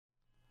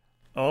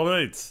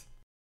Alright.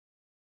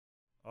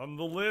 On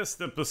the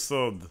last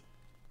episode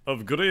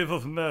of Grave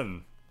of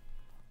Men,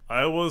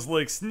 I was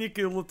like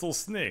sneaky little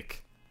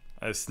snake.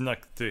 I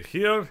snuck to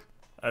here,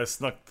 I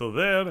snuck to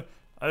there,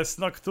 I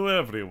snuck to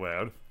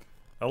everywhere.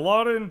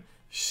 Lauren,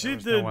 she There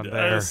was no did one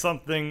there.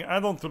 something, I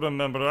don't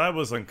remember, I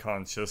was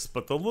unconscious,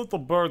 but the little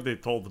birdie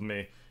told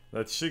me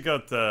that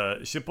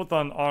she put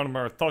on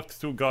armor, talked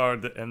to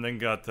guard, and then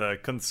got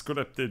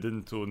conscripted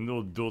into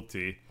new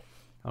duty.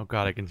 Oh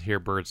god, I can hear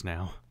birds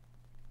now.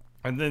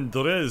 And then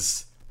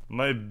Drez,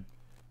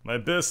 my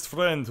best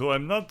friend, who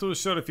I'm not too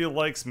sure if he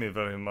likes me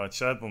very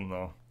much, I don't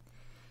know.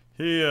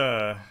 He,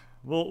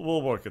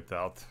 we'll work it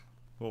out.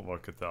 We'll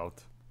work it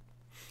out.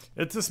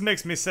 It just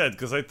makes me sad,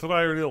 because I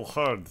try real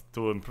hard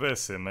to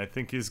impress him. I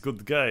think he's a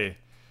good guy.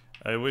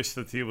 I wish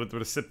that he would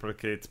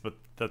reciprocate, but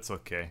that's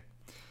okay.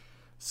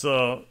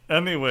 So,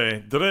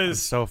 anyway, Drez, I'm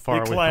so far he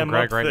away climb from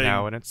Greg up right thing,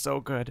 now, and it's so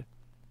good.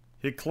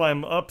 he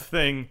climb up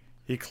thing,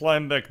 he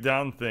climb back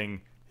down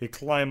thing, he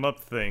climb up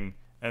thing,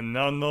 and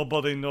now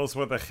nobody knows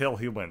where the hell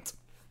he went.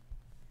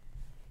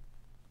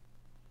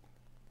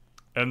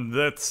 And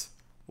that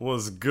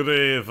was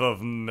Grave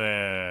of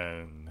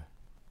Men.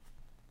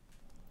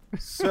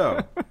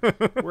 So,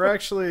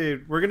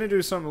 we're gonna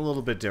do something a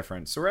little bit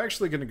different. So we're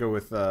actually gonna go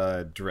with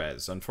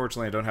Drez.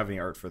 Unfortunately, I don't have any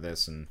art for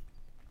this, and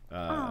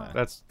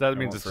That I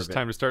means won't it's for a just bit.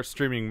 time to start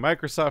streaming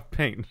Microsoft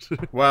Paint.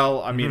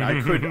 well, I mean,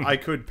 I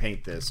could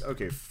paint this.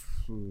 Okay, let's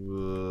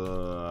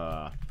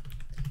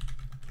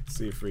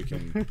see if we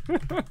can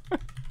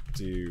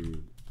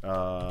do.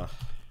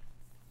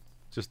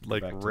 Just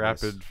like Back to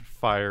rapid this.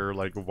 fire,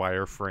 like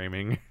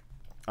wireframing.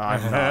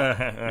 I'm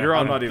not. You're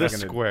on not even this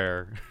gonna-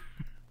 square.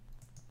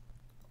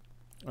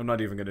 I'm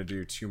not even gonna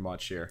do too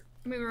much here.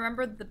 I mean,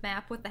 remember the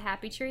map with the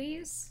happy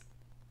trees?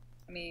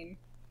 I mean,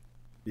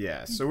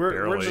 Yeah, so we're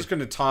Barely. just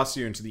gonna toss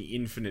you into the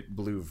infinite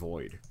blue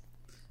void.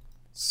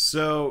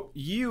 So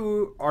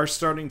you are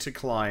starting to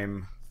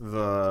climb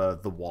the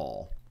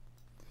wall.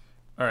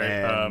 Alright,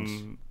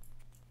 And-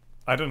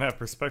 I don't have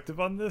perspective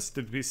on this.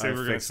 Did we say I we're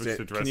going to fixed switch it.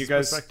 to dress Can you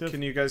guys perspective?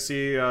 can you guys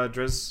see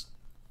Drez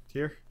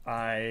here?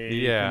 I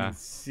Yeah. can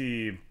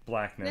see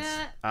blackness.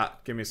 nah,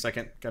 Give me a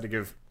second. Gotta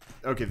give.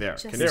 Okay, there.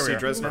 just Can you There see we are.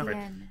 Drez now?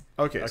 again.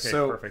 Okay, Okay,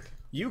 so perfect.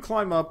 you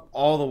climb up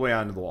all the way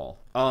onto the wall.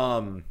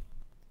 And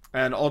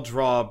I'll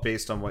draw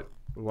based on what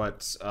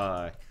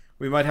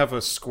we might have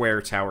a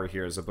square tower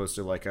here as opposed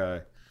to like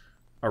a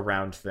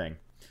round thing.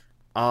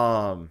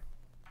 But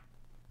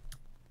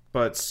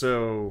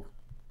so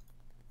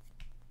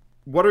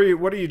what are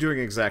you doing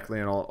exactly?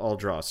 And I'll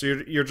draw. So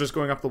you're just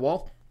going up the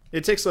wall?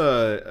 It takes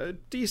a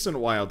decent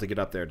while to get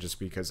up there just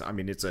because I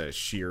mean it's a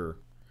sheer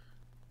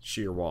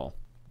wall.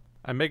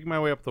 I'm making my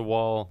way up the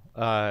wall.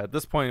 At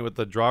this point, with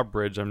the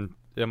drawbridge, I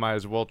might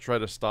as well try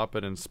to stop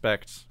and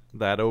inspect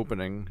that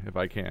opening if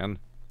I can.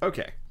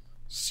 Okay.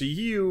 So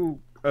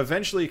you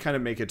eventually kind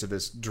of make it to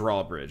this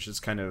drawbridge. It's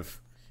kind of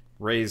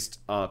raised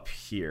up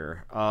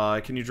here.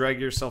 Can you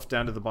drag yourself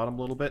down to the bottom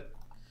a little bit?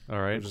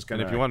 All right. just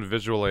And if gonna- you want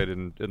visual aid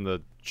in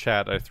the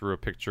chat, I threw a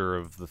picture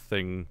of the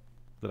thing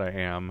that I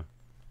am.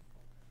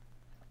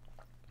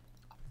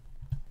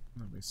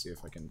 Let me see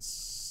if I can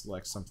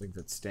select something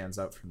that stands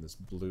out from this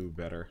blue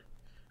better.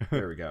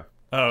 There we go.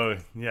 Oh,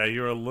 yeah,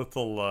 you're a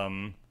little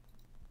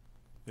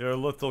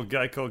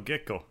Geico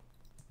Gecko.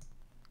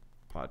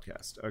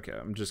 Podcast. Okay,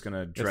 I'm just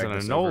gonna It's drag an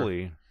this over.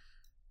 Anole.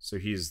 So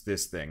he's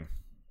this thing.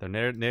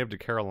 They're native to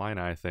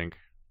Carolina, I think.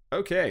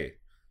 Okay.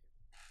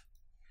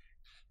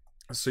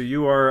 So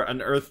you are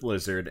an earth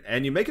lizard,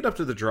 and you make it up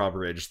to the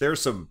drawbridge.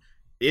 There's some.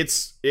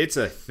 It's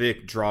a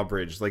thick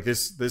drawbridge. Like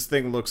this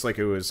thing looks like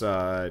it was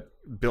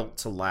built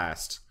to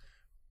last.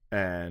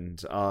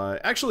 And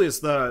actually, it's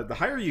the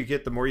higher you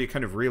get, the more you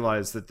kind of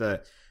realize that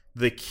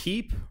the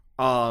keep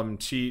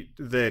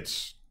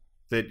that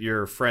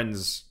your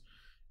friends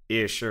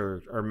ish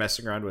are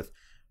messing around with.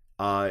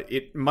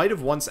 It might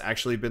have once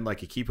actually been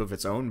like a keep of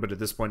its own, but at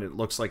this point, it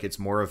looks like it's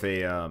more of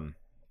a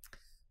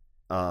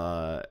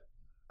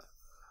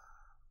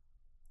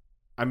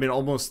I mean,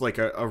 almost like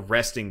a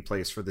resting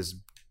place for this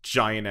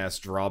giant ass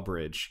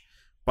drawbridge.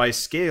 By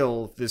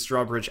scale, this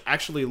drawbridge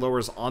actually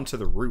lowers onto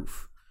the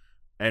roof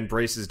and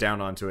braces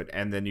down onto it,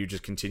 and then you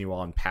just continue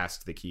on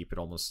past the keep. It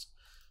almost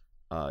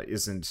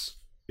isn't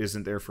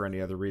there for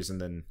any other reason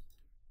than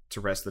to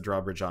rest the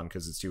drawbridge on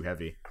because it's too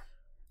heavy.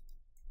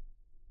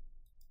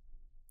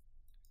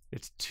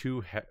 It's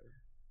too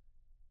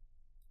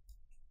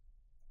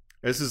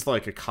This is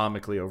like a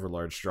comically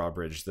overlarge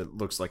drawbridge that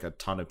looks like a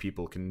ton of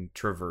people can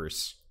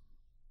traverse.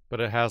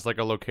 But it has like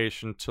a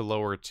location to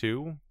lower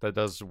to that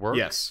does work.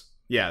 Yes.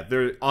 Yeah,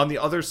 there on the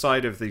other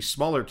side of the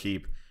smaller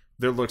keep,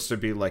 there looks to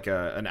be like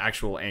an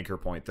actual anchor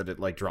point that it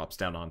like drops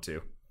down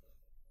onto.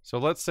 So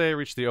let's say I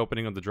reach the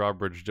opening of the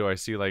drawbridge. Do I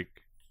see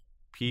like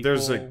people?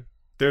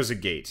 There's a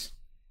gate.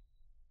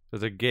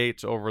 There's a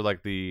gate over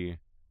like the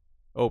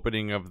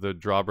opening of the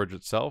drawbridge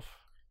itself.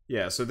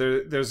 Yeah, so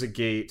there's a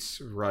gate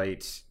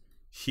right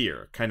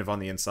here, kind of on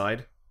the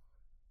inside.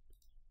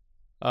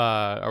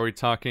 Are we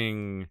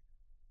talking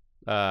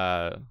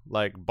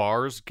like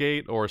bars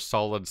gate or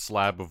solid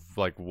slab of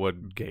like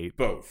wood gate?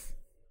 Both.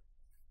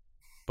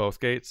 Both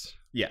gates?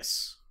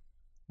 Yes.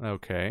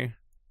 Okay.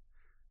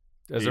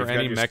 Is You've there got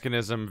any your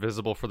mechanism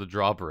visible for the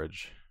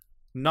drawbridge?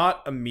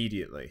 Not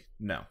immediately.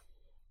 No.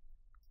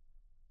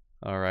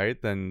 All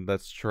right, then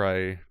let's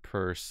try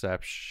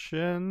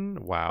perception.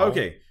 Wow.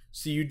 Okay,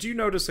 so you do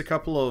notice a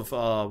couple of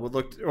a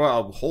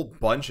whole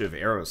bunch of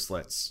arrow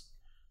slits.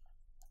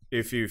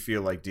 If you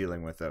feel like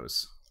dealing with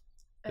those,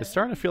 It's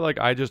starting to feel like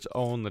I just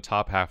own the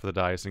top half of the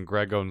dice and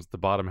Greg owns the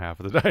bottom half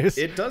of the dice.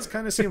 it does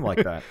kind of seem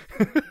like that.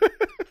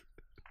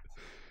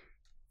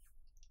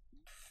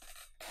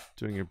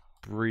 Doing a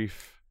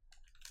brief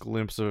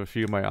glimpse of a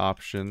few of my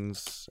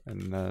options,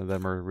 and none of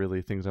them are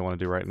really things I want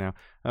to do right now.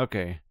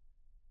 Okay.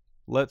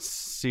 Let's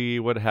see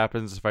what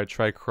happens if I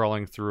try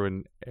crawling through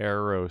an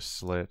arrow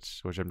slit,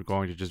 which I'm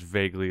going to just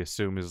vaguely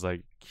assume is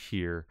like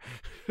here.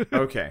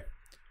 Okay,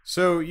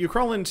 so you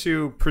crawl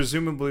into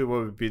presumably what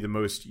would be the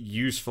most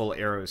useful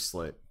arrow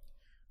slit,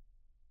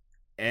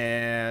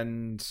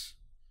 and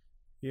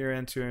you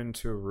enter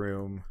into a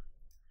room.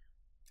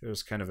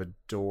 There's kind of a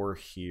door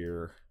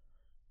here,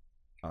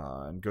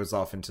 and goes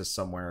off into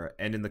somewhere.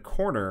 And in the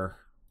corner,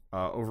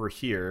 over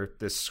here,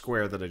 this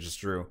square that I just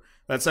drew,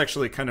 that's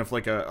actually kind of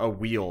like a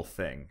wheel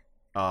thing,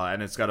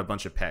 and it's got a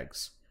bunch of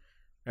pegs,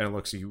 and it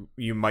looks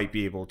you might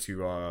be able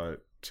to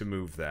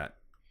move that.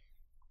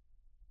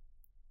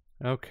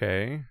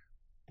 Okay.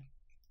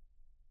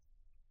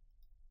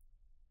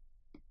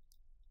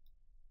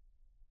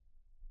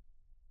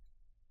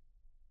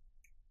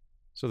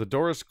 So the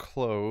door is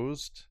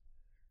closed.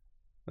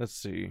 Let's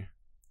see.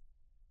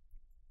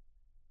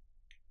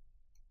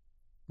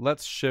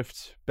 Let's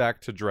shift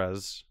back to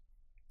Drez,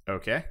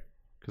 Okay.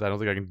 because I don't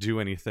think I can do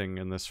anything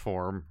in this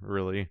form,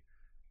 really.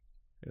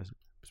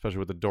 Especially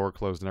with the door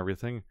closed and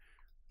everything.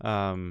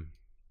 So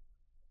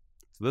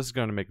this is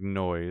going to make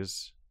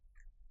noise.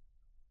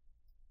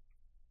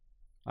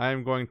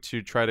 I'm going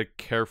to try to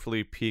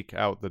carefully peek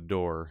out the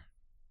door.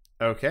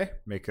 Okay.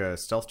 Make a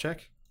stealth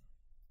check.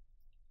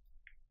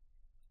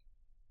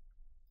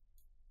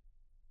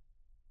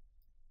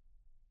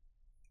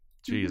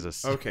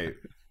 Jesus. Okay.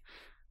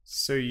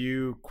 So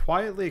you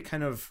quietly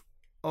kind of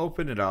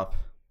open it up,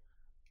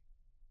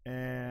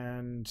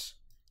 and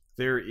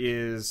there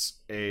is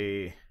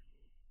a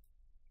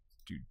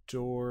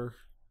door.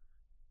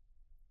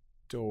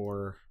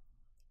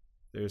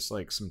 There's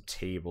like some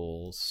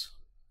tables,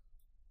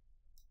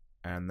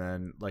 and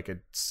then like a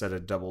set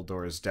of double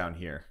doors down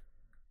here.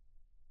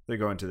 They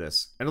go into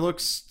this, and it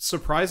looks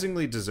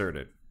surprisingly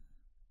deserted.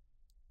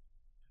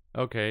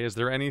 Okay, is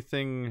there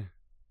anything...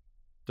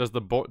 Does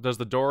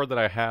the door that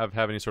I have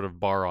any sort of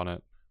bar on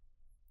it?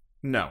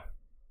 No,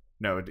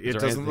 it Is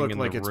there doesn't anything look in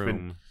like the it's been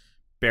room?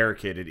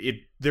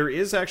 barricaded. There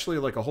is actually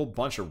like a whole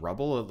bunch of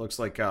rubble. It looks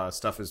like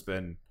stuff has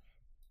been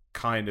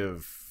kind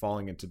of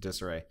falling into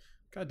disarray.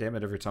 God damn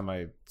it! Every time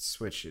I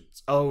switch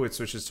it, it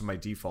switches to my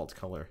default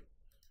color.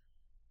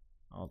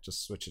 I'll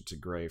just switch it to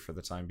gray for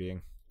the time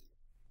being.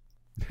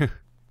 But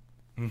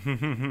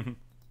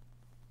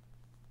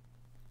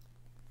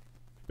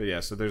yeah,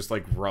 so there's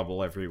like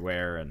rubble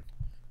everywhere, and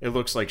it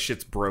looks like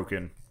shit's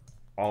broken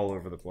all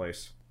over the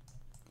place.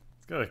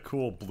 It's got a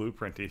cool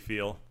blueprinty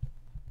feel.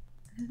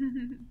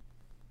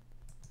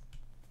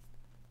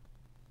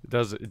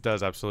 It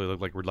does absolutely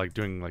look like we're like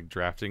doing like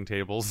drafting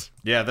tables.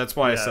 Yeah, that's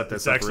why I Yeah, set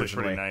this it's up actually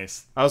originally. pretty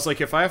nice. I was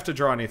like, if I have to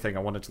draw anything, I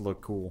want it to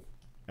look cool,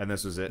 and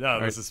this was it. No,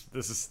 this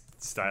is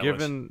stylish.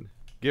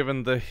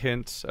 Given the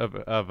hint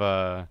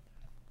of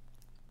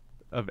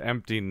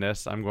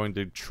emptiness, I'm going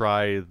to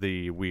try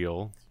the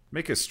wheel.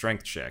 Make a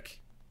strength check.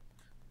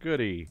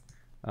 Goody.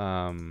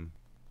 Wrong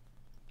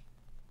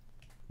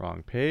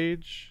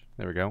page.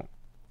 There we go.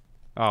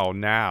 Oh,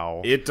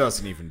 now. It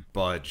doesn't even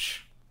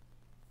budge.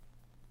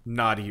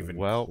 Not even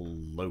Well.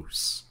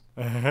 close.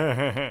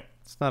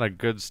 It's not a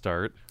good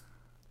start.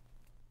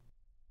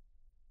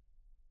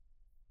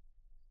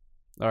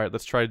 Alright,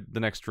 let's try the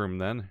next room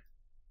then.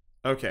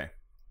 Okay.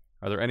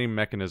 Are there any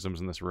mechanisms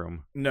in this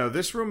room? No,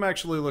 this room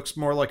actually looks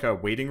more like a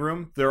waiting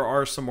room. There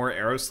are some more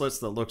arrow slits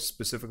that look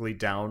specifically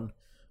down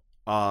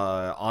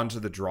onto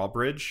the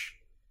drawbridge.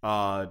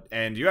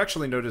 And you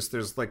actually notice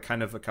there's like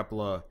kind of a couple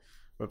of...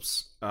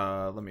 Whoops.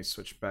 Let me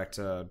switch back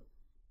to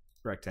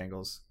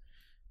rectangles.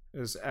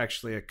 There's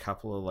actually a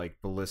couple of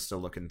like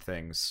ballista-looking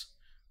things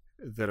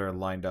that are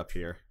lined up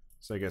here.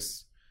 So I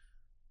guess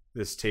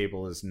this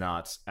table is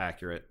not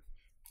accurate.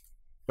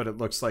 But it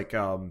looks like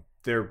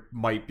there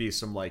might be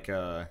some like...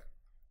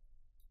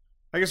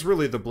 I guess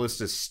really the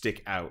ballistas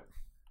stick out.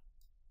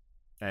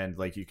 And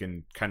like you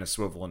can kind of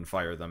swivel and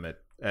fire them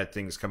at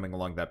things coming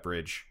along that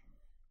bridge.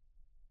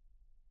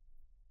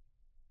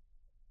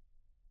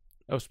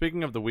 Oh,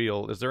 speaking of the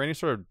wheel, is there any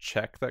sort of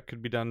check that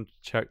could be done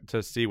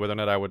to see whether or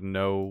not I would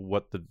know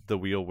what the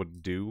wheel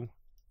would do?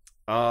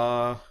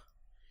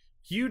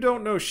 You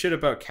don't know shit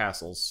about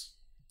castles.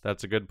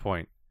 That's a good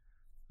point.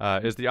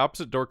 Is the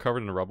opposite door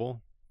covered in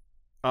rubble?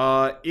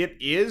 It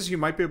is. You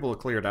might be able to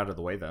clear it out of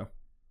the way though.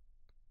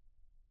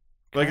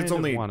 Like it's Kind of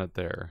only want it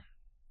there.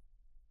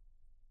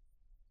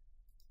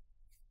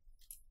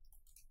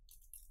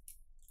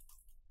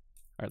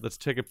 Alright, let's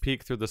take a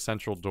peek through the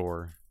central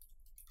door.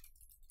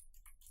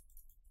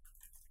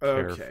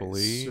 Okay,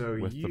 Carefully, so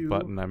with the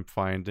button I'm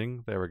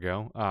finding. There we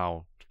go.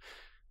 Oh,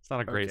 it's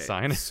not a great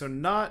sign. So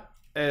not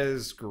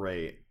as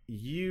great.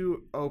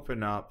 You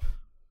open up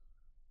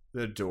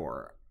the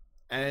door,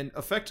 and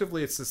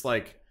effectively it's this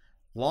like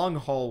long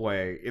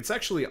hallway. It's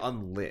actually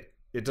unlit.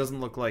 It doesn't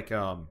look like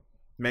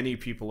many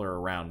people are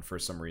around for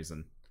some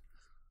reason.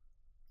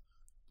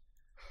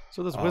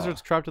 So this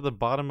wizard's trapped at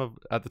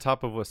the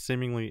top of a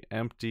seemingly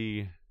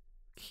empty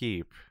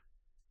keep.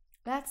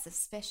 That's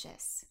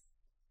suspicious.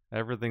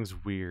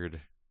 Everything's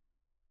weird.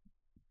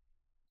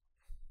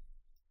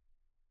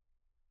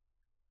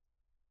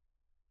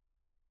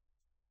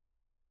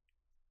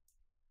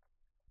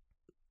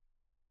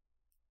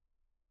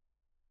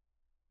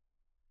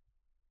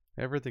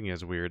 Everything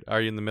is weird.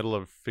 Are you in the middle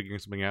of figuring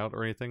something out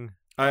or anything?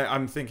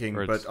 I'm thinking,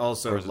 Or but it's-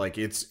 also or is it- like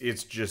it's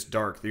just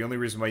dark. The only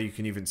reason why you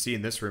can even see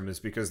in this room is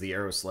because the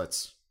arrow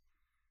slits.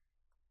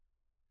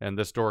 And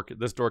this door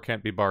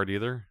can't be barred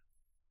either.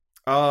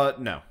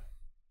 No.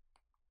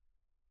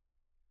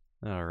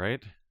 All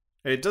right.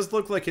 It does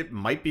look like it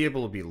might be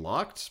able to be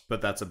locked,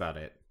 but that's about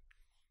it.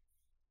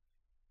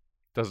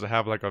 Does it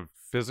have like a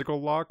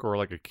physical lock or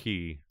like a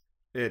key?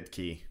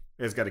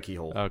 It's got a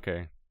keyhole.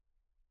 Okay.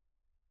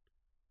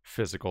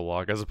 Physical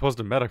lock as opposed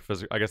to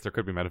metaphysical. I guess there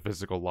could be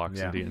metaphysical locks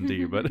Yeah. in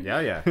D&D, but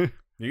Yeah.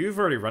 You've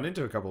already run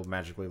into a couple of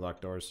magically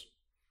locked doors.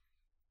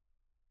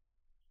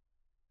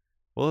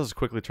 well, this is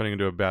quickly turning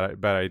into a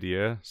bad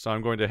idea. So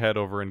I'm going to head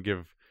over and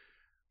give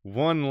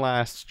one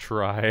last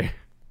try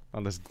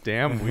on this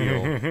damn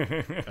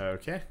wheel.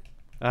 Okay.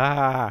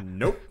 Ah,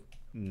 Nope.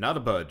 Not a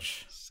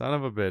budge. son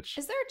of a bitch.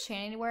 Is there a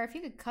chain anywhere? If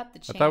you could cut the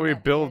chain. I thought we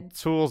that'd be build good.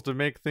 tools to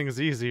make things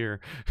easier.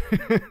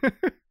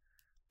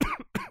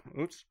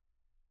 Oops.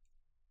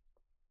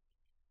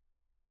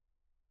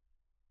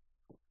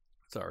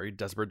 Sorry,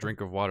 desperate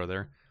drink of water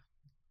there.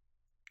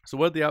 So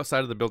what did the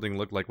outside of the building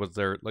look like? Was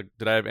there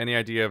did I have any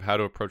idea of how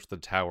to approach the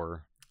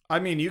tower? I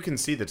mean, you can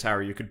see the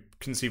tower. You could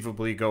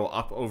conceivably go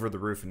up over the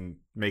roof and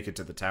make it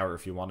to the tower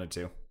if you wanted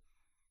to.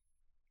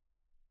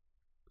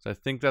 So I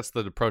think that's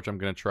the approach I'm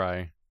going to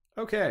try.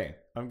 Okay.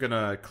 I'm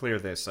gonna clear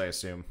this, I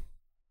assume.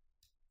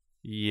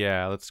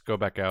 Yeah, let's go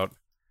back out.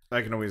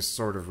 I can always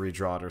sort of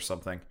redraw it or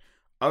something.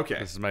 Okay.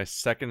 This is my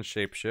second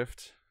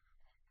shapeshift.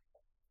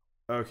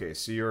 Okay,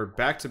 so you're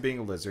back to being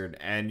a lizard,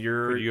 and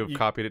you're... Could you have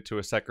copied it to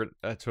a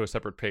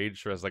separate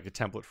page as like a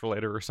template for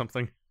later or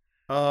something?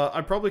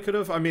 I probably could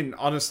have. I mean,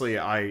 honestly,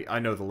 I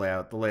know the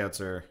layout. The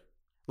layouts are...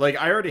 Like,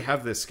 I already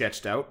have this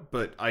sketched out,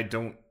 but I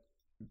don't...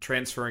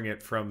 Transferring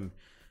it from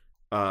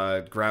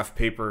graph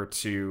paper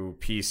to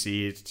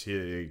PC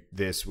to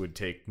this would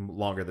take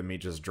longer than me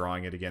just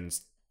drawing it again,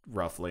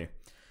 roughly.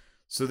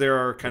 So there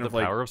are kind of The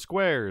like... power of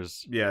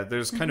squares. Yeah,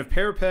 there's kind of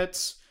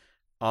parapets.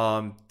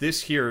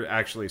 This here,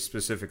 actually,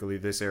 specifically,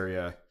 this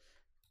area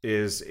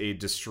is a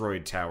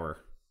destroyed tower.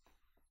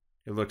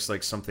 It looks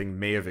like something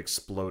may have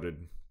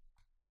exploded.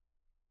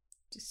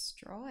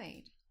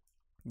 Destroyed.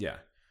 Yeah.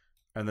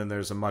 And then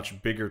there's a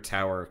much bigger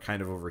tower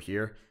kind of over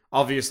here.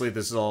 Obviously,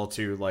 this is all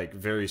to, like,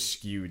 very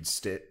skewed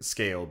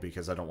scale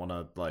because I don't want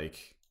to,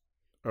 like,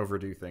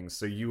 overdo things.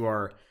 So you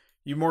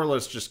more or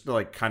less just,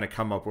 like, kind of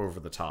come up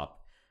over the top.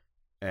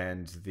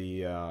 And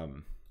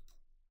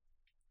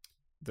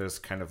there's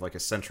kind of like a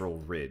central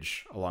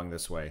ridge along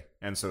this way.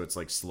 And so it's,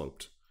 like,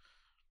 sloped.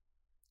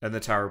 And the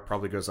tower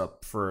probably goes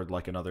up for,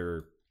 like,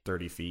 another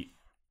 30 feet.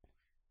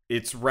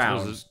 It's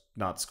round,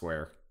 not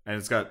square. And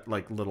it's got,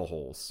 like, little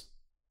holes.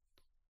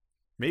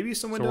 Maybe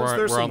some windows.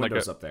 There's some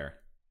windows up there.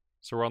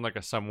 So we're on like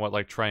a somewhat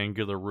like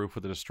triangular roof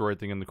with a destroyed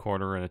thing in the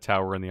corner and a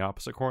tower in the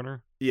opposite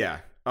corner. Yeah.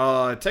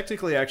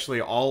 Technically, actually,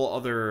 all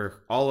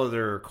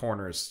other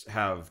corners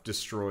have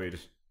destroyed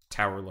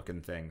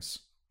tower-looking things.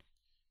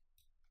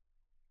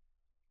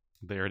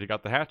 They already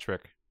got the hat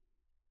trick.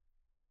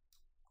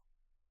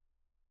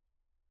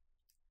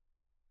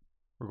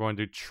 We're going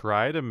to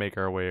try to make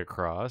our way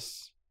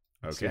across.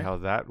 Okay. See how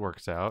that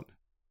works out.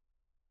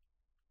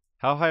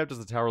 How high up does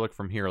the tower look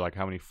from here? Like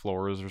how many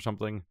floors or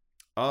something?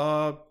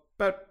 About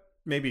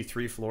maybe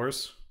 3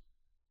 floors.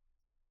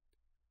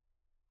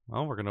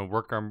 Well, we're gonna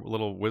work our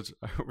little we're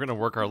gonna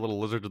work our little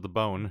lizard to the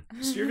bone.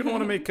 So you're gonna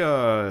want to make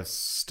a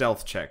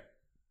stealth check.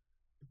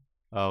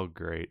 Oh,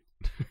 great.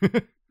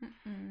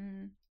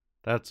 Mm-mm.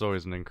 That's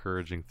always an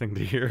encouraging thing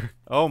to hear.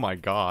 Oh my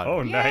god.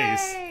 Oh,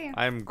 nice. Yay!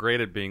 I'm great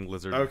at being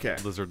lizard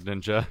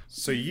ninja.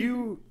 So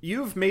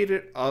you've made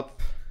it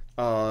up.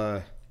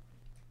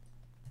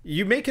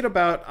 You make it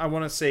about, I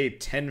want to say,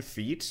 10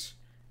 feet,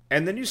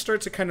 and then you start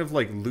to kind of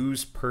like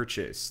lose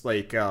purchase.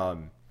 Like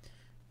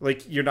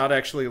you're not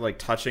actually like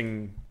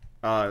touching.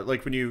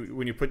 Like when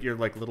you put your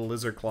like little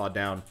lizard claw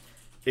down,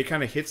 it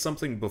kind of hits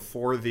something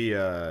before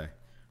the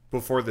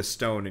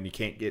stone, and you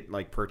can't get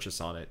like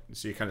purchase on it.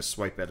 So you kind of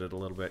swipe at it a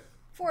little bit.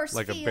 Force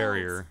Like a fields.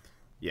 barrier.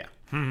 Yeah.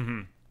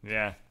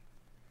 Yeah.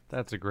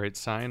 That's a great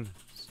sign.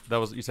 That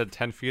was, you said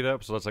 10 feet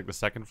up, so that's like the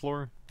second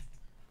floor?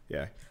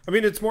 Yeah. I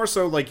mean, it's more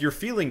so like you're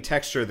feeling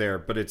texture there,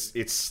 but it's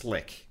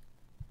slick.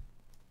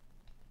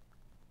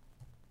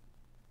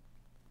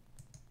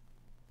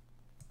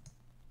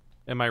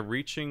 am I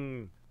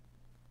reaching?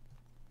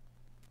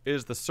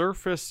 Is the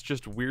surface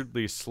just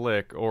weirdly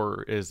slick,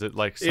 or is it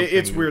like something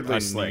It's weirdly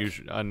slick.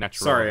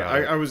 unnatural? Sorry,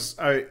 about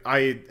it?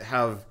 I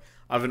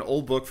have an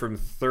old book from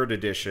 3rd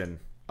edition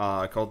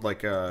called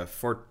like a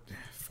Fort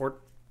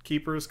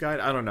Keeper's Guide.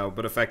 I don't know,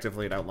 but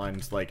effectively it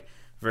outlines like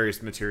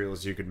various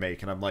materials you could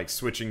make, and I'm like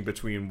switching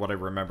between what I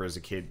remember as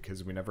a kid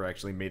because we never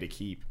actually made a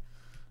keep.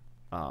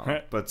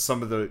 But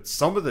some of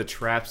the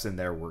traps in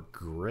there were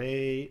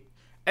great.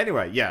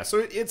 Anyway, yeah, so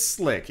it's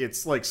slick.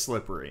 It's like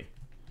slippery.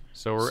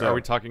 So, are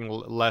we talking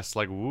less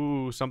like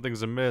woo,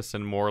 something's amiss,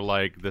 and more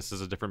like this is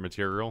a different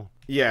material?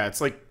 Yeah,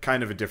 it's like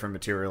kind of a different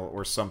material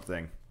or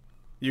something.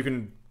 You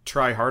can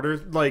try harder.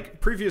 Like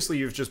previously,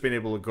 you've just been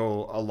able to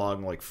go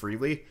along like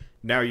freely.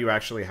 Now you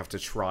actually have to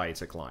try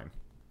to climb.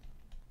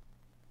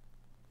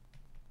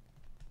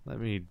 Let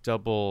me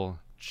double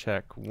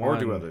check one Or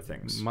do other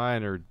things.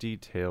 minor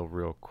detail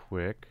real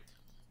quick.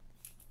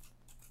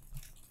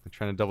 I'm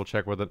trying to double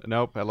check whether...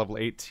 Nope, at level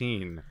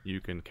 18,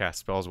 you can cast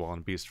spells while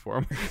in beast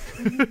form.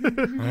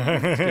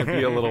 It's going to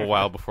be a little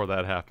while before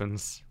that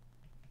happens.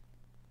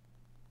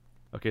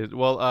 Okay,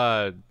 well,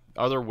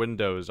 are there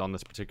windows on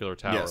this particular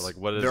tower? Yes, Like,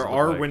 what is there it look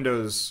are like?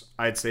 windows,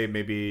 I'd say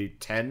maybe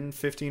 10,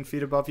 15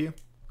 feet above you.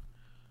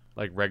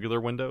 Like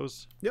regular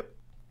windows? Yep.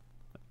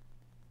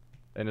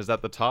 And is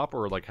that the top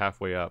or like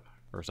halfway up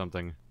or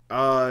something?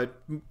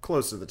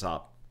 Close to the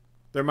top.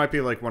 There might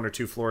be like 1 or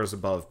 2 floors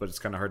above, but it's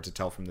kind of hard to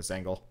tell from this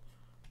angle.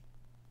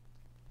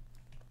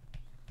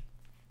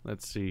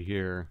 Let's see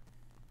here.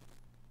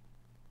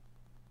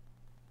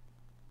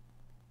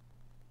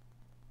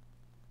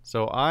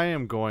 So I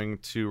am going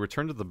to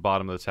return to the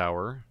bottom of the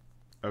tower.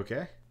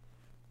 Okay.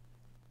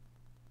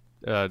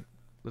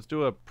 Let's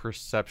do a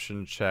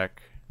perception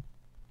check.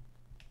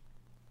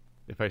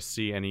 If I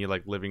see any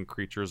like living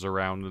creatures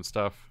around and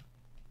stuff.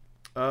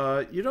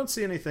 You don't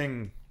see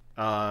anything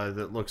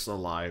that looks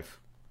alive.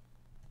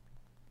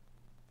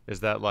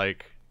 Is that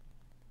like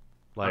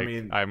I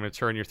mean- I'm gonna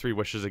turn your 3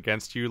 wishes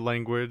against you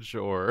language,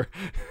 or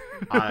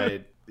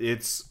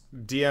It's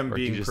DM Or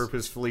do you being just-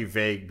 purposefully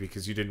vague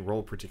because you didn't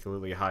roll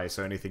particularly high,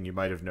 so anything you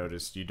might have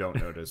noticed, you don't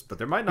notice. But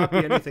there might not be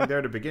anything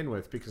there to begin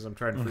with because I'm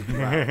trying to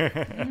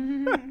freak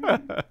you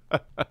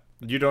out.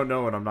 You don't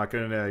know, and I'm not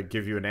going to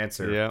give you an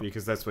answer Yeah.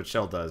 because that's what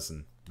Shell does.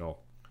 And no,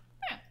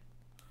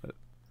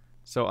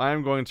 so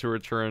I'm going to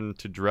return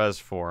to Dres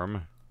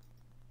form,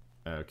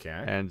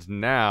 okay, and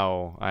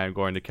now I am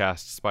going to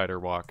cast Spider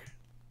Walk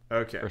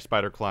okay. or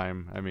Spider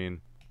Climb. I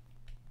mean,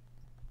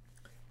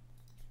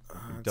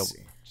 Let's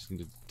see. just need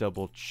to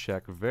double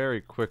check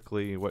very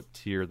quickly what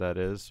tier that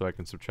is, so I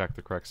can subtract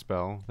the correct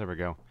spell. There we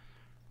go. All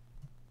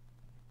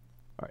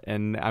right,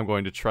 and I'm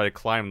going to try to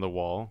climb the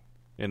wall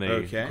in a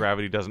Okay.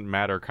 gravity doesn't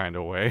matter kind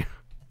of way.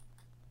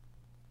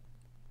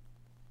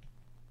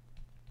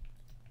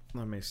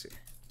 Let me see.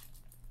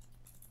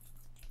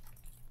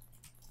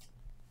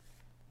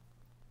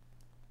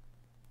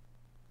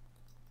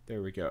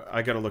 There we go.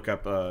 I got to look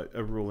up a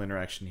rule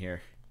interaction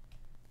here.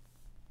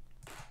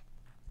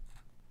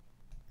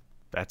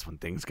 That's when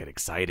things get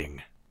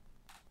exciting.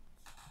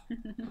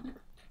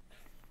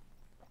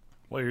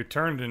 Well, you're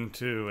turned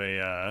into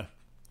a,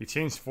 you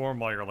changed form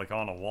while you're, like,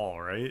 on a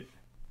wall, right?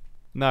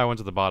 No, I went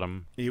to the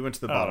bottom. You went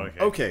to the Oh, bottom. okay.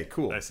 Okay,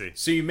 cool. I see.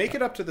 So you make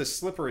it up to the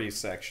slippery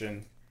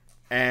section,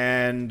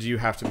 and you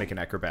have to make an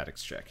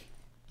acrobatics check.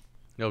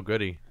 Oh,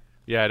 goody.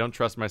 Yeah, I don't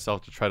trust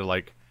myself to try to,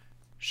 like,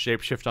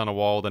 shapeshift on a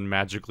wall, then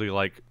magically,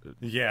 like,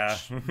 Yeah.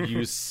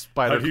 use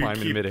spider How do you climb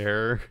in keep-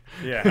 midair.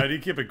 Yeah, how do you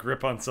keep a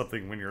grip on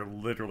something when you're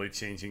literally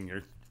changing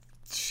your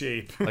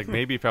shape? Like,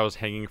 maybe if I was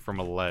hanging from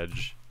a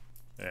ledge.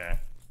 Yeah.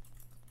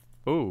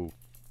 Ooh.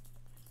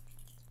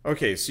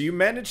 Okay, so you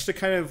manage to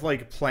kind of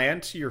like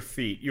plant your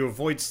feet. You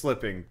avoid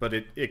slipping, but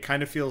it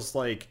kind of feels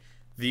like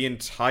the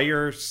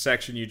entire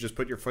section you just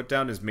put your foot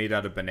down is made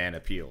out of banana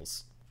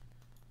peels.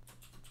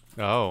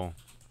 Oh.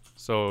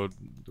 So,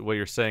 what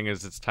you're saying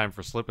is it's time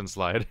for slip and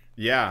slide.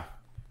 Yeah.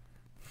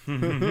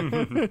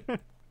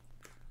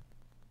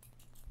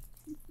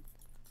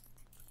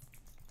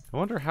 I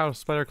wonder how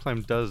spider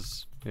climb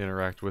does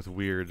interact with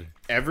weird.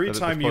 Every That's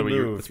time you probably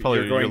what move, that's probably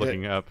you're what going you're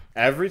looking to, up.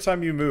 every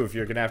time you move,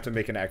 you're going to have to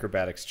make an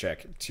acrobatics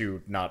check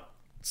to not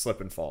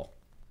slip and fall.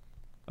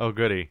 Oh,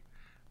 goody.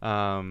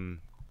 And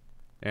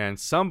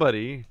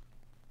somebody...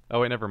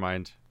 Oh, wait, never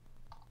mind.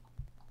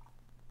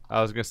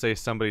 I was going to say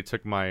somebody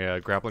took my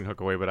grappling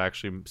hook away, but I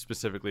actually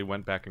specifically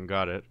went back and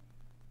got it.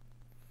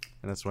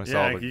 And that's when I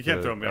saw Yeah, the you can't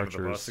the throw me under the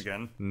archers. bus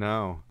again.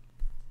 No.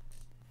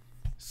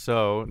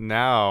 So,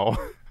 now...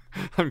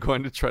 I'm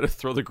going to try to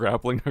throw the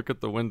grappling hook at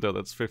the window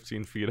that's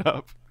 15 feet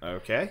up.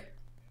 Okay.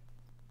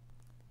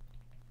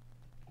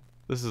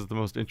 This is the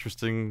most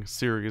interesting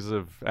series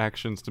of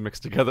actions to mix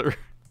together.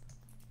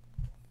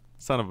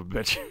 Son of a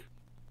bitch.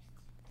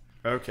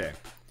 Okay.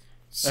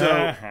 So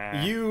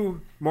Uh-huh.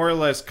 you more or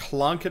less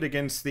clunk it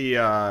against the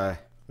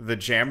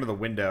jamb of the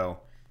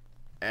window,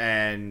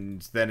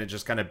 and then it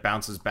just kind of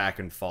bounces back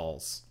and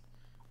falls.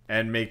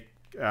 And make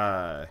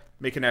an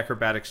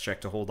acrobatics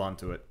check to hold on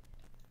to it.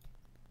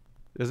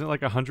 Isn't it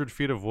like 100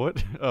 feet of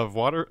wood? Of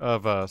water?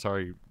 Of,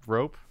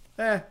 rope?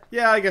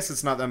 Yeah, I guess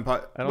it's not that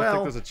I don't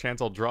think there's a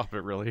chance I'll drop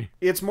it, really.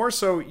 It's more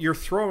so you're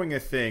throwing a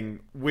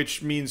thing,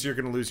 which means you're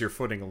going to lose your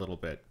footing a little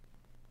bit.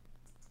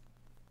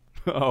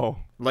 Oh.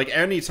 Like,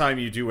 anytime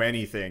you do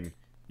anything,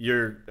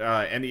 you're,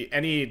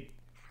 any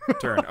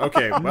turn.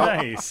 Okay, well,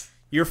 Nice.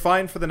 you're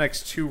fine for the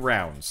next 2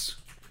 rounds.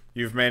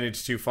 You've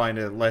managed to find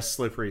a less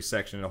slippery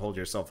section to hold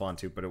yourself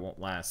onto, but it won't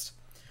last.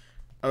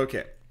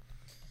 Okay.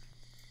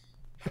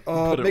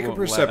 But it Make a won't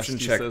perception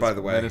last, he check, says by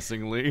the way.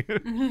 Menacingly.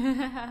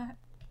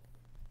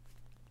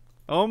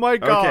 Oh my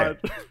god!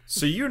 Okay.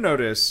 So you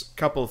notice a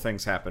couple of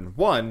things happen.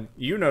 One,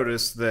 you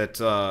notice that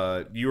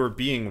you are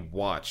being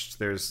watched.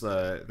 There's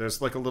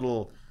like a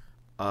little,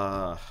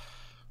 I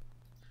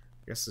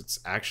guess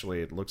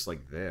it looks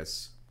like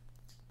this.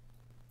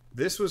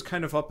 This was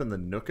kind of up in the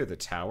nook of the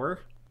tower,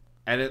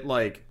 and it,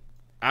 like,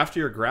 after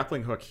your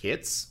grappling hook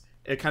hits,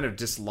 it kind of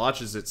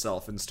dislodges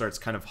itself and starts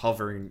kind of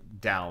hovering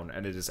down,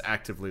 and it is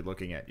actively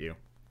looking at you.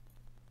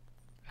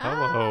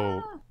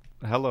 Hello. Ah.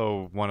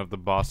 Hello, one of the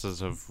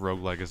bosses of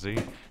Rogue Legacy.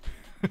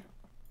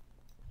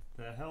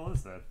 The hell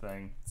is that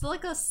thing? It's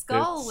like a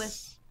skull with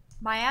It's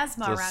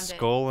miasma a around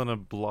skull and a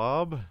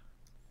blob?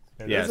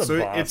 Yeah, there's so a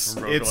boss it's-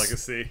 from Rogue it's-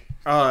 Legacy.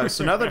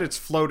 So now that it's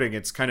floating,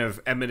 it's kind of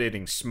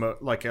emanating smoke,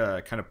 like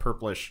a kind of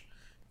purplish,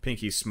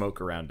 pinky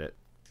smoke around it.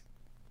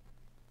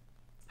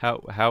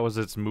 How is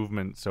its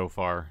movement so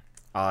far?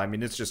 I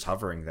mean, it's just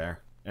hovering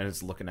there, and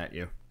it's looking at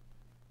you.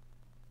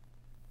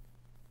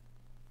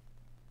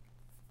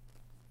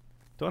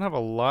 Don't have a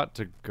lot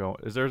to go.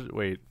 Is there...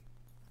 Wait.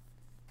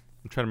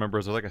 I'm trying to remember.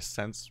 Is there like a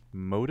sense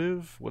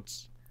motive?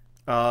 What's...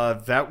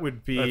 That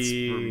would be... That's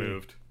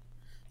removed.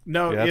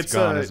 No, Yeah, that's it's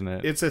gone, a, isn't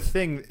it? It's a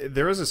thing.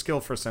 There is a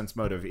skill for sense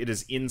motive. It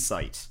is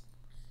insight.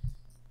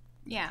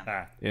 Yeah.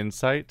 Ah.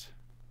 Insight?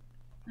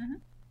 Mhm.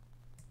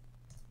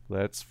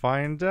 Let's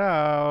find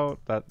out.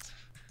 That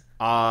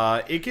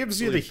It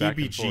gives you the Really back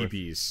and forth.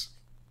 heebie-jeebies.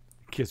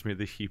 gives me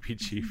the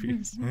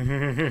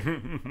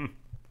heebie-jeebies.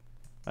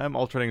 I'm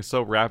alternating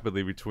so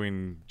rapidly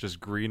between just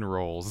green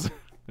rolls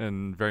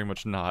and very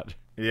much not.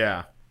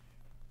 Yeah.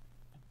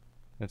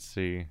 Let's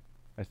see.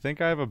 I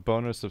think I have a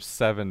bonus of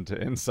 7 to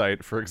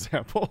insight, for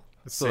example.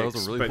 So that was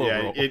Six, a really but low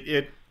yeah, roll.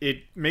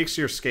 it makes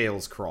your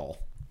scales crawl.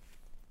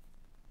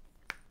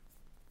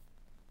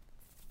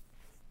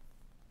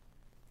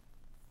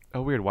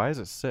 Oh, weird. Why is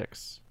it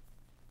 6?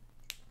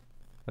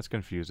 That's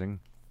confusing.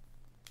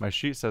 My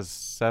sheet says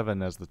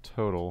 7 as the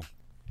total.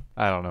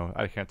 I don't know.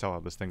 I can't tell how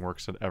this thing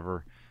works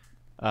ever.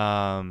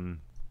 I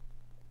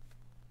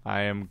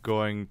am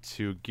going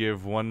to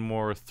give one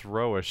more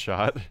throw a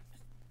shot.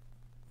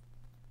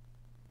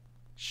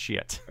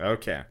 Shit.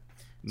 Okay.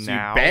 So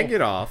Now. you bang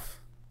it off,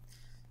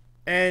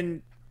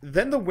 and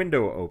then the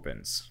window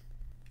opens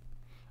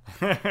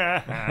from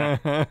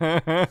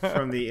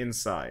the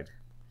inside.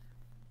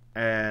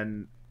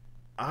 And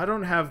I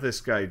don't have this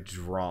guy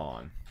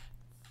drawn.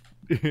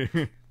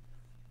 Do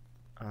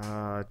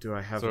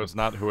I have... So it's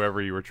not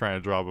whoever you were trying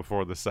to draw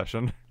before this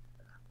session.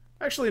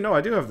 Actually, no,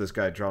 I do have this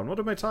guy drawn. What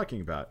am I talking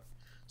about?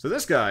 So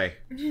this guy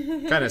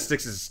kind of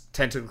sticks his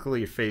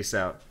tentacly face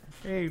out.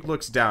 He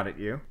looks down at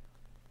you.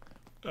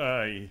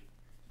 Aye.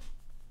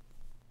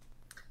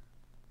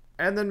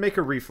 And then make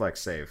a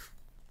reflex save.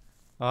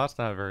 Oh, that's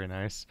not very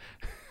nice.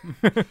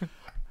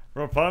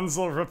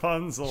 Rapunzel,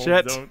 Rapunzel,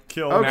 Shit. don't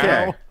kill Okay.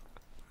 now.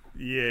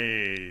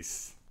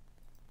 Yes.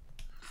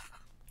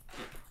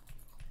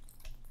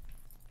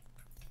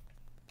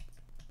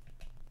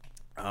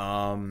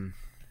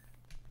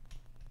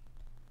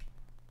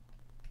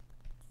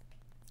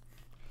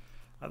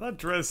 I thought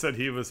Drez said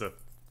he was a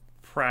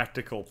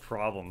practical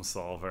problem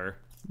solver.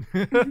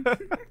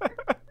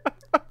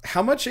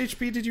 How much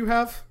HP did you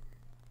have?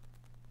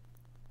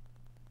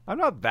 I'm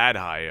not that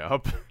high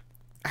up.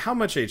 How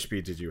much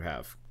HP did you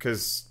have?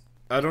 Because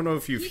I don't know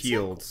if you've You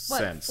healed took, what,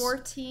 since.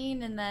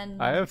 14 and then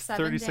I have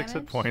 7 36 hit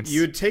damage? points.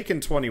 You had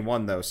taken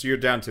 21 though, so you're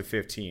down to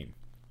 15.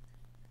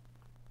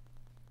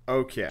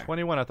 Okay.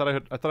 21. I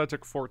thought I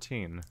took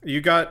 14. You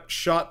got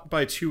shot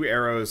by 2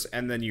 arrows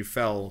and then you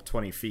fell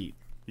 20 feet.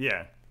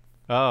 Yeah.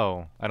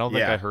 Oh, I don't think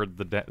Yeah. I heard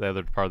the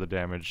other part of the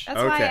damage. That's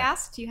why I Okay.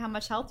 asked you how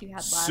much health you had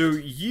left. So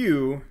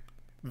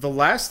the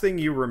last thing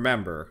you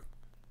remember,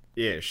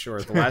 ish,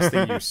 or the last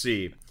thing you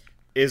see,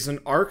 is an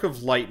arc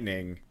of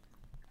lightning.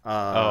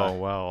 Oh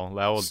well,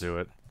 that will do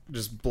it.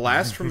 Just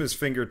blast from his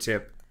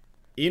fingertip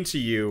into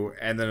you,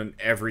 and then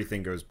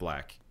everything goes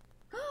black.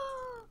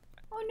 Oh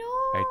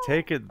no! I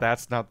take it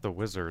that's not the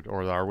wizard,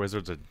 or our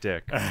wizard's a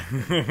dick.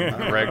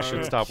 Greg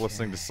should stop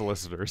listening to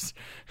solicitors.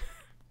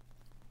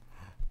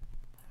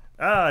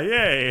 Ah,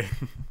 yay!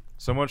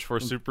 So much for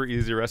super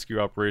easy rescue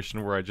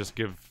operation where I just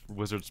give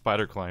wizard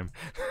spider climb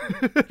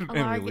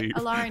and we leave.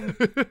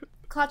 Alarin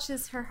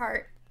clutches her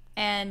heart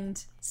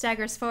and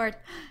staggers forward.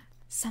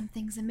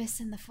 Something's amiss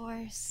in the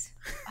force.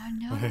 Oh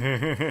no!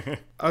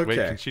 Okay. Wait,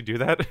 can she do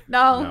that?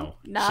 No,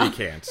 No, she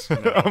can't.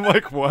 I'm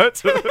like,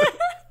 what?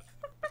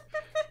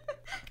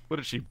 What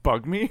did she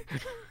bug me?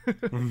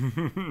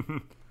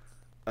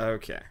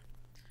 Okay.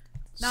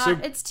 Nah, So,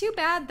 it's too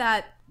bad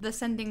that the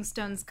sending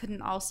stones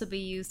couldn't also be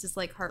used as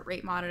like heart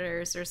rate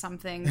monitors or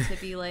something to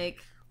be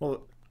like,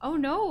 Well, oh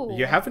no.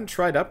 you haven't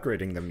tried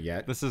upgrading them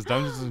yet. This is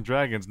Dungeons and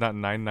Dragons, not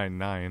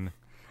 999.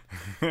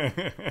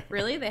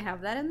 Really? They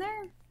have that in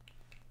there?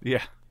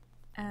 Yeah,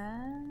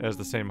 Uh, it has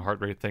the same heart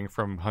rate thing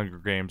from Hunger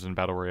Games and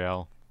Battle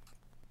Royale.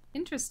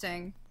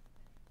 Interesting.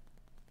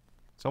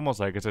 It's almost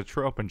like it's a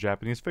trope in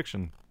Japanese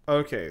fiction.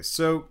 Okay,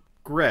 so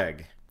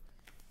Greg,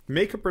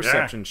 make a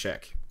perception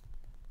check.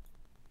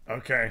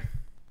 Okay.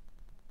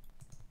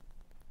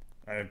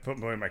 I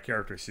put away my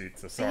character sheet,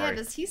 so So yeah, sorry.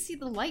 does he see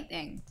the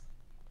lightning?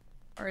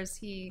 Or is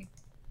he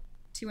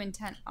too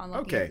intent on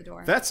looking Okay, at the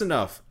door? that's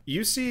enough.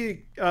 You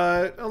see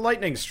a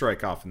lightning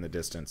strike off in the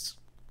distance.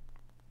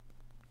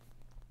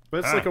 But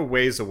it's Ah. like a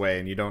ways away,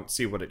 and you don't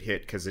see what it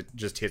hit because it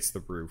just hits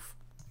the roof.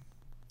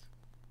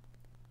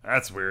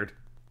 That's weird.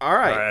 All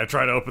right. Alright, I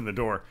try to open the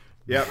door.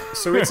 Yep.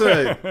 So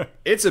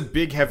it's a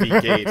big heavy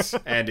gate,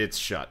 and it's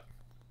shut.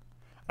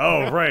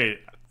 Oh, right.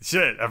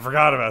 Shit, I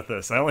forgot about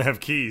this. I only have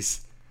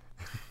keys.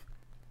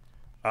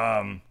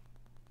 I'm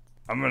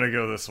gonna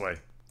go this way.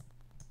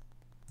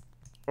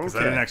 Because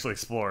I didn't actually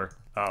explore.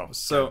 Oh,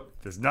 So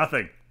there's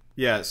nothing.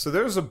 yeah, so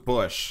there's a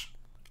bush,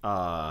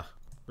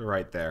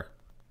 right there.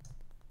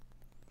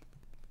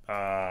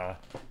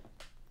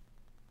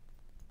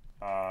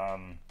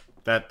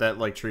 That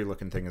like tree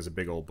looking thing is a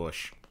big old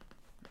bush.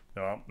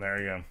 Oh, there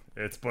you go.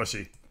 It's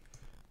bushy.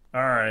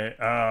 Alright,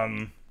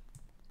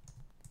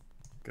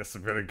 guess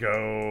I'm gonna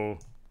go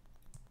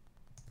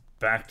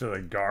back to the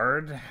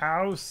guard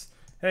house.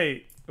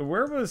 Hey,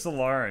 where was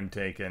Lauren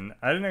taken?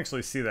 I didn't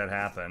actually see that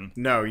happen.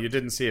 No, you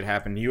didn't see it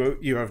happen.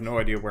 You have no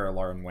idea where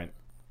Lauren went.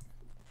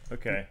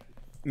 Okay.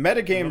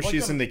 Metagame, Like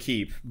she's a- in the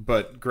keep,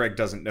 but Greg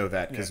doesn't know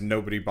that because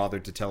nobody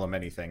bothered to tell him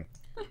anything.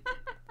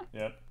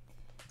 Yep.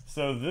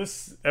 So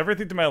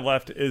everything to my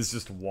left is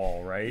just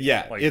wall, right?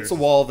 Yeah, Like, it's a there's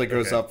wall that just-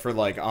 goes okay. up for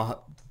like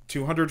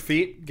 200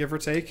 feet, give or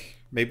take,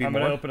 maybe I'm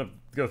more. gonna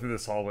go through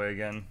this hallway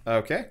again,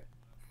 Okay.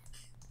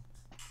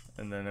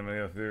 and then I'm gonna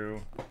go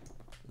through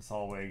this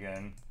hallway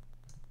again.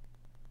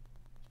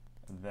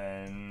 And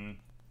then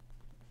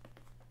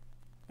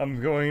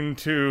I'm going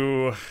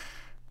to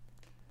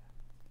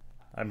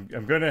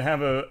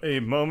have a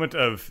moment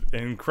of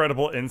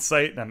incredible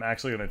insight, and I'm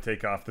actually gonna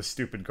take off the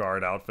stupid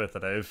guard outfit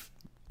that I've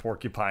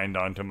porcupined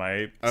onto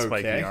my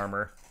spiky Okay.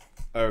 armor.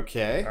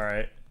 Okay. All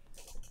right.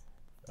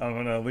 I'm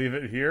gonna leave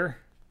it here.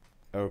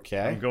 Okay.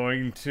 I'm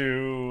going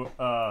to,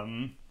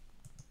 I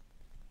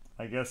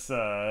guess,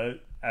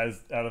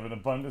 as out of an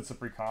abundance of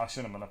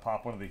precaution, I'm gonna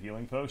pop one of the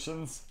healing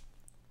potions.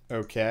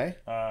 Okay.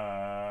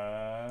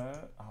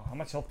 How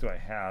much health do I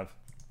have?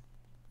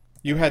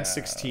 You had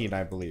 16,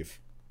 I believe.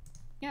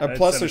 Yeah. Uh, I had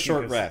plus a 17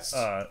 short 'cause, rest.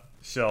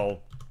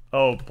 Shell.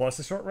 Oh, plus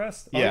a short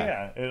rest? Oh,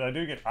 Yeah.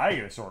 yeah. I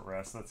get a short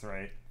rest. That's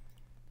right.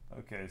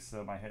 Okay,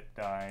 so my hit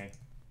die.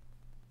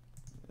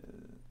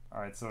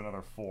 All right, so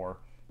another 4.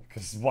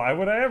 Because why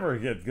would I ever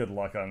get good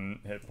luck on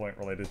hit point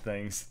related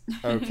things?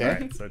 Okay.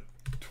 Alright, so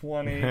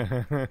 20.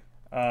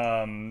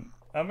 I'm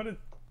gonna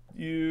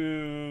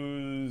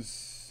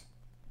use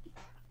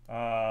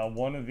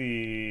one of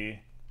the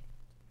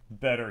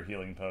better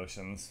healing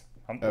potions.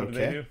 What do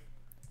they Okay. do?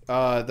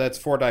 That's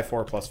 4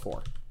 plus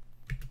 4.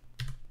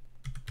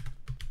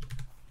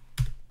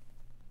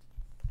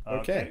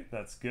 Okay.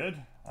 That's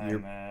good. I'm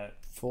You're- at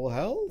Full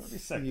health?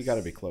 36. You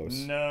gotta be close.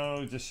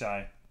 No, just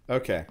shy.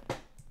 Okay.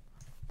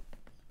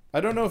 I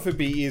don't know if it'd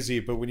be easy,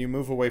 but when you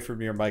move away from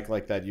your mic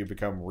like that, you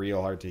become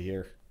real hard to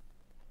hear.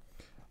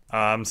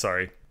 I'm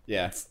sorry.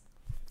 Yeah.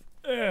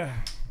 There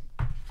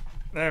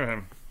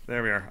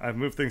we are. I've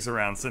moved things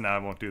around, so now I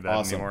won't do that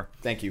Awesome. anymore.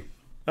 Thank you.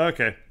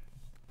 Okay.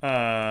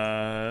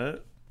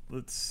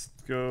 Let's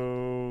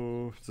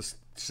go. Just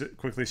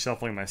quickly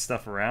shuffling my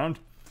stuff around.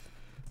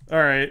 All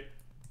right.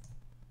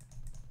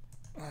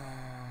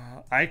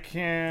 I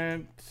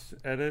can't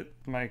edit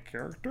my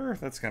character.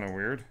 That's kind of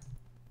weird.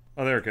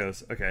 Oh, there it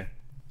goes. Okay.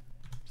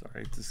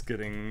 Sorry, just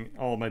getting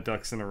all my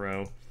ducks in a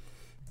row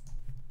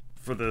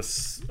for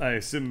this, I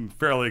assume,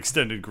 fairly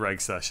extended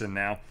Greg session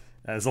now,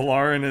 as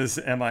Alarin is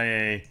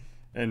MIA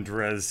and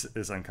Drez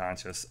is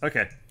unconscious.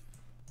 Okay.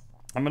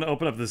 I'm gonna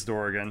open up this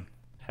door again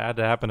Had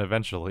to happen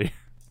eventually.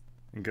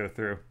 and go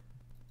through.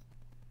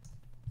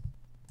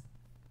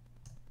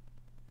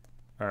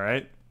 All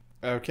right.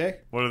 Okay.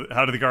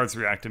 How do the guards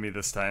react to me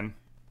this time?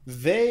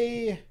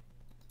 They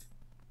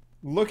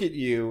look at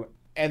you,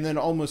 and then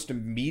almost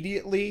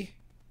immediately,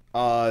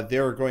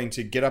 they're going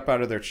to get up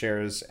out of their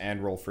chairs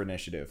and roll for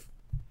initiative.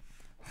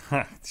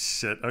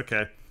 Shit.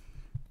 Okay.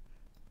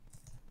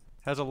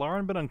 Has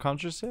Alarin been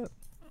unconscious yet?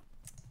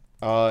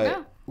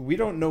 No. We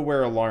don't know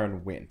where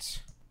Alarin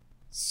went,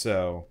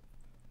 so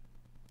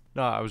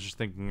No, I was just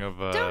thinking of.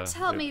 Don't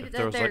tell me if there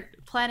that was, they're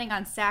like, planning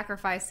on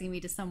sacrificing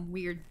me to some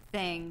weird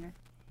thing.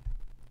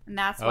 And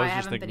that's I why I was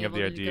just haven't been thinking of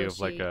able the to idea of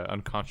like negotiate. a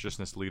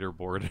unconsciousness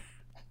leaderboard.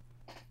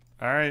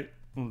 All right.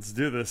 Let's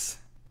do this.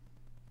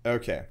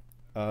 okay.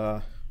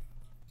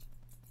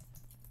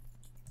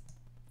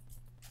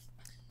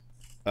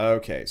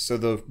 Okay, so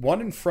the one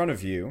in front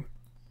of you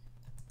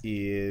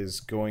is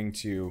going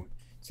to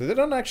So they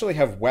don't actually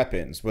have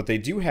weapons. What they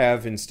do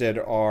have instead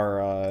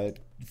are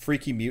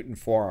freaky mutant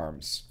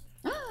forearms.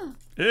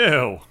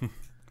 Ew.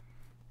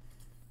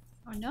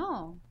 Oh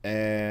no.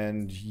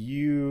 And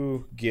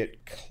you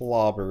get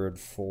clobbered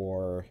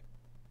for...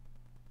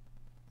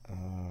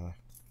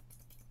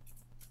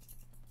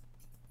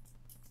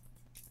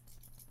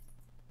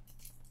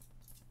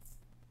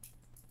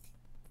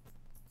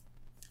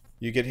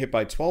 you get hit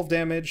by 12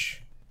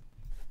 damage.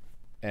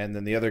 And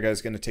then the other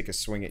guy's going to take a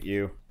swing at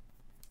you.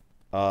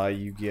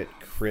 You get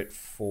crit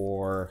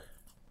for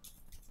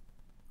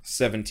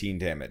 17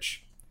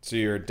 damage. So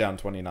you're down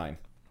 29.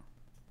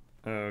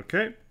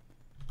 Okay.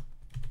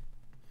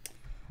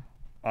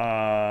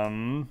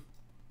 Huh.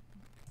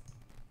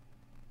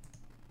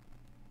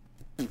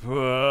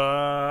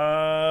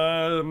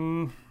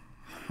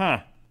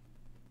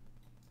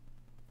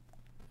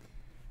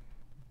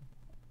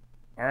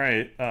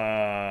 Alright,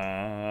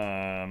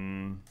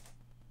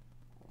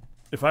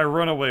 if I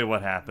run away,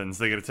 what happens?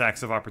 They get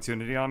attacks of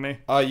opportunity on me?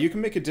 You can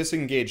make a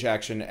disengage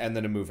action and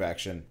then a move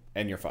action,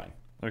 and you're fine.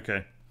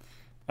 Okay.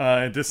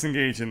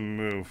 Disengage and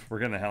move. We're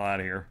getting the hell out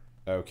of here.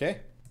 Okay.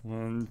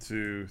 1,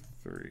 2,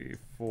 3,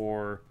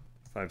 4,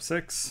 5,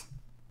 6.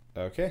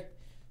 Okay.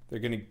 They're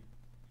gonna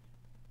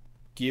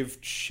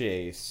give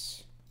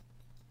chase.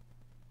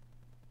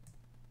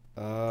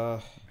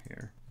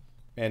 Here.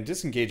 And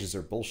disengages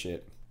are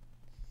bullshit.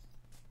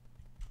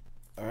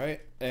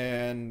 Alright,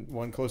 and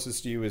one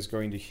closest to you is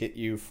going to hit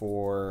you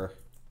for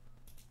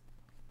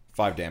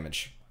 5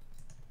 damage.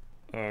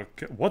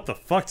 Okay. What the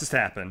fuck just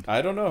happened?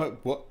 I don't know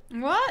what.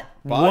 What?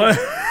 What?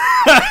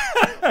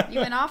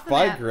 You went off the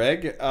Bye, map.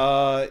 Greg.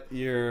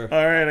 You're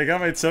Alright, I got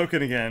my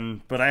token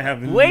again, but I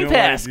have Way no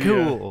past idea.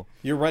 cool.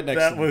 you're right next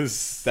That to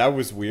was That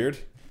was weird.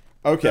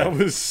 Okay. that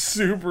was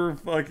super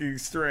fucking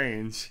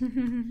strange.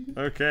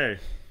 Okay.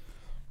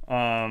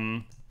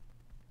 I'm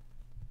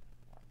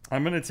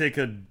gonna take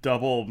a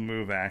double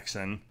move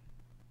action.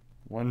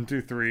 1,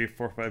 2, 3,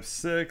 4, 5,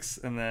 6,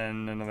 and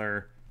then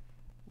another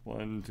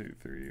 1, 2,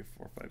 3,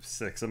 4, 5,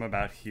 6. I'm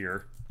about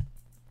here.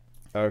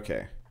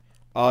 Okay.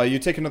 You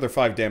take another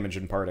 5 damage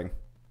in parting.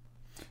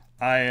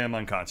 I am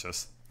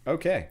unconscious.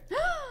 Okay.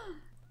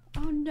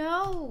 Oh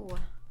no.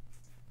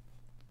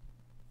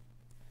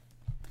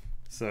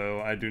 So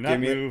I do not Give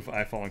me a- move.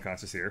 I fall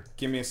unconscious here.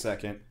 Give me a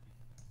second.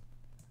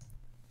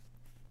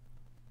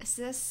 Is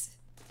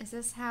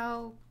this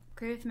how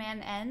Grave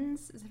Man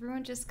ends? Is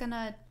everyone just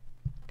gonna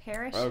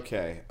perish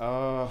Okay.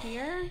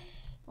 here?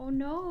 Oh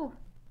no.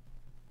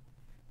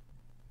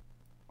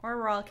 Or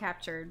we're all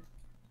captured.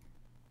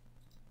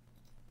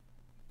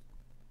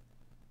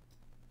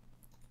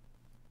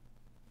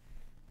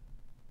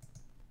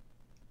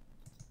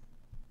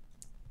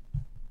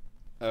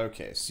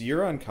 Okay, so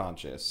you're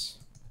unconscious.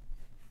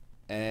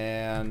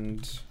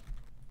 And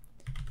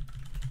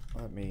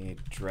let me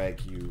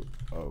drag you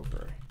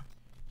over.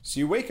 So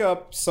you wake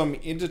up some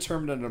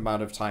indeterminate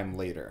amount of time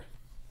later.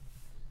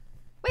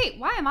 Wait,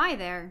 why am I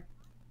there?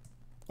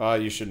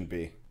 You shouldn't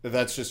be.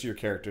 That's just your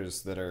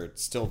characters that are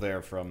still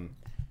there from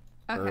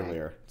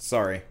earlier.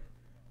 Sorry.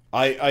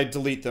 I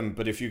delete them,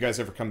 but if you guys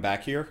ever come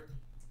back here,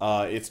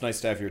 it's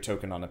nice to have your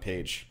token on a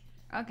page.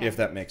 Okay. If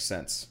that makes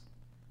sense.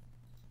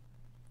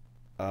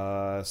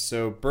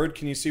 So, Bird,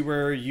 can you see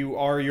where you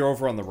are? You're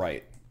over on the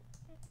right.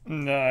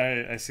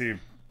 No, I see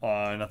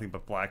nothing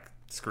but black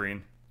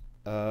screen.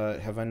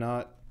 Have I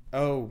not?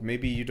 Oh,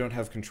 maybe you don't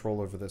have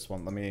control over this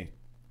one. Let me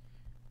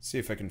see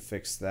if I can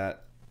fix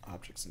that.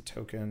 Objects and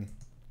token.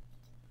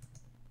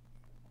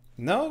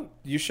 No,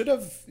 you should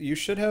have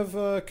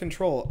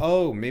control.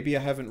 Oh, maybe I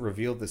haven't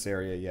revealed this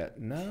area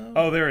yet. No.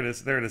 Oh, there it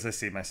is. There it is. I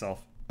see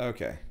myself.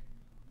 Okay.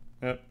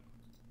 Yep.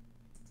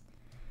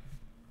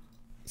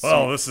 So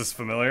Well, this is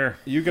familiar.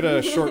 you get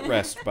a short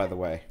rest, by the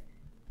way.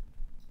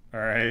 All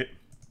right.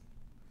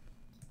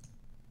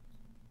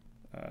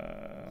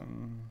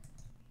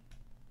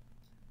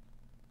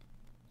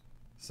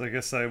 So I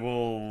guess I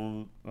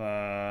will.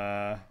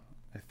 I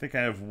think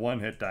I have 1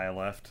 hit die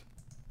left.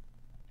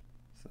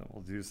 So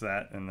we'll use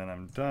that, and then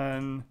I'm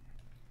done.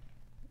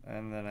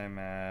 And then I'm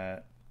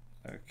at.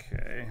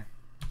 Okay.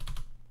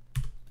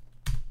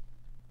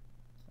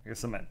 I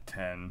guess I'm at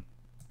 10.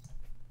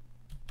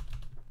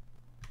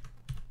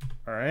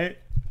 Alright.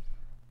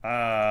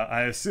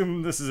 I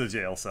assume this is a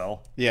jail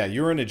cell. Yeah,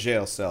 you're in a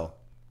jail cell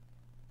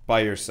by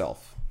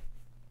yourself.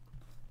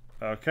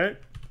 Okay.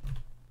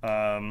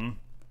 You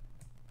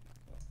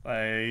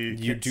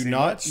do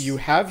not. You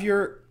have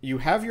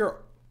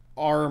your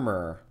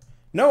armor.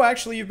 No,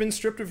 actually, you've been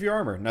stripped of your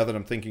armor. Now that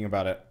I'm thinking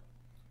about it,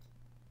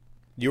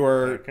 you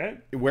are Okay.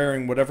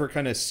 wearing whatever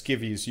kind of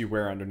skivvies you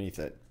wear underneath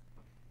it.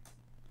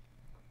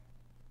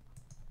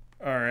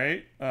 All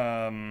right.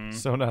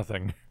 So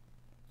nothing.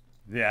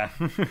 Yeah.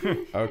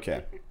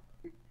 Okay.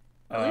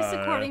 At least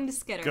according to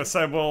Skitter. Guess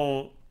I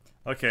will.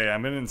 Okay,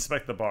 I'm gonna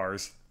inspect the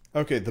bars.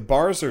 Okay, the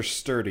bars are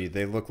sturdy.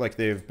 They look like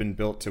they've been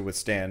built to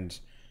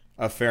withstand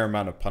a fair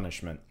amount of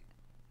punishment.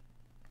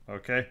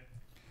 Okay.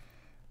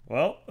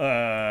 Well,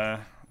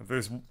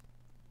 there's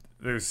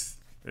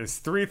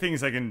 3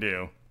 things I can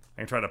do.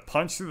 I can try to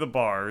punch through the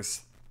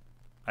bars.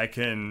 I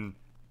can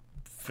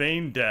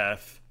feign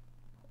death,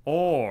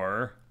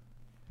 or...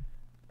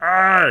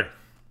 Hey!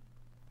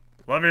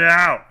 Let me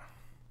out!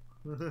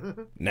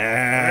 Nah.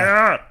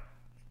 Yeah!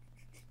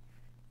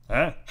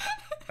 Huh?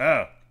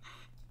 Oh.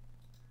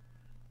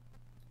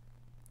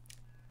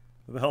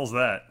 What the hell's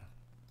that?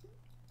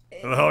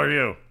 Who the hell are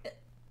you?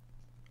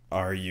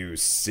 Are you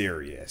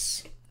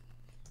serious?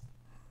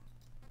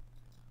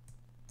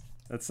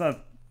 That's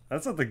not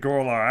the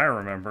Gorlar I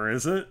remember,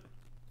 is it?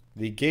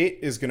 The gate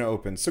is going to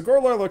open. So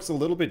Gorlar looks a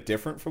little bit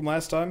different from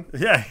last time.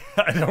 Yeah,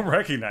 I don't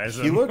recognize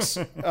him. He looks,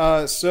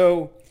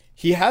 so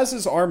he has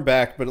his arm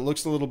back, but it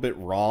looks a little bit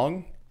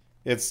wrong.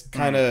 It's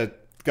kind of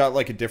got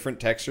like a different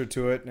texture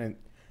to it, and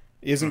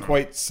isn't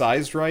quite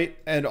sized right.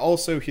 And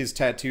also his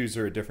tattoos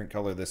are a different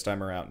color this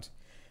time around.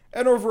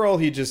 And overall,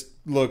 he just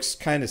looks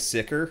kind of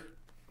sicker.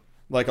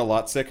 Like a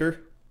lot sicker.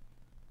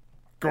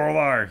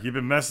 Gorlar, you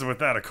been messing with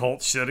that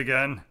occult shit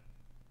again?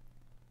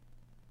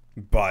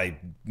 By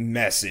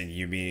messing,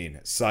 you mean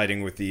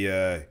siding with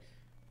the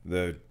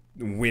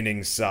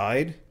winning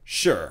side?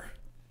 Sure.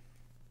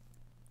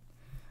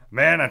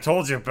 Man, I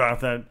told you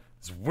about that.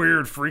 It's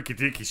weird, freaky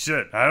deaky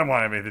shit. I don't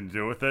want anything to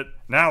do with it.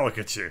 Now look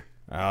at you.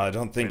 I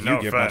don't think No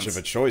you get much offense.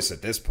 of a choice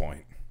at this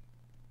point.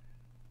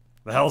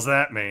 The hell's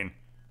that mean?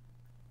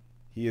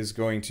 He is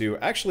going to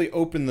actually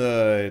open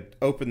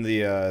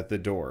the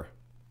door.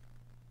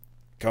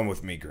 Come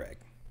with me, Greg.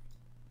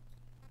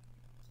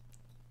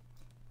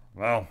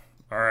 Well,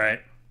 alright.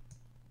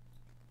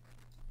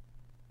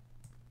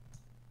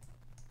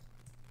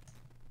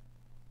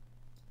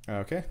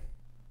 Okay.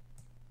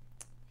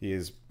 He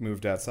is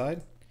moved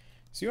outside.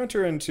 So you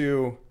enter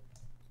into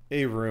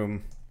a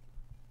room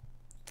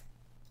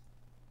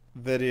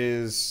that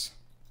is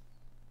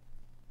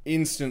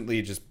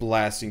instantly just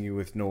blasting you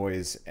with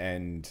noise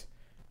and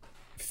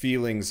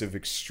feelings of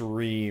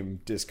extreme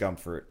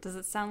discomfort. Does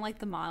it sound like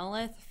the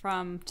monolith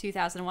from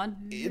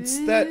 2001?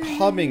 It's that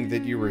humming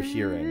that you were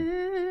hearing.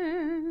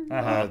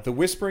 The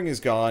whispering is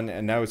gone,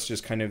 and now it's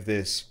just kind of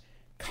this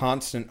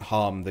constant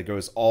hum that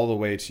goes all the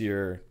way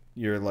to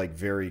your like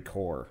very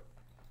core.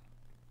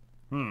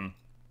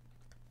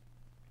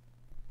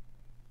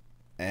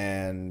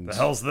 And The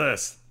hell's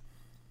this?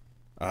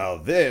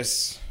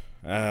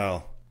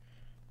 Well,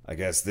 I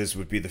guess this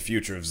would be the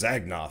future of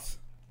Zagnoth,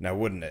 now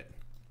wouldn't it?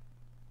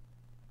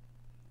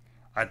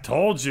 I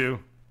told you.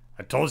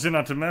 I told you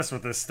not to mess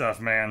with this stuff,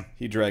 man.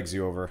 He drags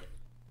you over.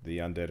 The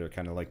undead are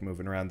kind of like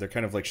moving around. They're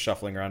kind of like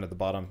shuffling around at the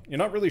bottom. You're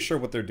not really sure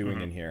what they're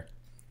doing in here.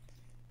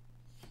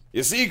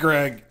 You see,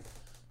 Greg,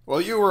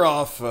 well, you were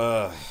off,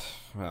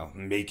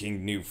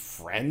 making new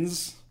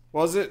friends,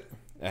 was it?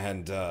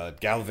 And,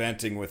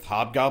 gallivanting with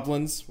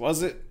hobgoblins,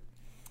 was it?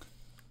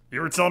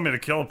 You were telling me to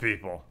kill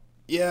people.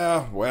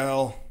 Yeah,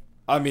 well,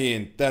 I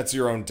mean, that's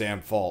your own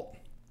damn fault.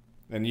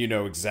 And you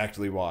know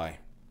exactly why.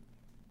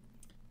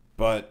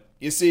 But,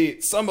 you see,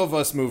 some of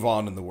us move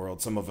on in the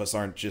world. Some of us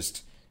aren't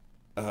just,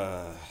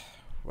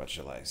 what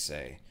shall I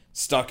say?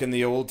 Stuck in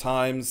the old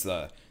times,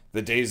 the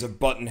days of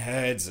button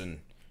heads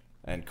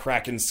and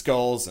cracking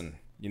skulls and,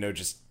 you know,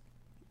 just,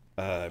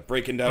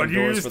 breaking down But you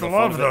doors used for to the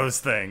fun love of it. those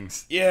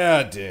things.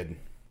 Yeah, I did.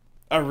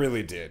 I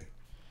really did.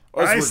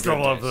 Those I were still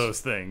good love days. those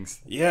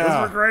things. Yeah.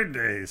 Those were great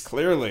days.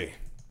 Clearly.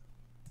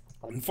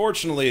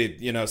 Unfortunately,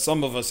 you know,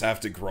 some of us have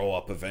to grow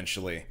up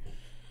eventually.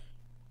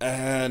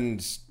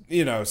 And,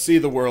 you know, see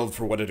the world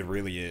for what it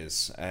really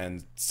is.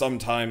 And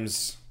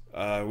sometimes,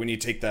 when you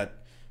take that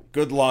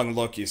good long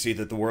look, you see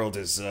that the world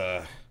is,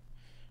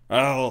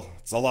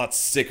 it's a lot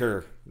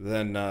sicker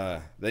than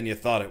you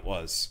thought it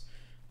was.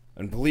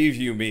 And believe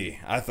you me,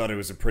 I thought it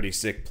was a pretty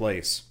sick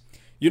place.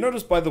 You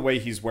notice, by the way,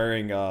 he's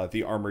wearing,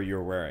 the armor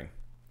you're wearing.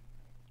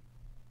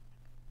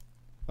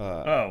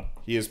 Oh.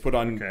 He has put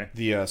on Okay.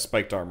 the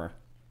spiked armor.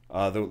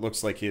 Though it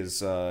looks like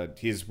his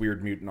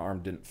weird mutant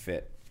arm didn't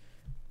fit.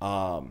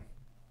 By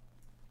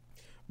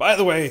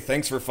the way,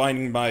 thanks for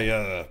finding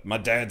my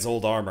dad's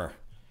old armor.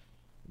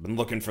 Been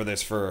looking for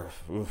this for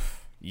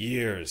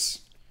years.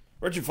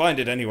 Where'd you find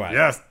it anyway?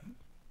 Yes.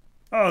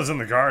 Oh, it was in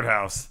the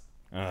guardhouse.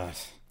 Uh,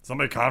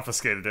 Somebody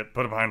confiscated it,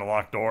 put it behind a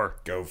locked door.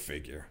 Go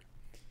figure.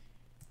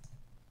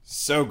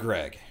 So,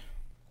 Greg,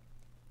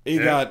 you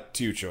Yeah. got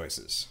two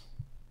choices.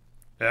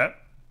 Yep.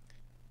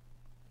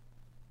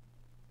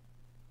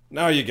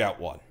 Now you got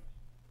one.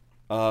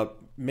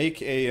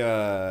 Make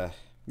a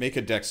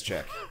dex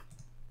check.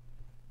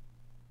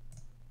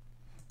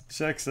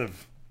 Checks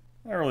have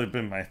not really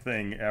been my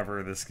thing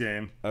ever this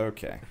game.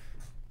 Okay.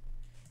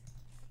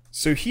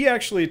 So he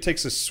actually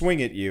takes a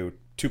swing at you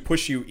to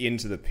push you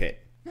into the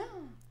pit.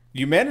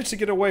 You manage to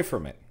get away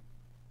from it.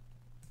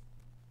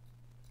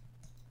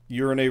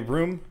 You're in a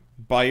room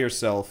by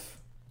yourself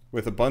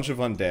with a bunch of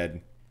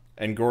undead,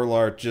 and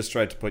Gorlar just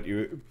tried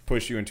to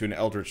push you into an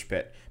eldritch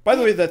pit. By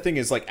the way, that thing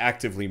is like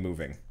actively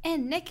moving.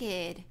 And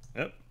naked.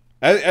 Yep.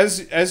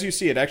 As you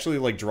see, it actually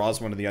like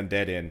draws one of the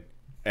undead in,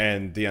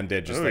 and the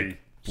undead just Oy. like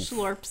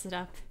Slurps it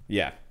up.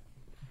 yeah.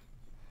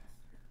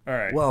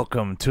 Alright.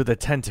 Welcome to the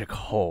tentacle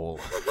hole.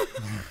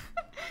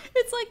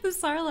 It's like the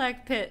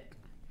Sarlacc pit.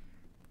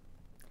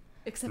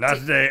 Except Not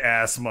it- today,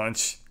 ass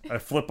munch. I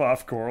flip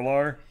off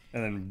Gorlar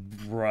and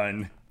then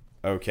run.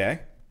 Okay.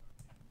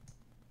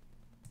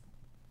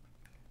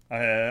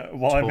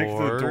 While I make it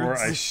to the door,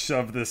 I Towards?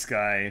 shove this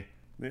guy,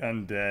 the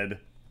undead,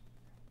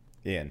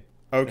 In. if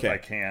I Okay.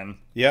 can.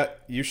 Yeah,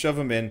 you shove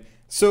him in.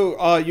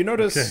 So, you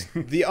notice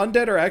Okay. the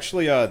undead are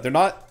actually, they're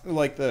not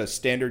like the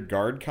standard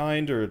guard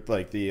kind or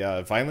like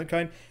the violent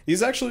kind.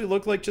 These actually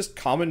look like just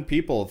common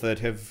people that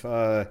have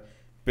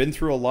been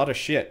through a lot of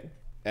shit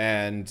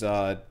and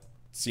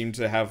seem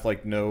to have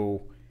like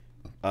no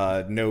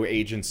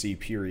agency,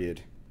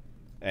 period.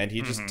 And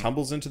he just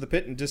tumbles into the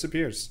pit and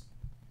disappears.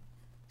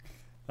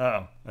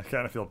 Oh, I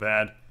kind of feel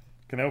bad.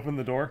 Can I open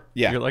the door?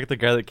 Yeah. You're like the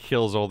guy that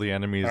kills all the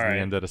enemies All right.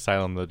 in the undead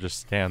asylum that just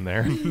stand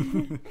there.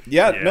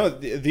 Yeah, Yeah. no,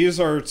 these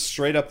are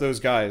straight up those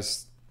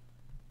guys.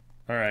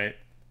 All right.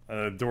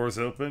 Doors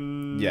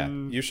open. Yeah,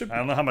 you should- I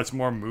don't know how much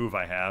more move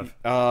I have.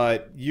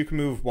 You can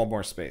move one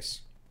more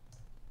space.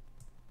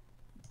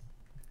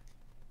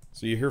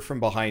 So you hear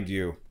from behind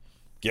you,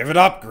 "Give it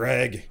up,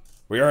 Greg.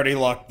 We already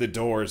locked the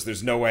doors.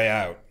 There's no way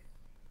out."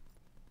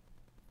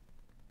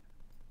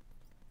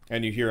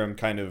 And you hear him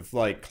kind of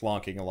like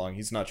clonking along.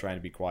 He's not trying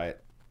to be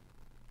quiet.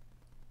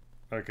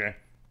 Okay.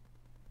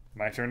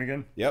 My turn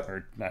again? Yep.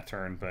 Or not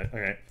turn, but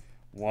okay.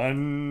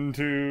 1,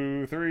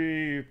 2,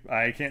 3.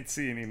 I can't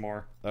see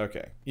anymore.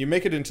 Okay. You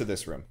make it into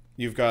this room.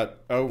 You've got...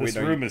 Oh, This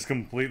wait, no, room is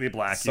completely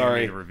black.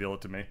 Sorry. You need to reveal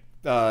it to me.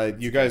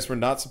 you guys were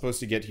not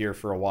supposed to get here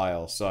for a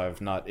while, so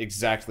I've not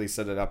exactly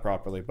set it up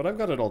properly, but I've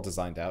got it all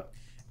designed out.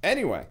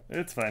 Anyway.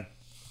 It's fine.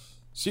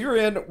 So you're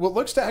in what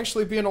looks to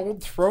actually be an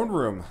old throne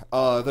room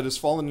that has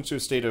fallen into a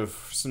state of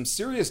some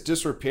serious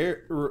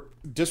disrepair.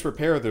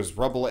 There's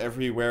rubble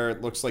everywhere.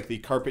 It looks like the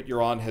carpet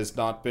you're on has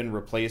not been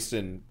replaced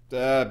in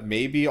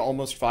maybe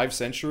almost 5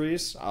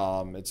 centuries.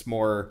 It's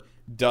more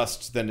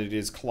dust than it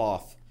is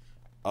cloth.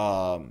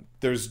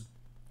 There's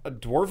a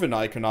dwarven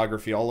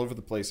iconography all over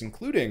the place,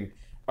 including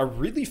a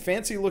really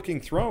fancy-looking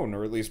throne,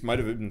 or at least might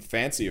have been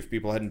fancy if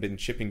people hadn't been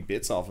chipping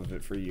bits off of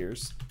it for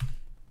years.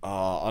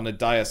 On a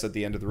dais at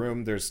the end of the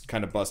room, there's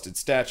kind of busted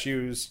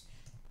statues,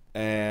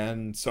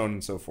 and so on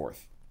and so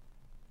forth.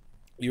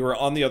 You are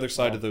on the other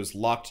side of those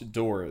locked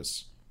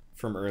doors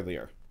from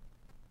earlier.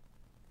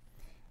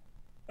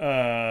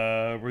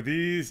 Were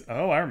these...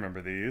 Oh, I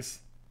remember these.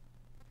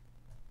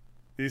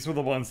 These were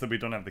the ones that we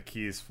don't have the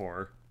keys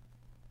for.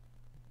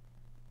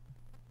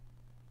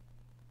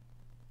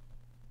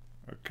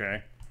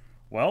 Okay.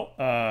 Well,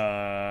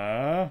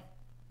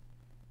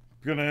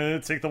 gonna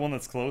take the one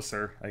that's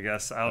closer, I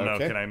guess. I don't know.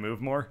 Okay. Can I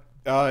move more?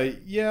 Yeah.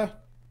 Yeah.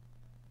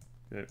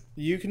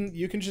 You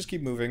can just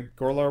keep moving.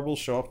 Gorlar will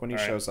show up when he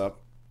Alright. shows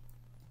up.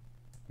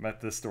 I'm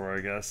at this door,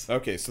 I guess.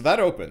 Okay, so that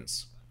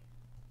opens.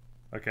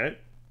 Okay.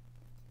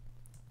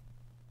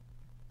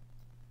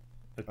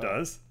 It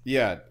does?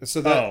 Yeah,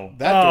 so that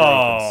That door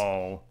opens.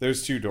 Oh.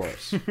 There's 2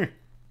 doors.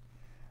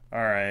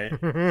 Alright.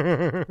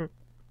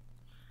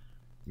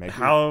 Maybe.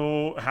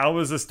 How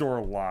is this door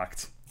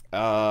locked?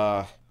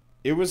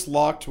 It was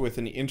locked with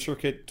an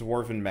intricate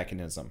dwarven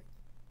mechanism.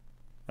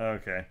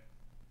 Okay.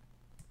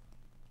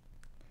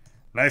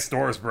 Nice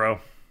doors, bro.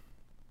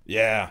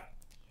 Yeah.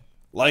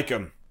 Like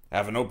them.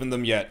 Haven't opened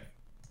them yet.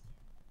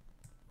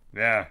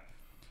 Yeah.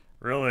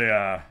 Really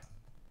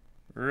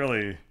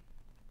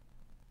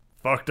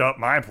fucked up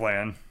my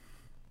plan.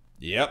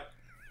 Yep.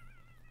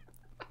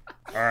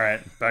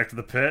 Alright, back to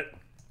the pit.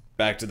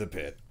 Back to the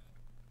pit.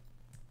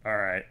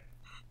 Alright.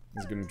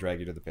 He's gonna drag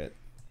you to the pit.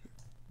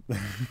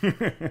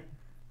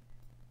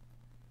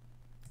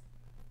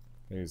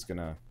 He's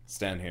gonna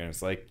stand here and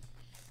it's like,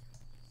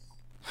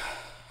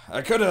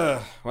 I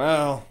could've,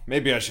 well,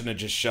 maybe I shouldn't have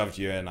just shoved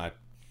you in. I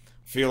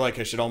feel like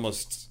I should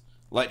almost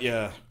let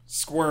you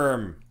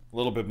squirm a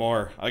little bit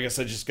more. I guess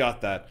I just got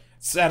that.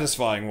 It's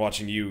satisfying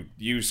watching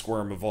you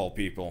squirm of all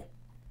people.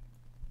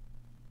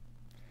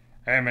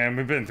 Hey man,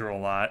 we've been through a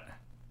lot.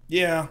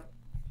 Yeah.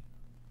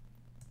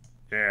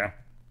 Yeah.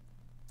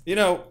 You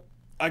know,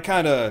 I'm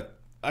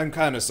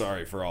kinda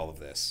sorry for all of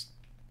this.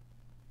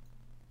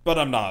 But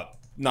I'm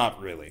not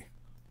really.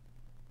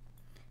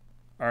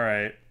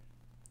 Alright.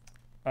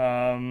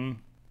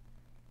 I'm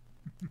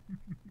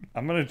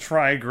gonna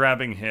try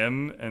grabbing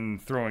him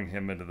and throwing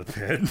him into the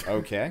pit.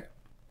 Okay.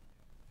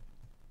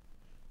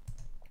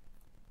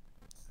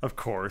 Of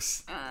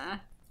course.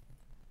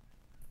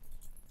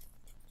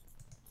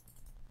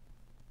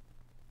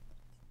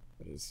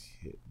 What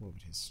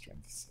would his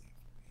strength say?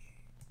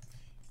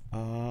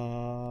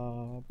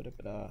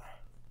 Ba-da-ba-da.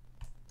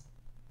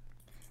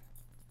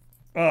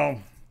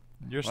 Oh,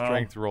 Your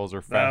strength rolls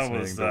are that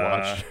fascinating was, to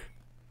watch.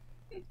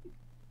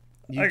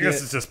 You I guess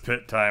get- it's just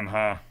pit time,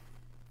 huh?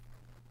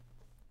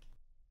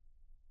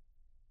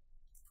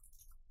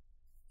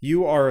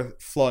 You are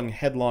flung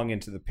headlong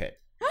into the pit.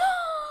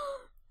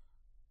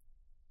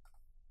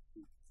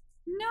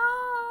 No.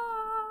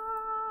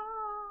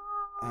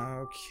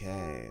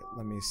 Okay,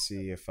 let me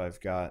see if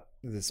I've got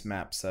this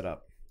map set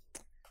up.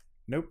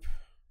 Nope.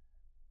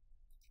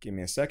 Give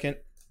me a second.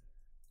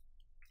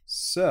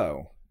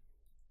 So,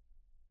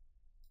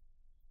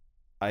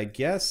 I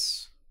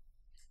guess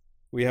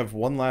We have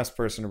one last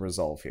person to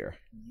resolve here.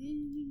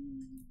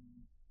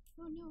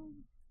 Oh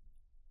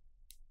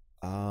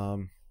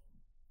no.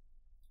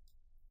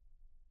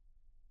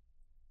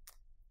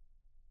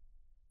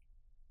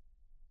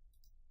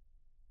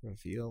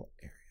 Reveal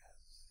areas.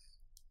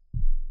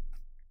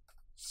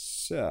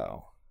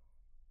 So,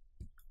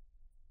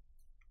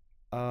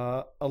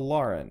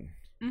 Alarin,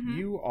 Mhm.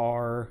 you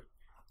are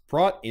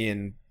brought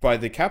in by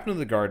the captain of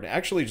the guard,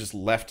 actually just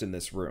left in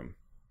this room.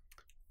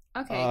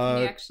 Okay,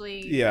 can you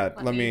actually? Yeah,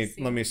 let me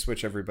see?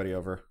 switch everybody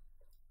over.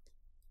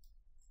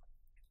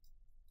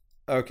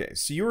 Okay,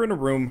 so you're in a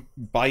room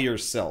by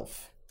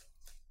yourself.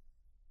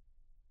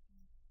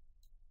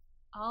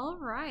 All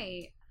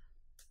right.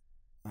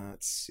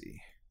 Let's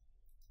see.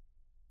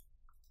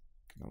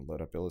 Gonna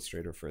load up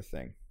Illustrator for a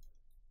thing.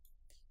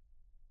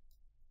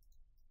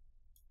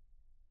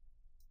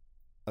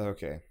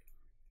 Okay.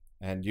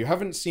 And you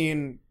haven't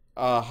seen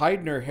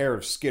hide nor hair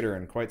of Skitter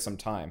in quite some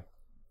time.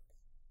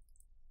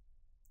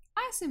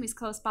 I assume he's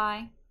close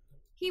by.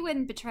 He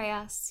wouldn't betray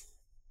us.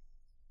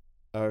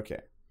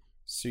 Okay.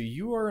 So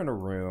you are in a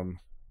room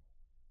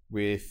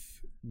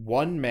with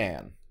one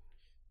man.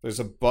 There's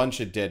a bunch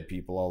of dead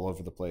people all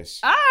over the place.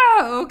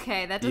 Oh,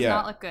 okay. That does Yeah.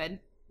 not look good.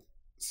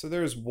 So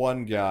there's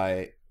one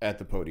guy at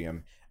the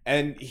podium,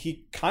 and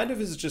he kind of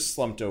is just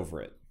slumped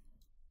over it.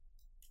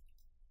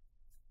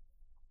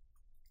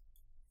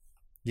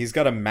 He's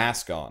got a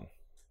mask on,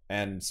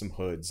 and some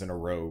hoods and a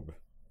robe.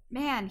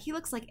 Man, he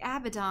looks like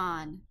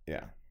Abaddon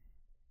Yeah.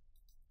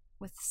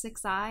 with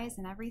 6 eyes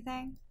and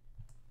everything.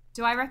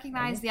 Do I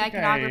recognize the don't think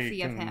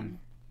iconography I of can- him?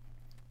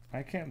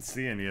 I can't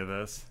see any of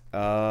this.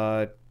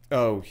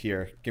 Oh,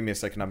 here. Give me a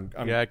second.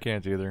 I'm Yeah, I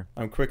can't either.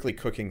 I'm quickly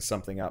cooking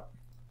something up.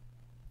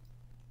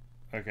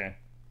 Okay.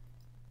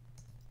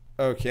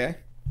 Okay.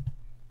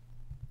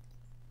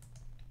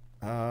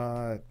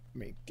 Let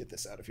me get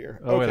this out of here.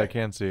 Oh okay. wait, I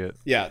can see it.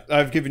 Yeah,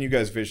 I've given you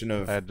guys vision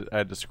of I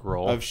had to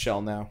scroll. of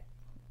Shell now.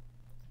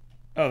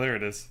 Oh, there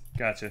it is.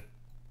 Gotcha.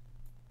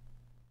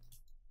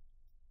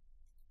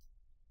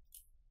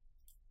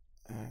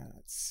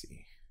 Let's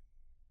see.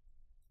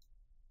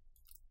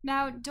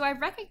 Now, do I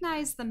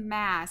recognize the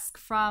mask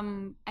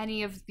from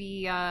any of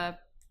the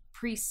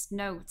priest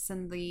notes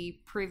in the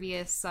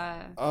previous?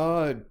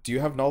 Do you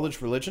have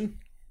knowledge religion?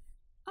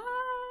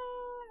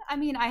 I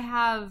mean, I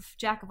have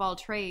Jack of all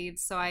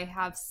trades, so I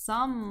have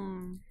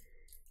some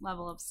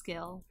level of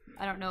skill.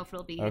 I don't know if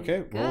it'll be any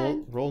Okay,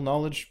 good. roll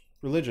knowledge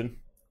religion.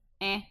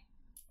 Eh.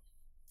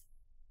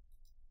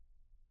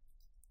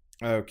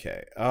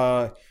 Okay.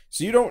 So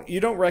you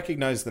don't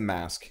recognize the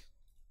mask.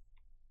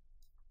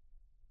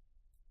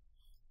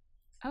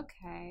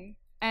 Okay.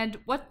 And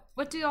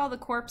what do all the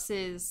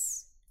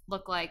corpses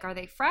look like? Are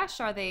they fresh?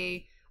 Are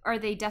they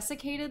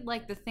desiccated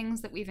like the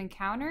things that we've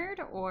encountered,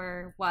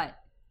 or what?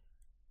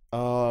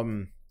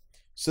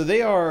 So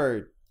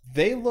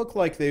they look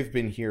like they've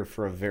been here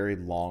for a very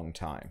long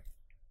time.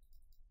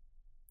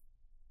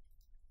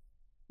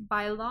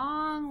 By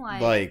long,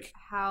 Like,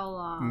 how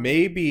long?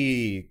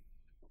 Maybe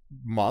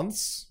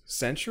months,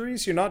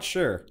 centuries, you're not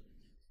sure.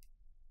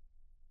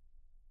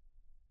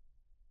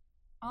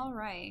 All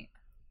right.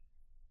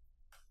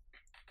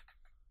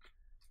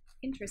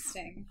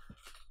 Interesting.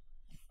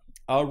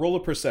 Roll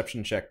a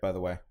perception check, by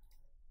the way.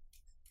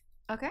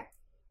 Okay.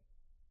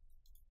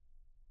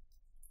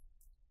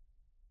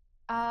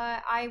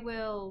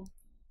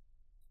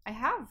 I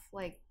have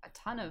like a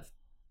ton of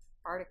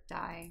bardic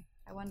die.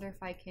 I wonder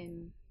if I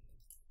can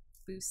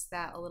boost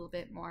that a little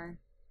bit more.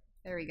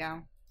 There we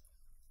go.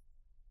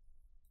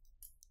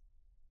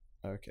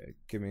 Okay,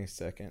 give me a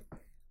second.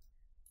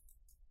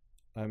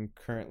 I'm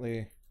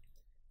currently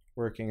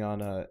working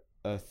on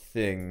a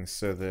thing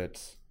so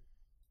that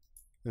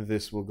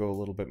this will go a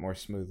little bit more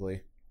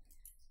smoothly.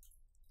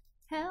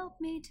 Help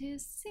me to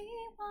see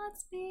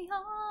what's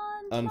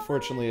beyond.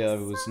 Unfortunately, I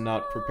was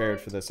not prepared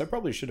for this. I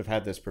probably should have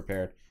had this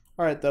prepared.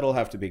 All right, that'll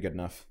have to be good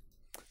enough.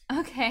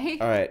 Okay.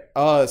 All right.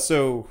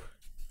 So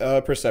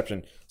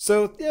perception.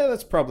 So yeah,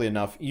 that's probably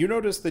enough. You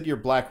notice that your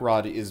black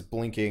rod is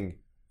blinking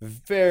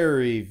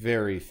very,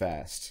 very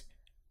fast.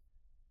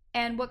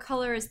 And what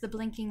color is the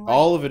blinking light?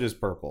 All of it is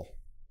purple.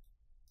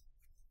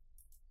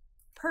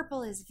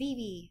 Purple is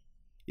Vivi.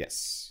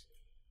 Yes.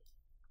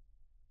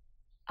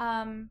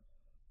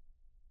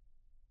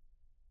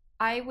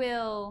 I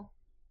will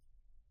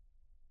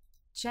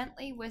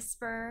gently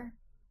whisper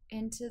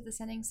into the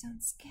sending stone,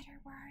 Skitter,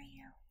 where are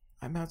you?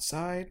 I'm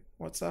outside.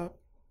 What's up?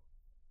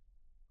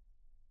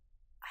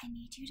 I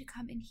need you to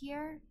come in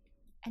here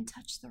and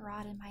touch the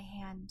rod in my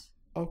hand.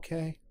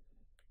 Okay.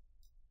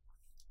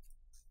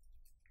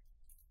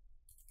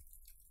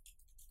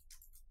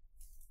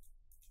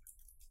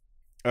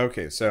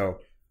 Okay, so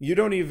you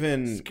don't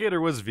even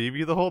Skitter was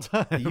Vivi the whole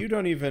time. you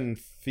don't even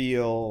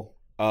feel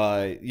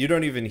you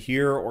don't even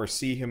hear or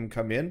see him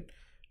come in,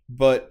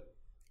 but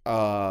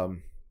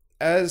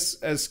as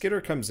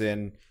Skitter comes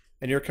in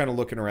and you're kind of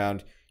looking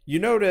around, you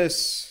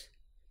notice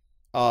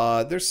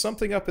there's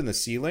something up in the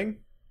ceiling,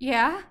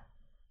 Yeah?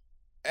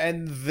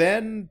 and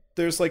then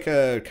there's like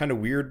a kind of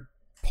weird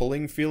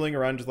pulling feeling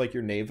around like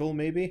your navel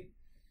maybe.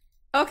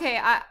 Okay,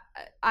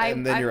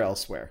 and then I you're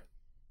elsewhere.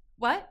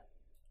 what?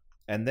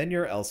 And then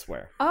you're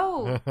elsewhere.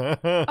 Oh,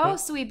 oh,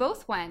 so we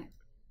both went.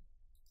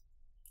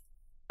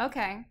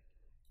 Okay.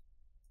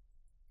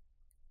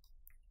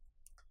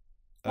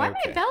 Why my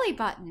Okay. belly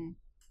button?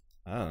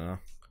 I don't know.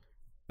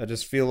 I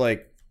just feel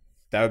like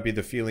that would be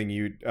the feeling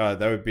that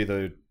would be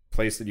the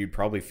place that you'd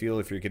probably feel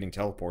if you're getting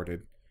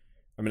teleported.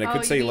 I mean, I Oh,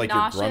 could you say mean like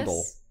nauseous? your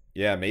grundle.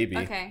 Yeah, maybe.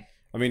 Okay.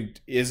 I mean,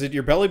 is it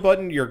your belly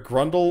button, your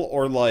grundle,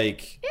 or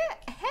like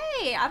Yeah,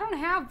 hey, I don't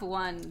have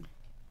one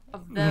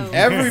of those.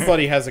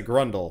 everybody has a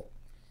grundle?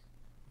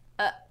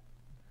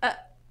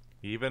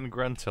 Even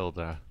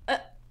Gruntilda.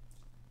 Let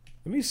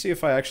me see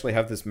if I actually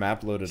have this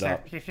map loaded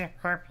up. I just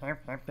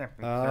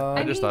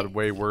mean- thought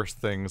way worse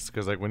things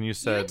because, like, when you You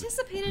said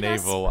anticipated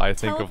naval, us I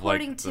think of like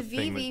teleporting the to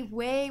thing Vivi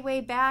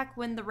way back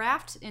when the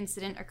raft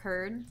incident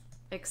occurred.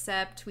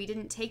 Except we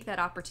didn't take that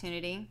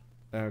opportunity.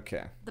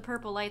 Okay. The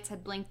purple lights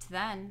had blinked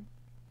then.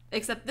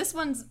 Except this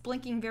one's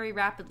blinking very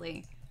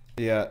rapidly.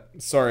 Yeah,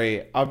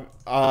 sorry.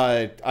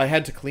 I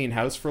had to clean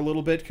house for a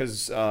little bit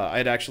because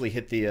I'd actually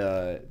hit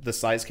the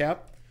size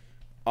cap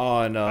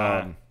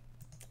on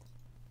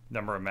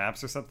Number of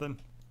maps or something?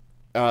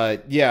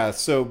 yeah.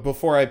 So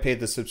before I paid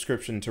the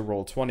subscription to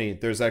Roll20,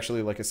 there's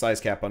actually like a size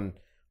cap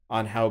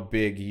on how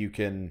big you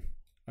can.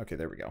 Okay,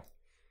 there we go.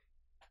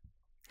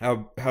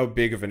 How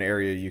big of an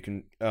area you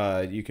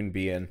can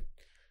be in.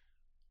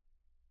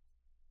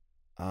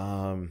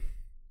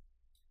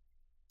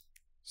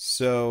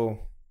 So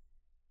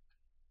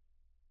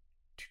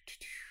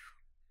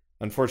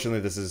unfortunately,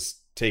 this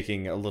is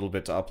taking a little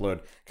bit to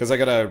upload because I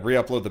gotta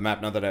re-upload the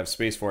map now that I have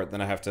space for it.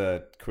 Then I have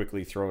to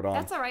quickly throw it on.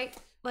 That's alright.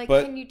 Like,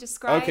 But- can you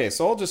describe? Okay,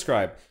 so I'll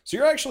describe. So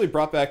you're actually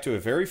brought back to a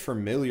very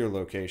familiar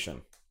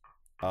location.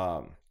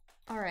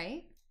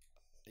 Alright.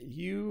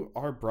 You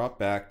are brought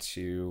back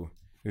to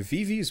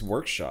Vivi's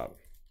workshop,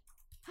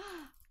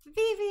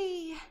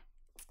 Vivi!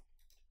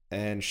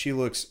 and she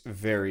looks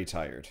very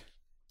tired.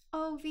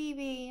 Oh,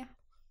 Vivi.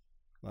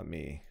 Let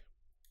me.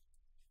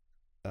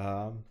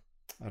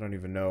 I don't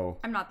even know.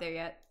 I'm not there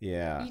yet.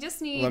 Yeah. You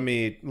just need.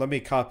 Let me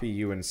copy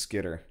you and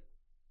Skitter.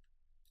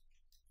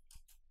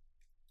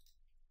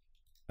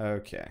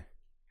 Okay.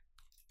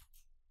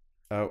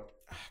 Oh,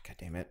 god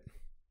damn it.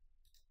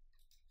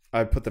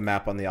 I put the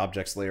map on the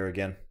objects layer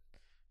again.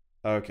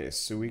 Okay,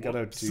 so we gotta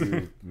Whoops.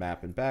 do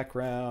map and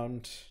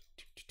background.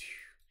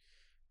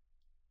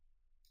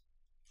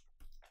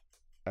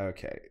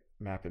 Okay,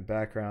 map and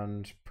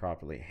background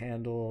properly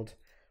handled.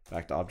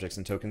 Back to objects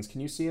and tokens.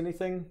 Can you see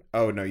anything?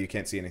 Oh no, you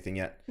can't see anything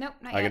yet. Nope,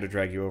 not I yet. gotta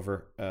drag you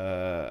over.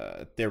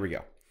 There we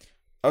go.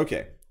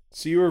 Okay,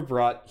 so you were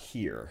brought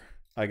here.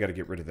 I gotta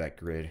get rid of that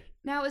grid.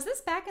 Now, is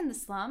this back in the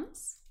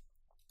slums?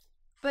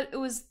 But it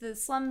was the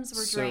slums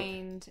were So-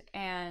 drained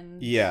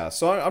and. Yeah,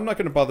 so I'm not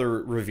gonna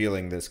bother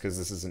revealing this because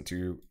this isn't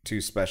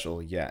too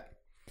special yet.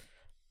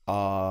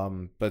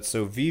 But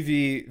so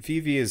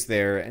Vivi is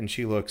there and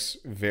she looks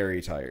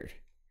very tired,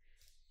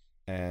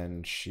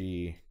 and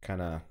she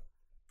kind of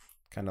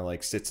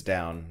like sits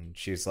down.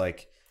 She's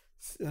like,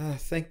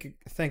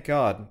 "Thank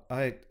God,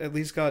 I at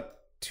least got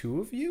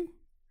two of you."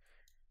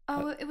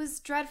 Oh, it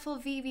was dreadful,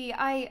 Vivi.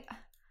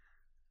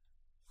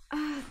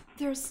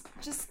 There's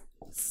just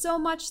so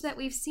much that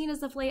we've seen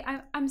as of late.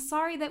 I'm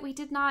sorry that we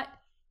did not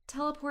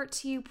teleport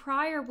to you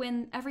prior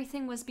when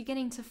everything was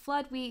beginning to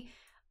flood.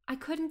 I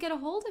couldn't get a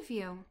hold of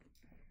you.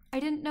 I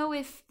didn't know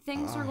if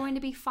things were going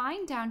to be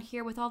fine down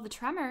here with all the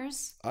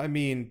tremors. I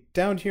mean,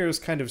 down here is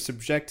kind of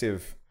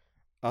subjective.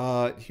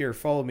 Here,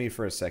 follow me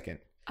for a second.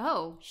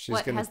 Oh, She's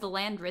what, gonna- has the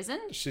land risen?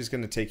 She's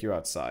gonna take you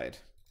outside.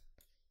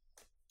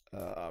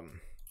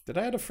 Did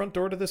I add a front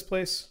door to this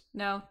place?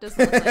 No,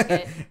 doesn't look like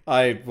it.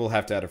 I will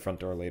have to add a front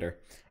door later.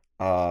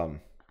 I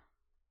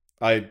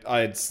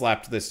had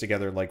slapped this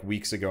together like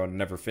weeks ago and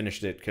never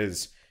finished it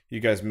because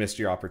you guys missed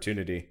your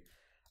opportunity.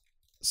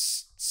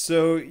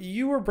 So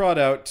you were brought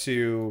out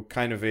to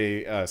kind of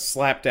a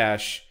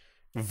slapdash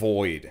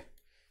void.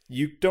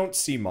 You don't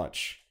see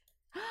much.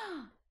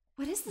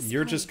 What is this?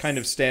 You're just kind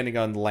of place? standing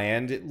on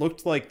land. It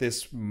looked like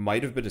this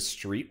might have been a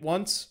street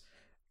once,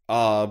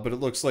 but it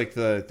looks like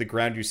the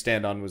ground you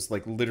stand on was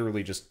like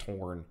literally just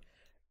torn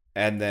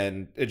and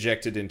then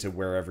ejected into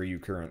wherever you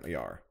currently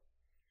are.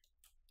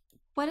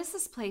 What is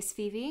this place,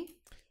 Phoebe?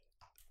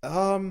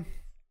 I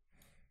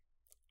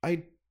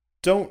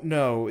don't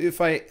know.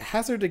 If I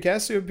hazard a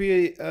guess, it would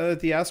be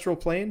the astral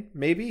plane,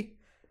 maybe.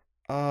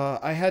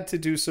 I had to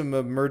do some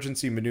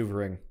emergency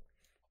maneuvering.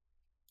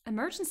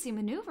 Emergency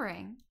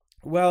maneuvering.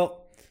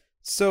 Well,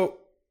 so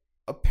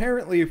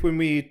apparently when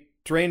we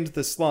drained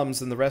the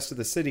slums and the rest of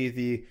the city,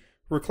 the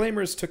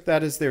Reclaimers took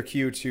that as their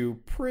cue to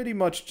pretty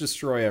much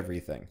destroy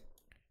everything.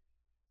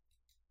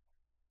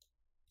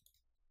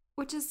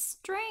 Which is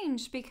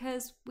strange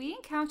because we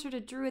encountered a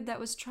druid that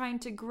was trying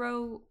to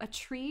grow a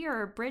tree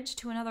or a bridge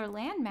to another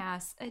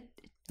landmass.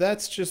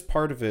 That's just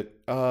part of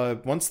it.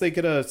 Once they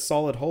get a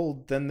solid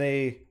hold, then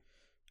they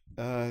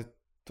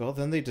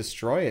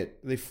destroy it.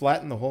 They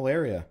flatten the whole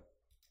area.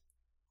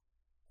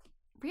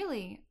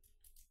 Really?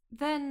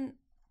 Then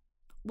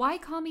why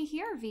call me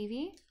here,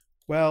 Vivi?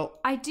 Well,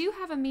 I do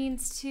have a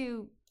means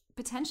to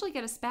potentially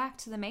get us back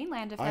to the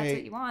mainland if that's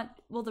what you want.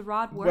 Will the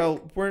rod work?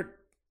 well,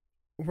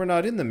 we're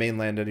not in the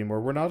mainland anymore.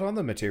 We're not on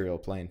the material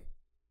plane.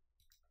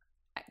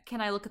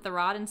 Can I look at the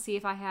rod and see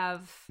if I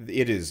have...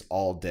 It is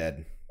all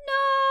dead. No!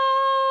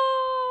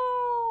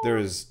 There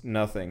is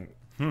nothing.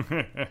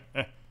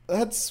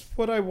 That's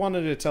what I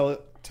wanted to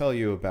tell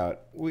you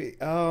about.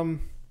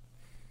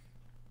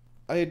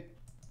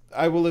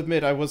 I will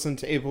admit I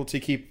wasn't able to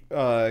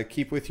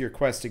keep with your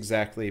quest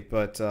exactly,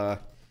 but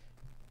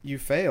you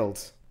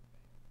failed.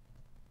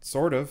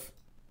 Sort of.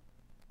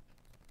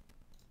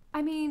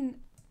 I mean...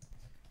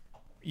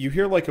 You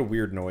hear like a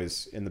weird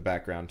noise in the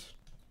background.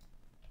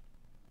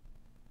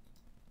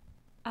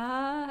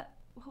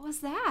 What was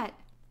that?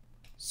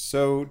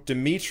 So,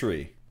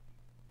 Dimitri,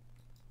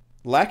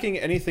 lacking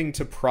anything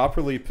to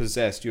properly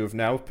possess, you have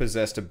now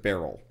possessed a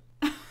barrel.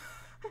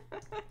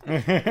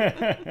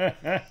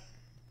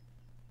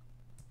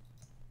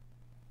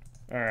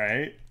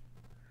 Alright.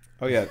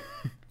 Oh yeah,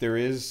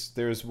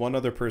 there's one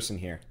other person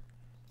here.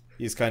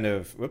 He's kind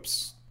of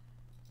whoops.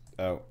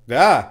 Oh.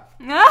 Ah!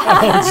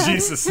 Oh,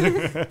 Jesus.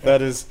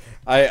 That is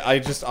I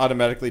just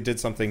automatically did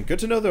something. Good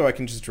to know though I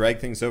can just drag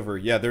things over.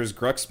 Yeah, there's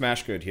Gruck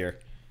Smashgood here.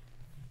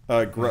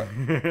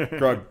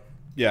 Grug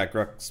yeah,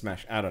 Gruck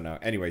Smash. I don't know.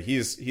 Anyway,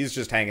 he's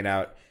just hanging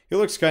out. He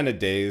looks kind of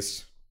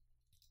dazed.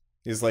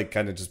 He's like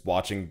kind of just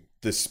watching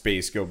the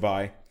space go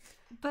by.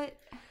 But...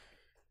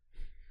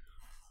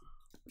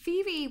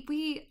 Vivi,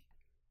 we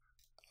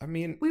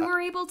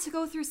were able to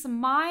go through some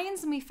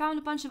mines, and we found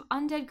a bunch of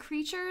undead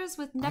creatures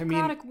with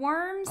necrotic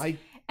worms,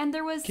 and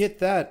there was... Get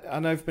that,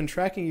 and I've been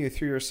tracking you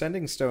through your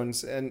sending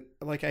stones, and,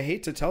 like, I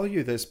hate to tell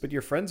you this, but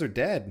your friends are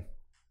dead.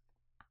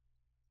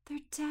 They're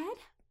dead?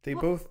 They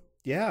both...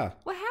 Yeah.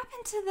 What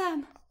happened to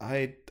them?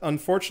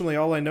 Unfortunately,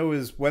 all I know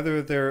is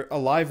whether they're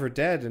alive or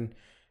dead, and,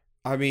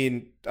 I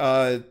mean,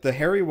 the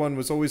hairy one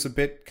was always a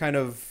bit kind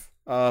of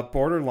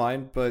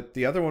borderline, but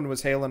the other one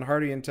was hale and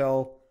hearty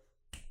until...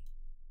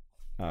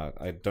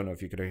 I don't know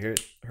if you could have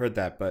heard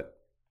that, but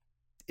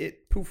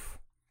poof.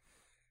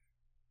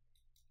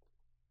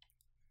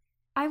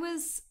 I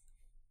was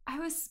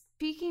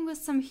speaking with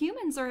some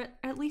humans, or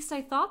at least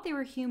I thought they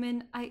were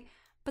human.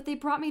 But they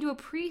brought me to a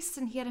priest,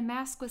 and he had a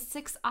mask with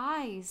 6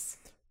 eyes.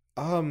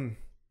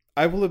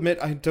 I will admit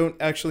I don't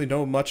actually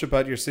know much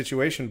about your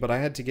situation, but I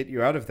had to get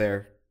you out of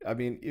there. I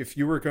mean, if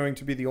you were going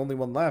to be the only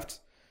one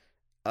left,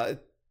 I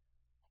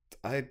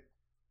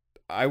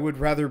would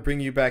rather bring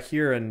you back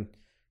here and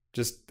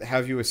just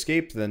have you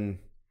escape than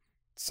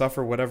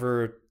suffer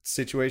whatever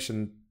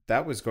situation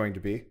that was going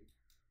to be.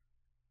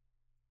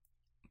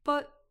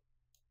 But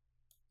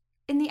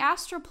in the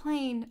astral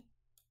plane,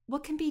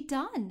 what can be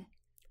done?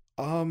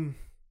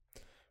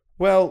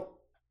 Well,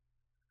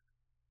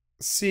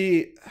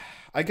 see,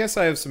 I guess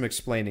I have some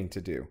explaining to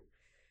do.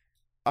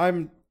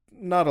 I'm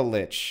not a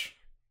lich.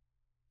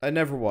 I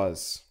never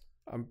was.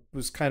 I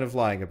was kind of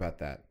lying about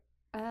that.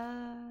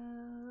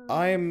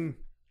 I'm,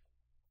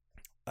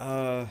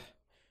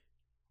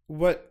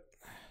 what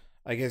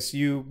I guess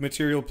you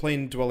material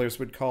plane dwellers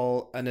would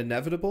call an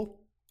inevitable?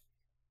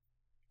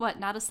 What,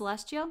 not a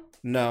celestial?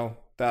 No,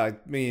 I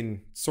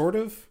mean, sort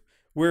of.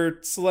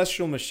 We're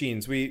celestial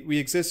machines. We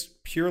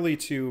exist purely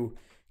to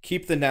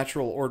keep the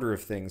natural order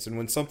of things, and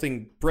when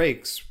something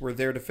breaks, we're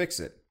there to fix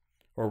it.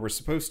 Or we're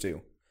supposed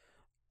to.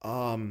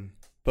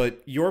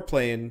 But your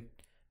plane,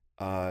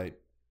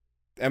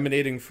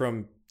 emanating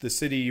from the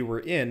city you were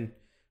in,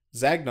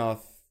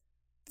 Zagnoth,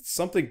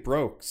 something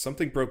broke.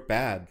 Something broke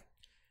bad.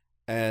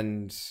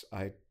 And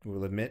I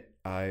will admit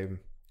I'm,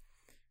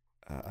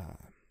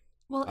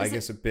 I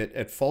guess, a bit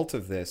at fault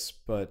of this,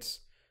 but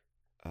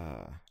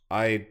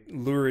I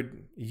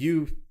lured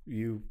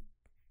you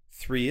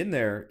 3 in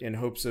there in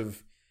hopes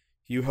of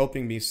you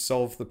helping me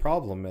solve the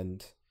problem,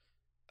 and,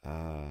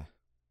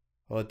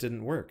 well, it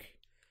didn't work.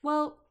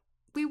 Well,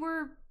 we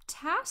were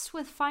tasked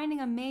with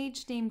finding a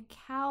mage named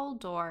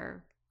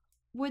Kaldor.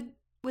 Would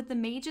the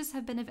mages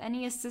have been of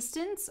any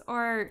assistance,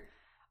 or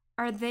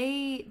are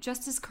they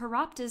just as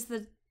corrupt as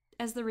the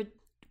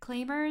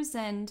reclaimers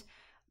and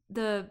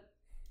the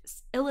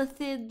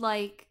illithid,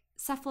 like,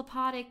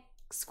 cephalopodic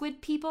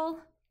squid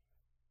people?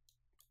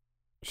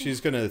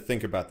 She's gonna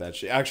think about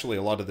that. Actually,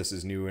 a lot of this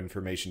is new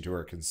information to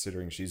her,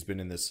 considering she's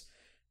been in this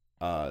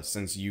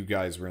since you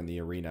guys were in the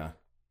arena.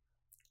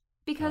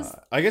 Because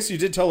I guess you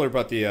did tell her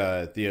about the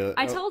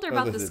I told her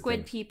about the illithid squid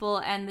thing. people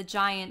and the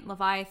giant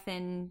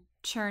leviathan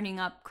churning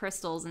up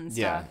crystals and stuff.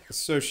 Yeah,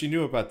 so she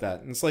knew about that,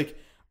 and it's like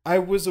I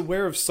was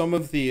aware of some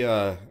of the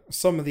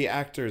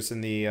actors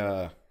in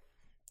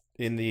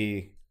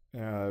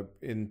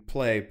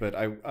play, but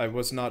I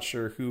was not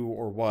sure who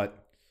or what.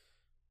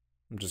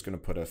 I'm just gonna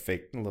put a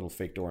little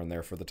fake door in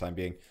there for the time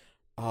being.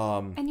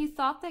 And you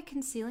thought that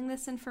concealing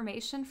this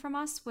information from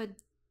us would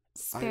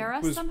spare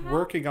us somehow? I was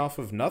working off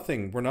of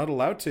nothing. We're not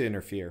allowed to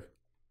interfere.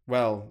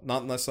 Well,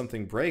 not unless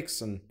something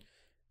breaks, and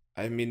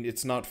I mean,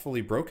 it's not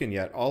fully broken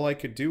yet. All I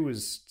could do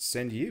was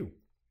send you.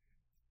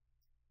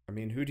 I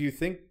mean, who do you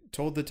think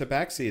told the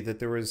Tabaxi that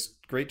there was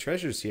great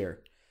treasures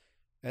here,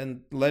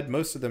 and led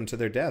most of them to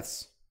their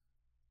deaths?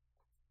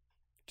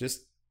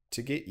 just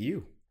to get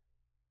you.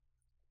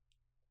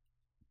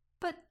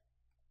 But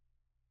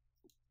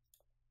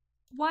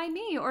why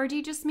me? Or do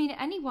you just mean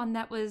anyone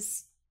that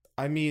was...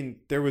 I mean,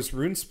 there was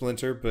Rune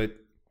Splinter, but,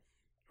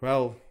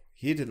 well,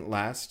 he didn't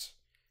last.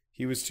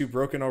 He was too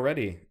broken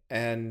already.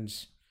 And,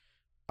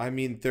 I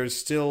mean, there's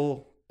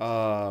still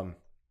the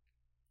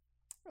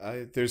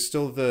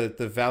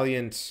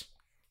Valiant,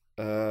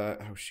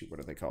 oh shoot, what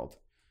are they called?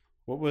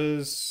 What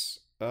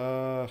was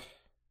the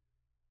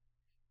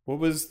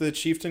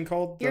chieftain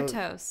called?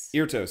 Irtos.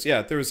 Irtos,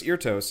 yeah, there was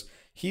Irtos.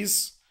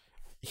 He's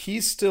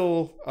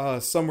still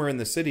somewhere in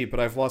the city, but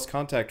I've lost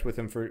contact with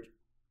him for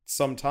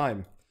some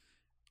time.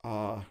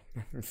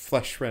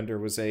 Fleshrender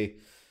was a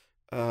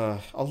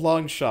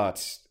long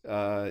shot,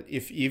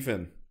 if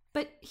even.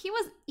 But he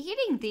was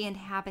eating the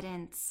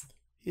inhabitants.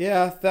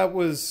 Yeah, that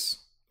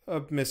was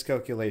a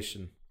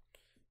miscalculation.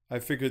 I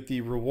figured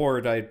the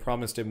reward I had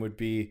promised him would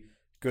be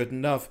good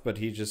enough, but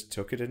he just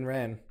took it and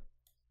ran.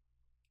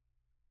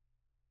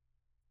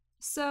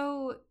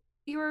 So,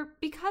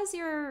 because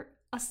you're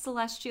a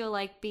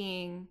celestial-like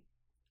being,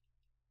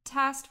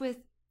 tasked with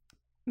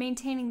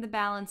maintaining the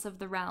balance of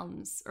the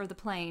realms, or the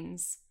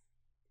planes,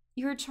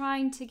 you're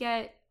trying to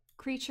get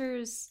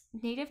creatures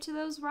native to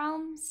those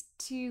realms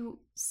to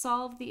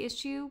solve the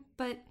issue,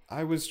 but...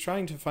 I was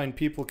trying to find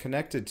people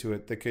connected to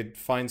it that could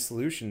find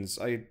solutions.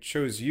 I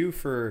chose you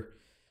for,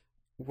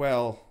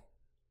 well,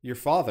 your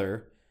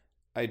father.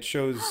 I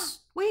chose...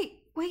 Wait.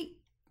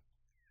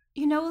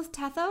 You know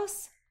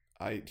Tethos?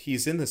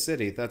 He's in the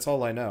city. That's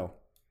all I know.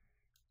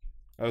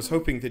 I was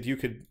hoping that you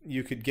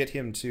could get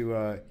him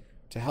to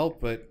help,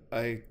 but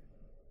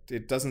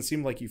it doesn't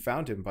seem like you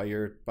found him by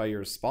your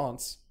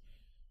response.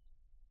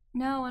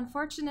 No,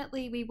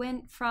 unfortunately, we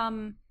went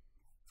from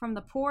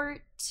the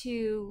port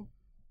to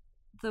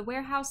the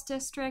warehouse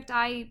district.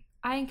 I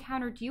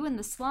encountered you in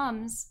the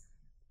slums,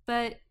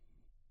 but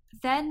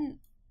then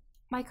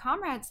my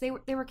comrades, they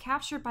were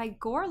captured by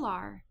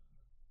Gorlar.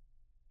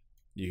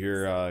 You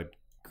hear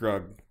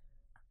Grug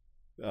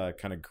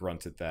kind of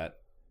grunt at that.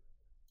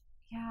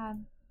 Yeah.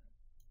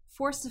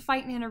 Forced to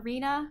fight in an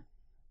arena.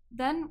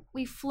 Then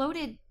we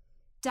floated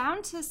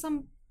down to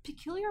some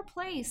peculiar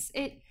place.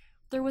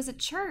 There was a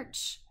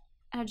church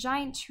and a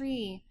giant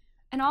tree,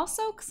 and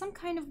also some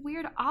kind of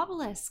weird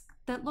obelisk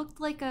that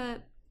looked like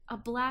a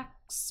black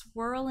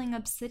swirling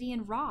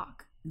obsidian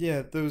rock.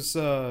 Yeah, those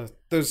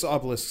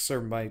obelisks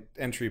are my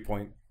entry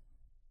point.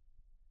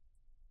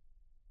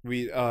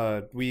 We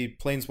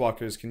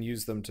planeswalkers can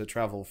use them to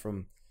travel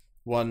from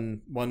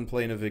one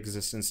plane of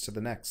existence to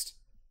the next.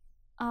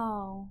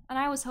 Oh, and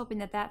I was hoping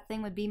that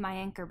thing would be my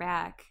anchor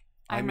back.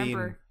 I mean,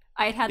 remember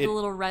I had the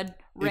little red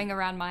ring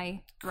around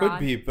my rod. Could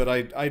be, but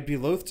I'd be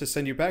loath to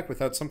send you back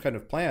without some kind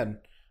of plan,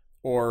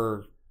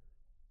 or,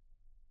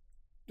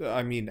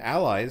 I mean,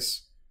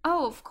 allies.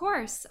 Oh, of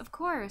course.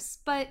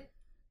 But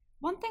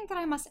one thing that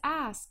I must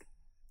ask,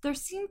 there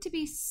seem to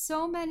be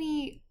so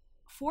many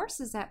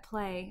forces at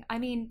play. I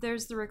mean,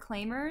 there's the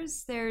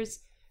Reclaimers, there's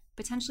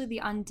potentially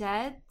the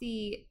undead,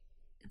 the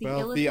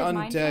Illithid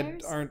Mind undead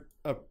Flayers. aren't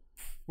a...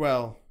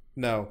 Well,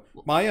 no.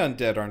 My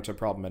undead aren't a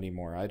problem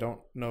anymore. I don't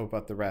know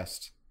about the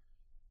rest.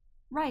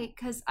 Right,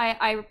 because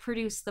I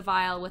produced the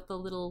vial with the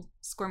little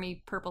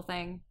squirmy purple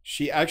thing.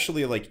 She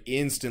actually,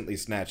 instantly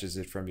snatches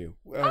it from you.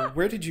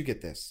 Where did you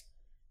get this?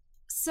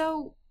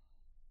 So,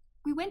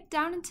 we went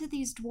down into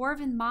these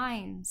dwarven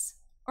mines,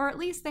 or at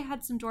least they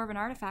had some dwarven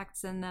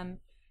artifacts in them,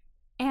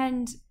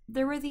 and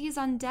there were these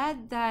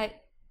undead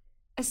that,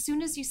 as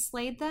soon as you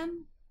slayed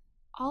them,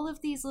 all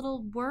of these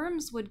little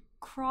worms would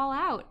crawl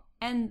out.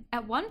 And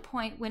at one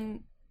point,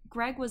 when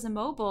Greg was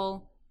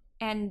immobile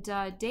and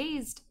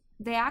dazed,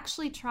 they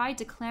actually tried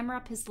to clamber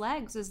up his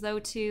legs as though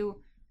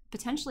to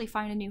potentially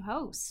find a new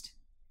host.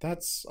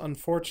 That's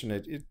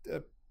unfortunate. It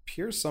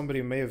appears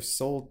somebody may have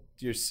sold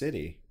your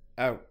city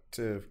out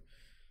to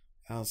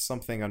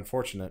something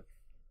unfortunate.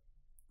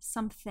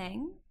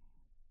 Something?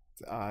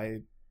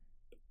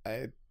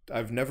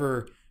 I've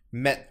never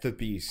met the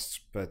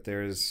beast, but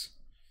there's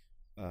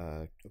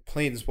a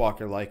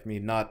planeswalker like me,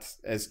 not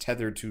as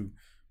tethered to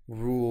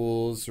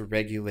rules or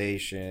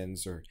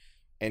regulations or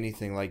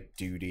anything like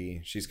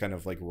duty. She's kind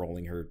of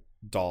rolling her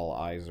doll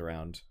eyes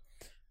around,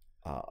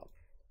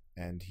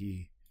 and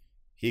he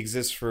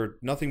exists for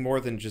nothing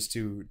more than just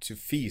to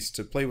feast,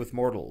 to play with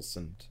mortals,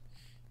 and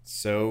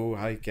so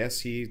I guess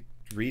he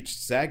reached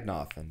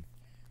Zagnoth, and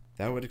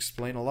that would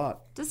explain a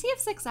lot. Does he have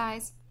 6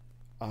 eyes?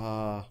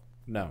 No.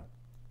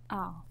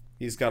 Oh.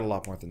 He's got a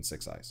lot more than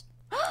 6 eyes.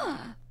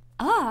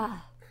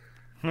 Ah.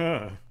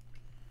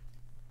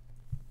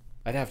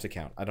 I'd have to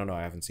count. I don't know.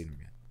 I haven't seen him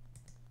yet.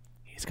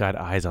 He's got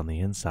eyes on the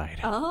inside.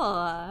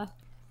 Oh.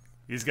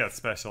 He's got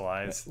special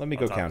eyes. Let me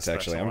go count,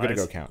 actually. I'm going to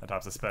go count. On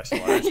top of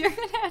special eyes. You're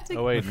gonna have to.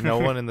 Oh wait, no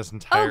one in this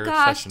entire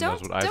gosh! session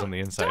knows what eyes on the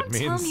inside don't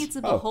means. Tell me it's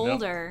a Oh,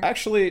 beholder.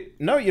 Actually,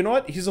 no, you know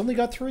what? He's only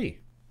got 3.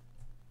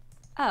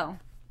 Oh.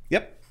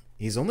 Yep.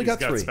 He's only He's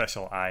got 3.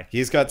 special eye.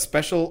 He's got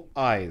special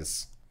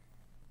eyes.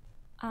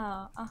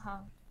 Oh. Uh-huh.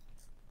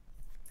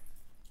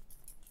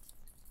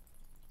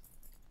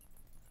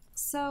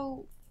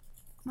 So,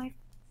 my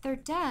they're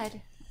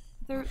dead.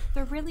 They're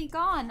really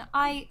gone.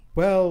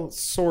 Well,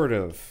 sort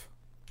of.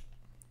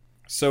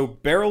 So,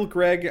 Beryl,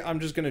 Greg, I'm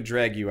just gonna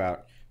drag you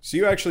out. So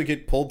you actually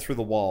get pulled through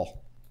the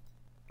wall.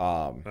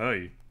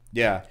 Hey,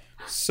 Yeah.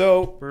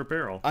 So for a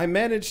barrel. I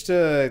managed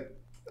to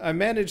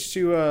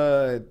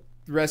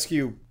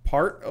rescue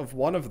part of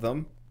one of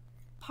them.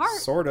 Part?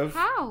 Sort of.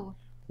 How?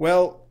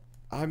 Well,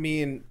 I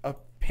mean,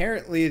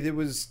 apparently it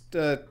was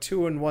a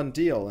 2-in-1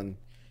 deal, and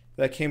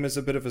that came as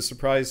a bit of a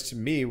surprise to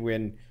me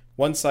when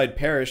one side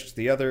perished,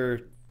 the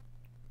other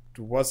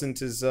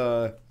wasn't as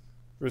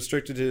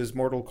restricted to his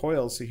mortal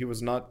coil, so he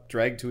was not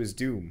dragged to his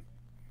doom.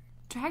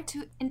 Dragged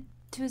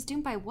to his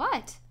doom by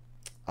what?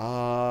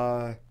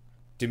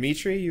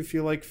 Dimitri, you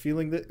feel like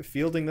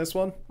fielding this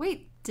one?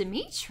 Wait,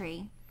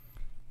 Dimitri?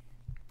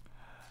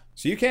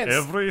 So you can't...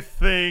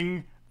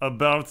 Everything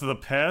about the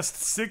past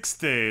 6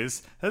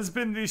 days has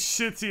been the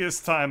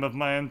shittiest time of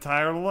my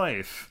entire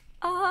life.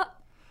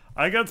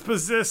 I got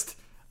possessed.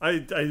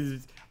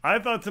 I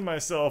thought to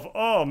myself,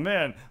 oh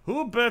man,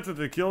 who better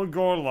to kill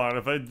Gorlar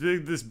if I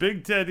did this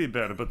big teddy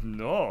bear? But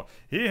no,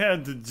 he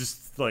had to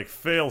just like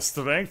fail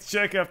strength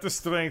check after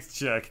strength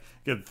check,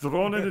 get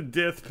thrown in the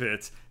death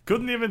pit.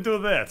 Couldn't even do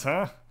that,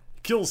 huh?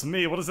 Kills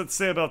me. What does that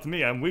say about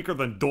me? I'm weaker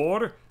than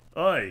Dor?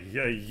 Ay,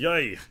 ay,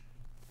 ay.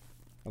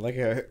 I like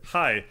it.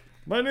 Hi,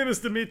 my name is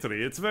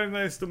Dimitri. It's very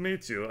nice to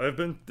meet you. I've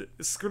been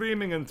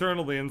screaming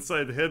internally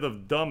inside the head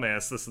of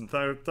dumbass this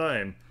entire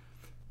time.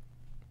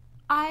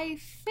 I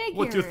figured.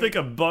 What, you think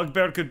a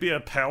bugbear could be a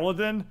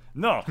paladin?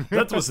 No,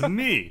 that was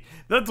me.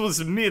 That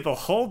was me the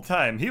whole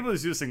time. He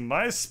was using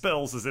my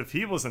spells as if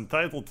he was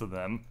entitled to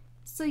them.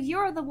 So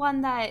you're the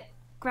one that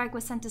Greg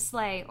was sent to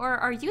slay, or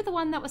are you the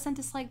one that was sent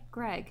to slay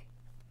Greg?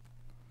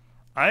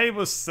 I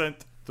was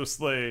sent to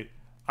slay...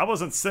 I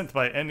wasn't sent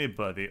by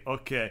anybody,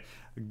 okay?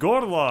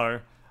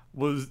 Gorlar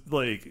was,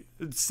 like,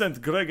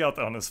 sent Greg out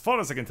on, as far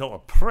as I can tell, a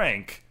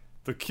prank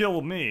to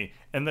kill me,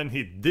 and then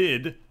he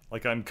did,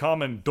 like I'm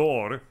common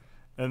Dor,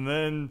 and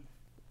then...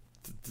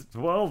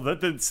 Well,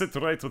 that didn't sit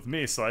right with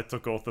me, so I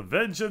took oath of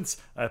vengeance,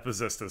 I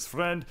possessed his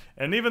friend,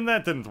 and even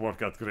that didn't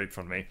work out great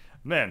for me.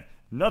 Man,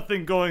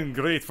 nothing going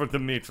great for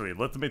Dimitri,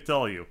 let me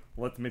tell you.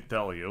 Let me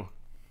tell you.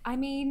 I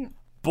mean,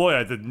 Boy,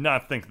 I did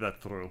not think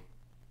that through.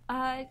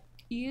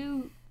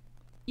 you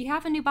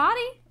have a new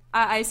body?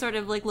 I sort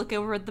of like look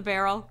over at the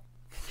barrel.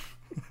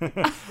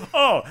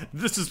 Oh,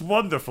 this is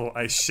wonderful.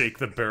 I shake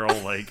the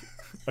barrel like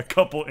a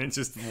couple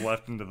inches to the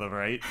left and to the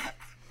right.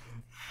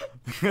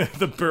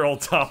 The barrel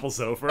topples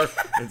over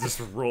and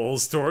just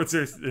rolls towards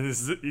it, and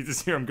you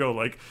just hear him go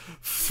like,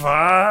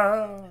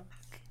 "Fuck!"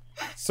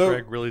 So,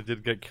 Greg really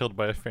did get killed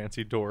by a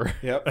fancy door.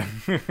 yep.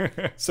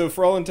 So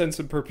for all intents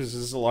and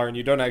purposes, Alarn,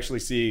 you don't actually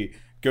see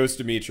Ghost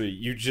Dimitri.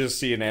 You just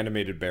see an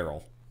animated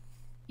barrel.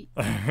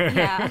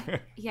 Yeah.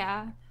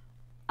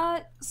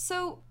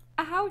 So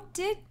how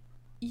did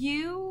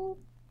you,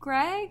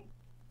 Greg,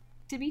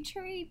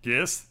 Dimitri,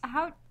 Yes,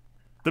 how,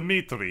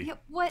 Dimitri. Yeah,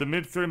 what-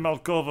 Dimitri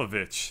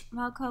Malkovich.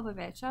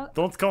 Malkovich? Oh,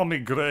 Don't call me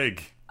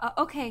Greg.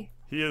 okay.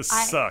 He is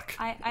I suck.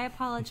 I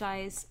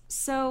apologize.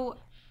 So,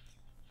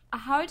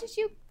 how did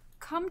you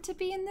come to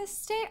be in this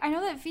state? I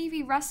know that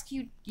Vivi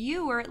rescued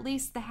you, or at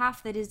least the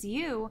half that is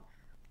you,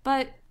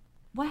 but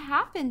what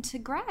happened to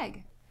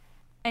Greg?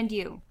 And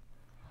you?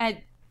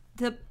 And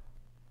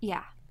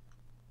yeah.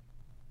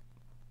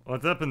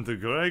 What happened to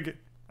Greg?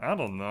 I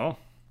don't know.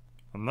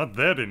 I'm not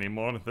there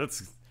anymore.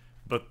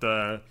 But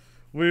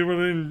we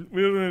were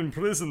in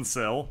prison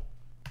cell,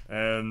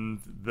 and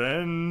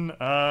then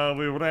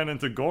we ran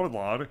into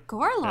Gorlar.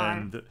 Gorlar?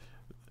 And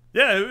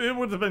yeah, it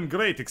would have been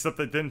great, except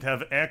I didn't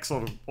have axe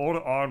or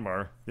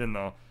armor. You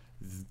know,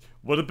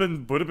 would have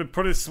been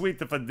pretty sweet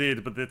if I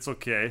did, but it's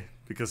okay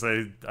because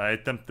I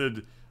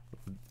attempted.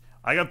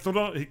 I got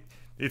thrown.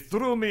 He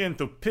threw me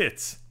into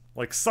pits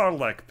like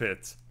Sarlacc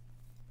pit,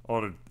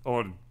 or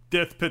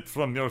death pit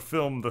from your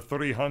film The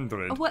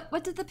 300.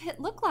 What did the pit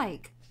look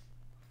like?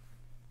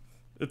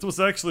 It was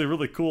actually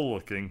really cool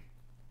looking.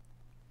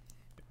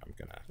 I'm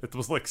gonna... It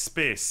was like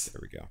space.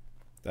 There we go.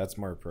 That's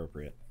more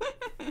appropriate.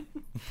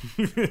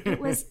 It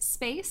was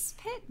space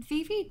pit?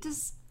 Vivi,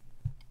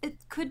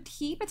 could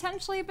he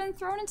potentially have been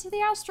thrown into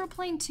the astral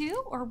plane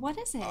too, or what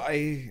is it?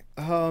 I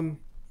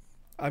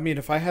mean,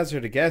 if I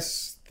hazard a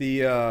guess,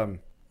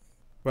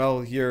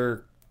 well,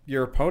 your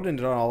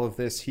opponent on all of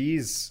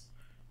this,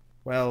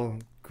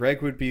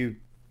 Greg would be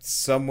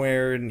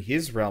somewhere in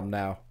his realm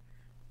now.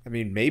 I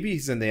mean, maybe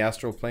he's in the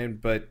astral plane,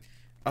 but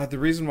the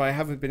reason why I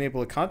haven't been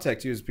able to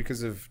contact you is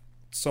because of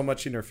so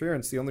much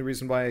interference. The only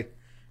reason why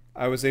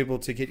I was able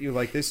to get you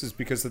like this is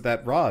because of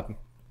that rod.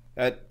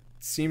 That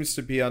seems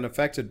to be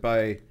unaffected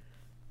by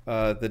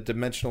the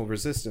dimensional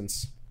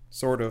resistance,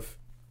 sort of.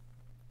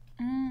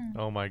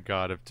 Oh my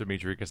god, if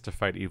Dimitri gets to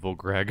fight evil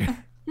Greg.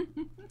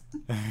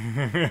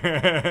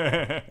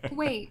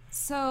 Wait,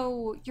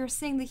 so you're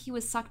saying that he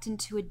was sucked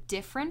into a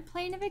different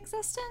plane of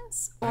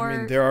existence? Or I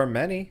mean, there are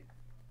many.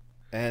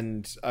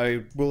 And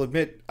I will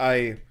admit,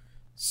 my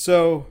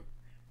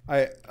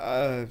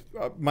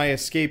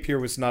escape here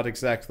was not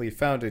exactly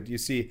founded. You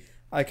see,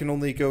 I can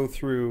only go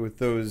through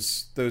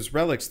those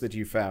relics that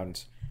you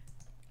found.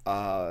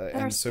 That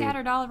are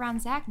scattered all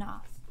around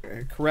Zagnoth.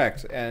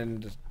 Correct.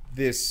 And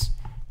this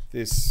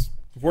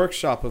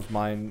workshop of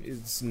mine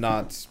is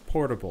not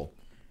portable.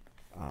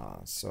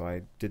 So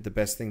I did the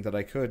best thing that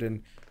I could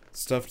and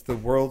stuffed the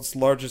world's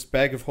largest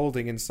bag of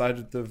holding inside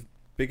of the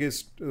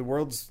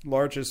world's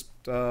largest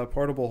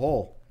portable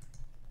hole.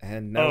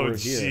 And now we're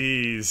here.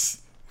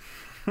 Jeez.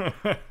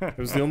 It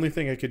was the only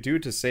thing I could do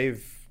to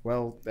save,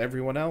 well,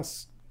 everyone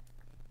else.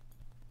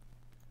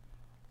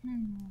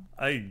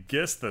 I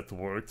guess that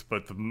worked,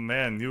 but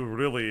man, you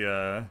really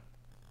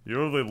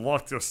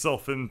locked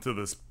yourself into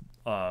this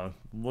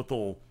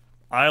little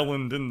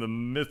island in the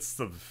midst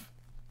of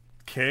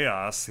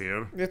chaos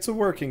here. It's a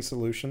working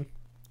solution.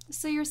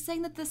 So you're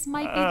saying that this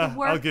might be the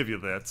work I'll give you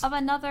that. of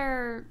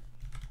another...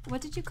 What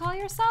did you call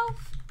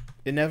yourself?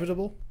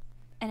 Inevitable?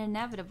 An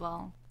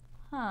inevitable.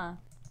 Huh.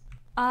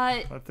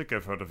 I think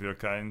I've heard of your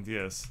kind,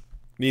 yes.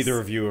 Neither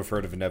of you have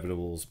heard of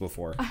Inevitables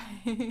before.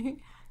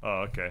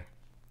 Oh, okay.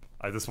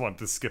 I just want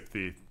to skip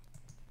the...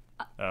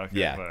 Okay,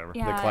 Yeah. whatever.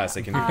 Yeah. The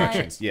classic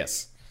introductions,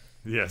 yes.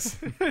 Yes.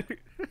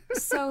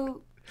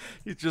 So,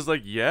 He's just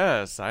like,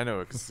 yes, I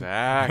know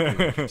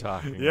exactly what you're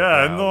talking Yeah,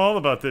 I about. know all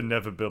about the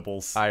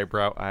Inevitables.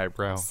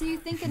 Eyebrow. so you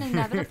think an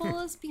inevitable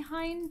is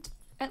behind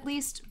at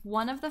least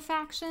one of the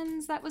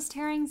factions that was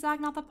tearing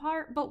Zagnoth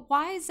apart? But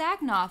why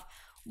Zagnoth?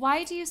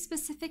 Why do you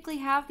specifically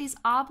have these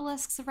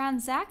obelisks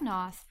around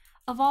Zagnoth?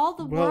 Of all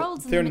the Well,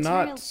 worlds and they're the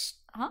material... not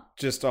Huh?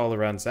 just all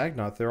around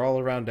Zagnoth. They're all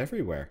around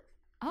everywhere.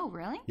 Oh,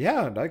 really?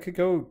 Yeah, and I could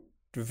go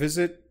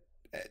visit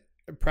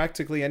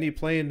practically any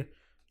plane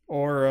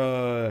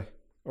or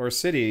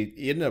city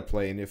in a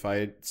plane if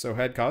I so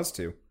had cause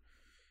to.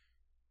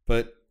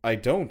 But I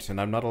don't, and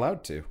I'm not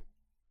allowed to.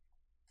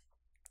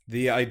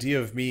 The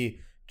idea of me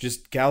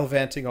just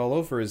gallivanting all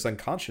over is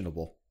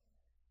unconscionable.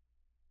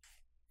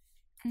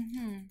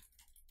 Mm-hmm.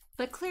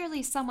 But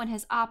clearly someone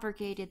has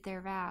abrogated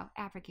their vow.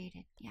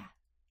 Abrogated, yeah.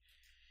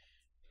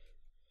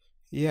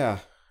 Yeah,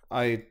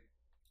 I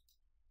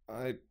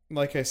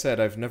like I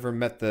said, I've never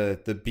met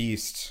the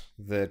beast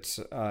that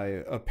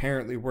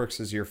apparently works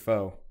as your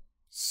foe.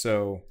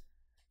 So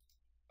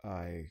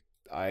I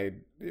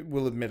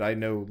will admit I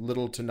know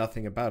little to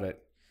nothing about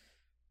it.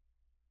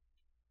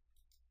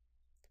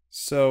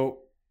 So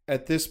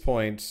at this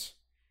point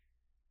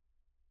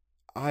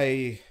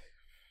I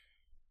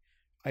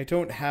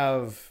don't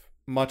have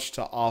much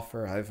to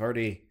offer. I've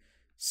already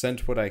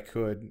sent what I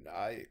could.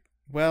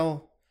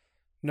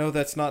 No,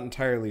 that's not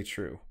entirely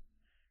true.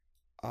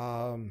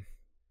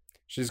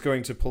 She's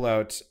going to pull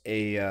out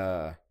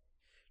a,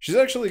 she's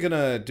actually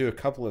gonna do a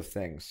couple of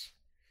things.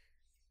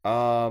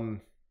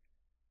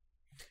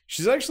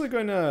 She's actually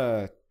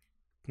gonna,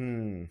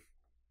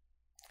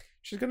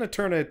 she's gonna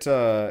turn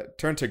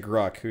to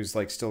Gruck, who's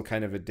like still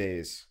kind of a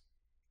daze.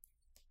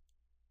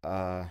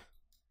 And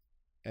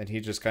he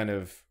just kind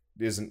of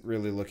isn't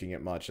really looking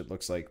at much. It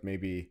looks like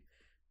maybe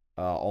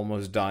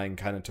almost dying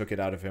kind of took it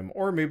out of him,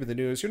 or maybe the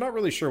news. You're not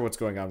really sure what's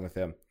going on with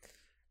him.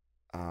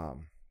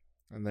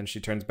 And then she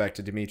turns back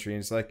to Dimitri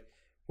and is like,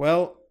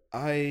 well,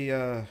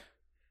 I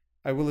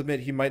will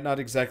admit he might not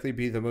exactly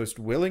be the most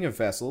willing of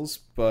vessels,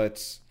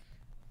 but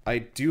I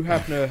do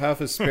happen to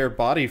have a spare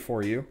body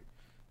for you.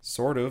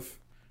 Sort of.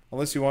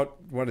 Unless you want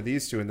one of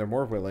these two and they're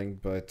more willing,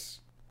 but...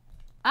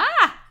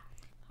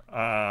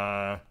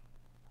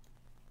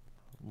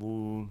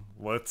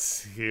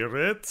 Let's hear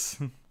it.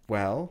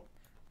 Well,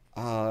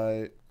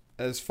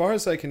 as far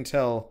as I can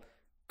tell,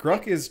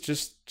 Gruck is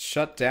just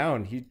shut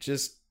down. He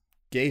just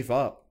gave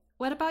up.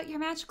 What about your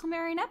magical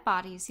marionette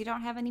bodies? You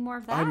don't have any more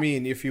of that? I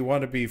mean, if you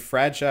want to be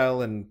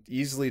fragile and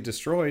easily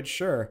destroyed,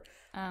 sure.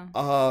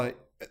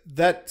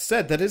 That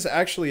said, that is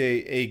actually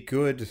a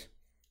good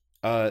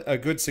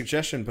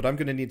suggestion, but I'm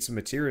going to need some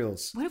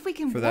materials. What if we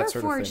can for that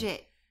sort of Warforge thing.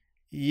 it?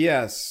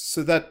 Yes,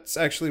 so that's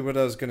actually what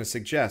I was going to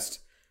suggest.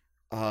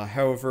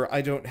 However,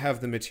 I don't have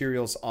the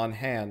materials on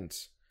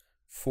hand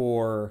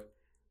for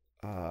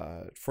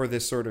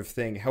this sort of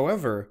thing.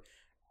 However,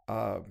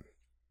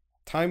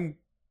 time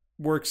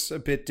works a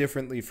bit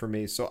differently for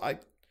me, so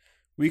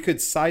we could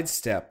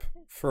sidestep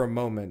for a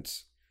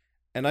moment,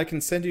 and I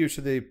can send you to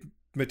the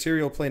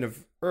material plane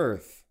of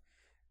Earth,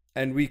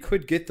 and we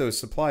could get those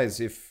supplies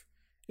if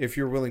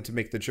you're willing to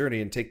make the journey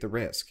and take the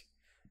risk.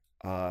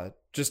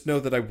 Just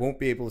know that I won't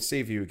be able to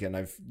save you again.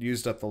 I've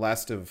used up the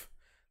last of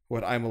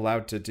what I'm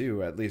allowed to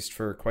do, at least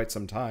for quite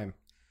some time.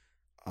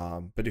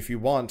 But if you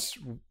want,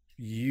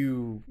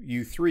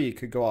 you three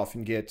could go off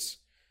and get,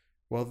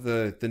 well,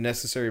 the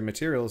necessary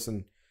materials,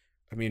 and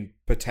I mean,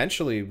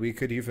 potentially we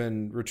could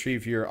even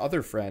retrieve your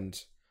other friend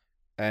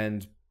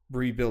and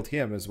rebuild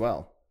him as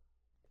well.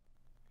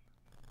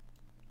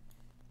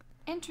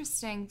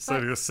 Interesting. So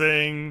But you're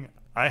saying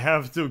I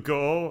have to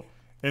go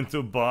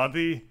into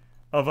body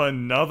of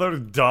another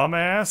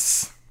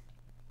dumbass?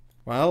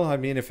 Well, I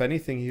mean, if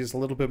anything, he's a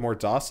little bit more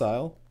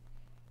docile.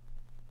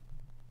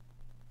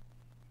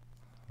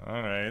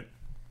 Alright.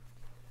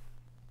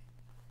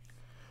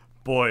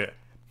 Boy,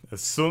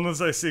 as soon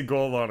as I see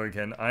Golar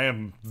again, I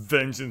am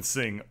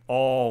vengeancing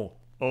all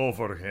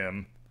over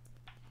him.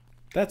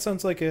 That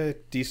sounds like a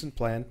decent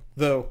plan.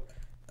 Though,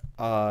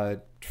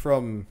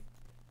 from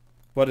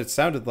what it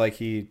sounded like,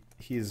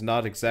 he's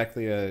not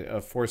exactly a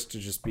force to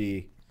just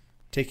be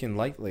taken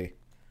lightly.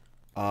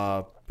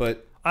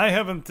 But I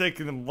haven't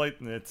taken him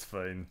lightly, it's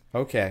fine.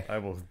 okay. I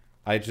will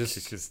I kick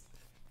just his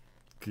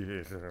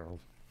girl.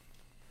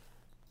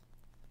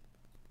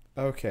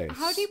 okay.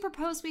 How do you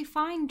propose we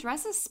find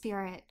Dressa's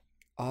spirit?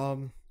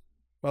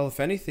 Well, if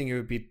anything, it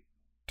would be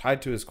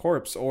tied to his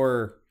corpse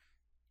or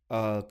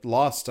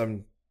lost.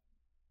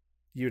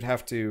 You'd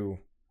have to,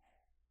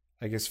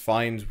 I guess,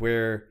 find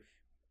where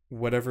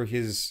whatever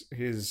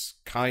his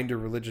kind or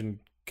religion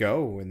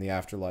go in the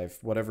afterlife,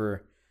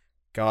 whatever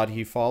god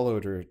he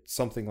followed or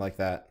something like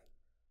that.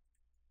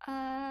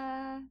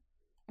 I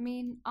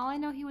mean, all I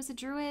know, he was a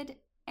druid,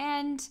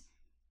 and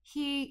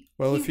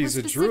Well, he if he's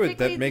was a druid, that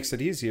specifically- makes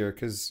it easier,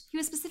 because He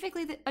was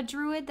specifically a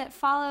druid that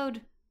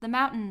followed the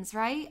mountains,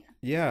 right?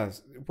 yeah,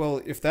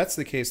 well, if that's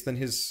the case, then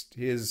his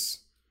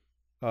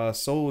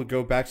soul would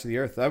go back to the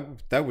earth.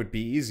 That would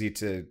be easy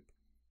to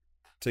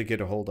get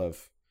a hold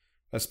of,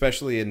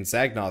 especially in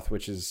Zagnoth,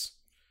 which is,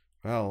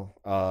 well,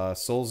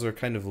 souls are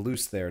kind of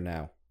loose there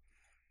now.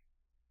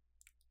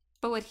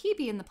 But would he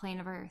be in the plane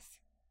of Earth?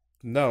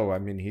 No, I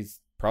mean,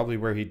 he's probably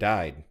where he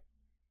died.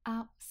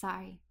 Oh,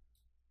 sorry.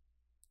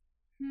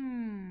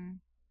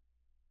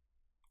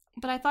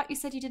 But I thought you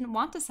said you didn't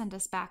want to send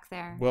us back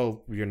there.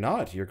 Well, you're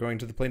not. You're going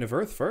to the plane of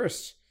earth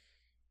first.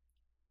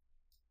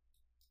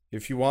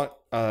 If you want,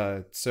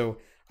 so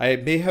I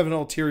may have an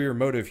ulterior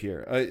motive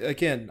here.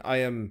 Again, I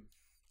am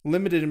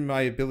limited in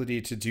my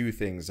ability to do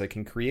things. I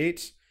can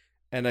create,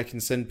 and I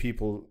can send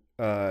people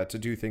to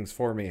do things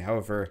for me.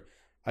 However,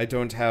 I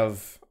don't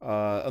have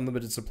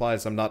unlimited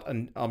supplies. I'm not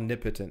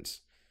omnipotent.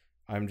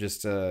 I'm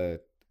just an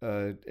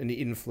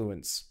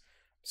influence.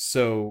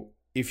 So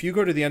if you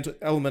go to the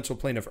elemental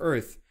plane of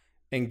Earth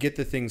and get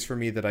the things for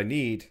me that I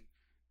need,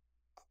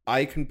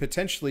 I can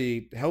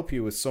potentially help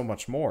you with so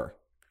much more.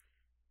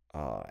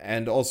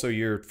 And also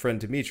your friend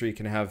Dimitri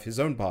can have his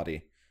own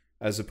body,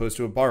 as opposed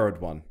to a borrowed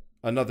one.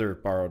 Another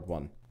borrowed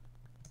one.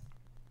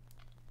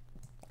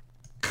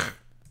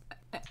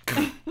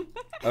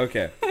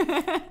 Okay.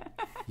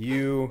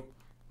 You,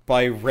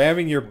 by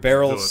ramming your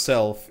barrel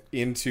self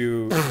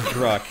into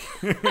Gruck,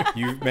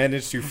 you've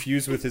managed to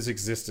fuse with his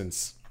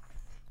existence.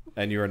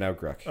 And you are now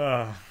Gruck.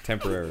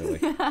 Temporarily.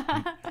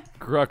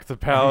 Gruck the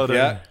Paladin.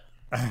 Yeah.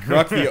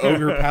 Gruck the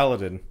Ogre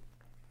Paladin.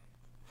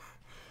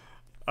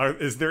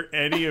 Is there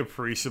any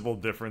appreciable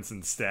difference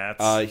in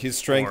stats? His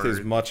strength is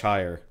Or- much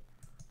higher.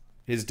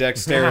 His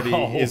dexterity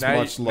is now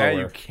much Now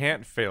lower. you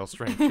can't fail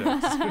strength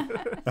checks.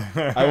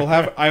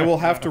 I will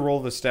have to roll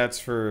the stats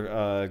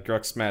for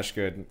Gruck Smash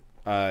Good.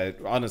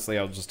 Honestly,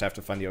 I'll just have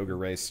to find the ogre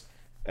race,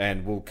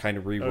 and we'll kind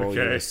of re-roll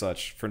you Okay. as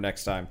such for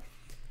next time.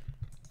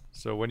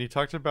 So when you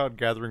talked about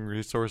gathering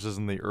resources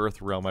in the Earth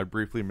realm, I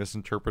briefly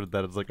misinterpreted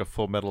that as like a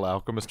Full Metal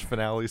Alchemist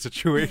finale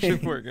situation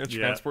where you're going to Yeah.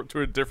 transport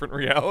to a different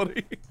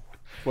reality.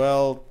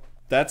 Well,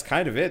 that's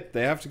kind of it.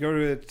 They have to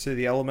go to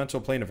the elemental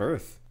plane of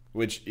Earth,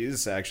 which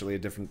is actually a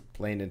different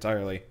plane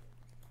entirely.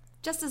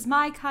 Just as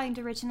my kind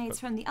originates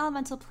from the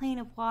elemental plane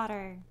of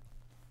water.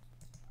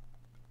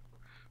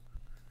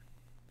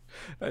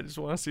 I just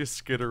want to see a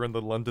Skitter in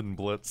the London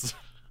Blitz.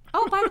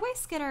 Oh, by the way,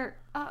 Skitter,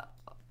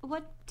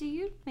 what do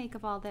you make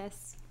of all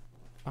this?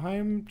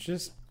 I'm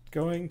just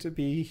going to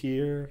be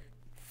here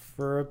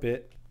for a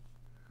bit.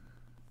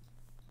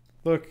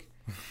 Look,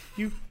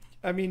 you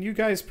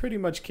guys pretty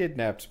much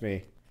kidnapped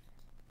me.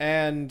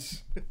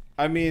 And,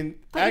 I mean...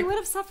 But you would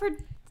have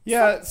suffered.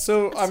 Yeah,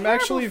 so I'm terrible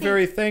actually fate.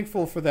 very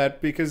thankful for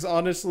that, because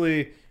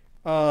honestly,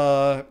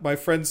 my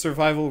friend's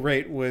survival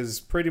rate was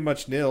pretty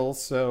much nil,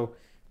 so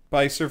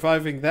by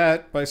surviving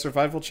that, my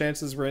survival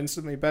chances were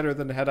instantly better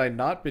than had I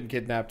not been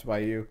kidnapped by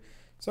you.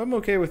 So I'm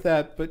okay with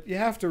that, but you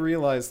have to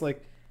realize,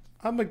 like,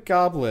 I'm a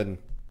goblin.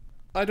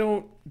 I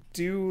don't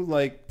do,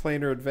 like,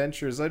 planar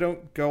adventures. I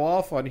don't go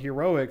off on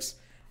heroics.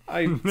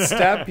 I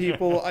stab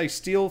people, I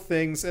steal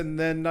things, and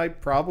then I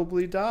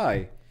probably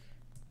die.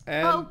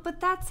 And Oh, but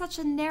that's such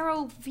a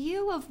narrow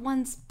view of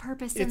one's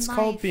purpose in it's life.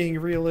 called being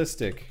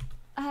realistic.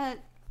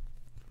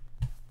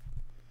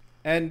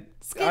 And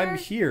Skitter, I'm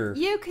here.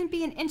 You can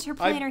be an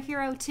interplanar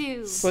hero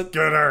too. But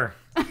Scudder!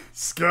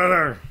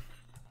 Scudder!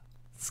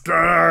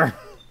 Scudder!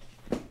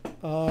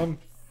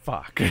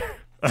 Fuck. No,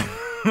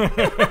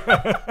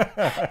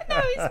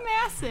 he's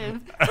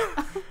massive.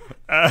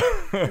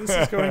 this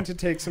is going to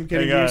take some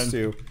getting Hang used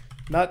on. to.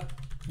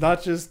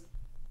 Not just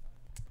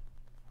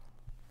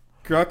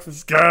Gruck.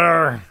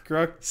 Scudder!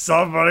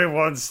 Somebody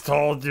once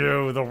told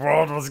you the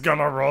world was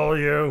gonna roll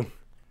you.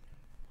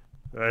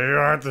 You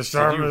aren't the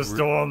sharpest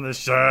tool in the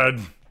shed.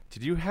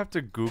 Did you have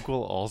to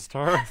Google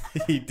All-Star?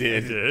 He I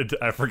did. did.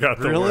 I forgot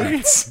the Really?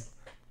 words.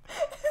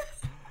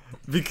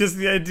 Because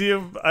the idea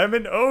of I'm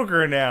an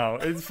ogre now.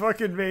 It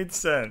fucking made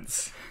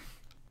sense.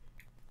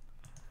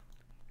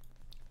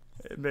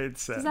 It made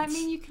sense. Does that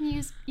mean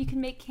you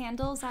can make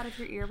candles out of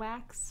your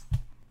earwax?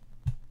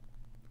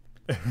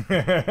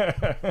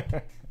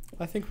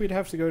 I think we'd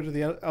have to go to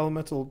the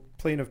elemental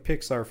plane of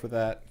Pixar for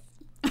that.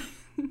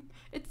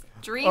 It's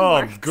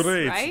DreamWorks,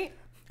 great. right?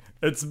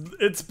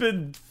 It's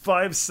been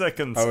 5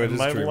 seconds Oh, it and is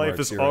my DreamWorks, life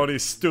is you're right. already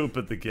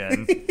stupid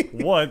again.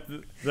 What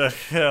the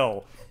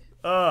hell?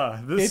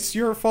 This It's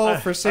your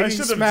fault for singing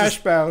should've Smash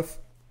just- Mouth.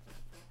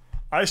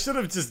 I should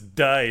have just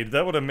died.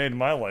 That would have made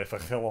my life a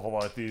hell of a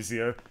lot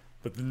easier.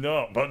 But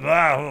no, but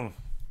now.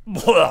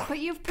 But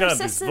you've God, these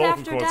persisted vocal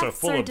after cords are death,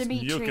 full Sir of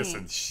Dimitri. mucus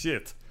and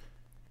shit.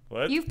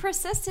 What? You've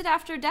persisted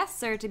after death,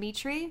 Sir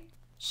Dimitri.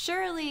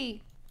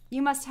 Surely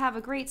you must have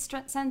a great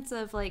sense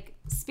of, like,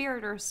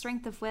 spirit or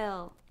strength of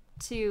will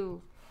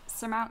to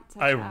surmount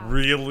such I a-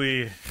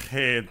 really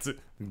hate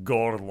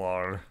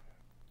Gorlar.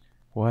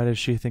 Why does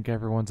she think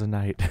everyone's a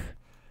knight?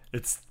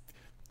 It's.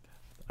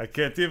 I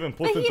can't even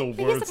put But into he is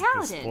words a at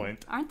this paladin.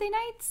 point. Aren't they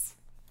knights?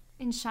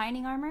 In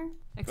shining armor?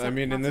 Except I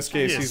mean, not in so this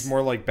case, shiny. he's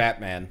more like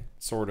Batman,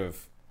 sort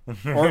of.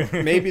 Or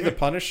maybe the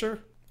Punisher?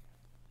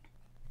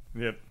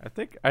 Yep.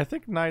 I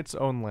think knights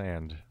own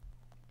land.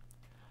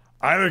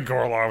 I think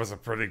Gorlar was a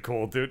pretty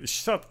cool dude.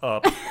 Shut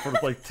up for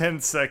like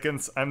 10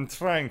 seconds. I'm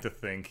trying to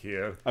think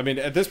here. I mean,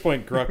 at this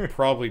point, Gruck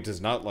probably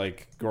does not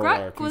like Gorlar.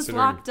 Gruck was considering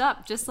locked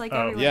up just like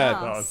everyone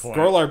yeah, else. point.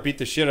 Gorlar beat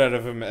the shit out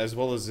of him as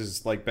well as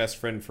his like best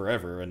friend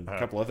forever and a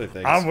couple other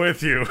things. I'm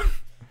with you.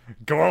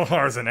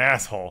 Gorlar's an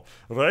asshole,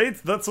 right?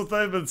 That's what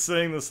I've been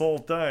saying this whole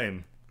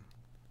time.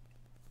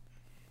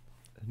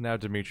 Now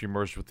Dimitri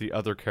merged with the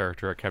other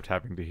character I kept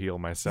having to heal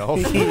myself.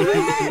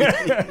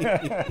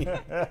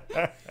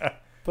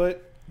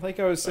 But like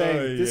I was saying,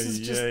 Ay, this is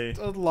ay, just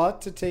ay. a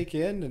lot to take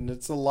in, and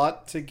it's a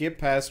lot to get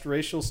past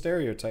racial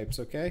stereotypes.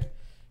 Okay,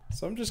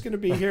 so I'm just gonna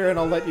be here, and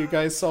I'll let you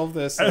guys solve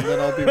this, and then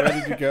I'll be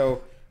ready to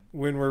go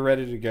when we're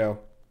ready to go.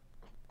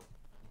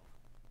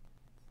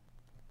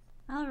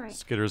 All right.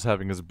 Skitter's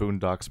having his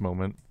Boondocks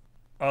moment.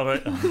 All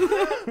right.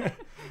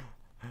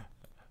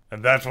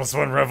 And that was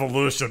when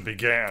revolution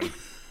began.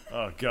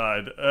 Oh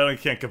god, I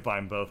can't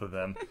combine both of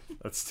them.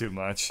 That's too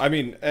much. I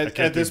mean, I at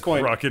can't this do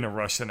point, Gruck in a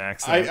Russian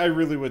accent. I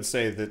really would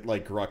say that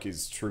like Gruck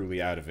is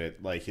truly out of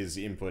it. Like his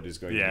input is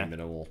going to Yeah. be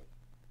minimal,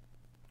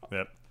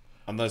 Yep.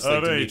 unless like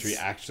Alright. Dimitri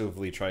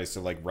actively tries to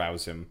like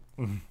rouse him.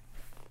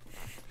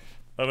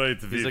 All right,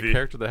 He's a Vivi.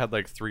 character that had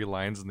like 3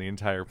 lines in the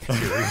entire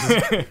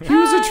series. He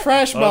was a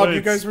trash mob you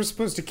Alright. guys were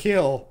supposed to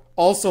kill.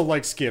 Also,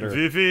 like Skitter.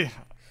 Vivi,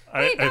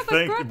 Wait, no, I but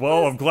think. Gruck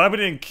Well, was- I'm glad we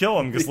didn't kill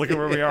him because look at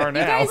where we are You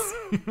now. guys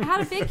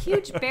had a big,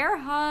 huge bear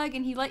hug,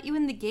 and he let you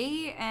in the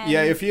gate. And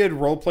Yeah, if he had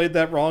roleplayed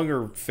that wrong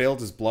or failed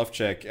his bluff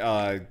check,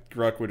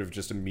 Gruck would have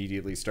just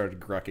immediately started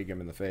grucking him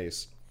in the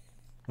face.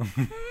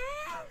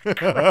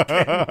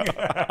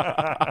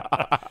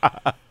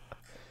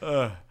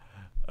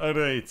 All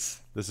right.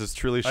 This is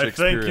truly I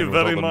Shakespearean. thank you with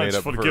all very the much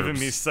made-up for verbs. giving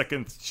me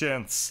second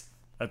chance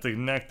at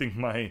enacting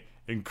my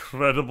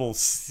incredible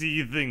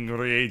seething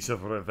rage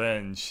of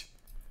revenge.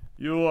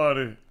 You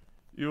are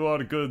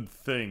a good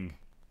thing.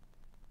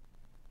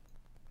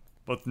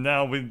 But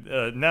now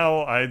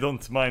I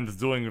don't mind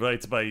doing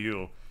right by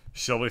you.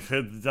 Shall we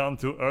head down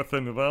to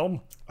Earthen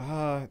Realm?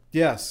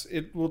 Yes,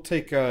 it will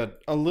take a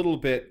little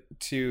bit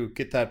to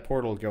get that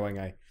portal going.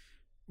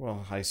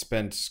 I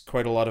spent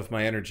quite a lot of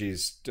my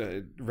energies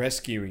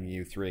rescuing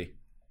you three.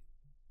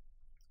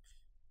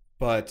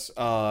 But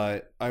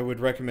I would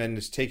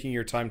recommend taking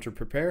your time to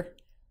prepare,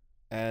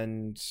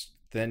 and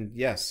then,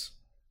 yes,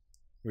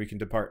 we can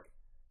depart.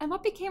 And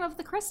what became of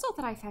the crystal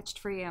that I fetched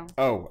for you?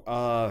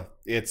 Oh,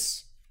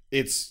 it's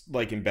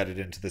like embedded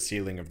into the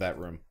ceiling of that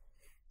room.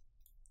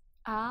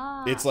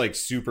 Ah. It's like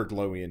super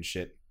glowy and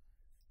shit.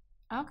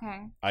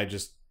 Okay. I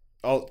just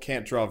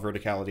can't draw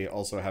verticality.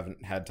 Also,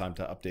 haven't had time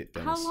to update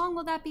things. How long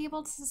will that be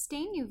able to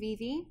sustain you,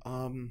 Vivi?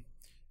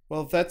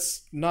 Well,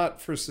 that's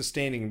not for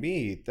sustaining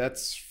me.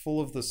 That's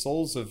full of the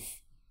souls of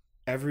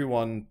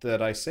everyone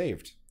that I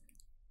saved.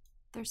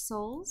 Their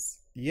souls?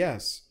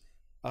 Yes.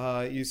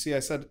 You see, I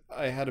said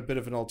I had a bit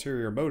of an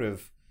ulterior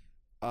motive.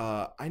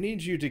 I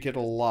need you to get a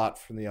lot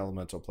from the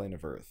elemental plane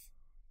of Earth.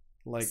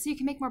 Like, So you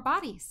can make more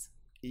bodies.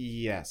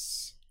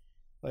 yes.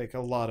 Like, a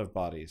lot of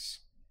bodies.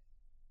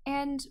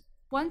 And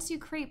once you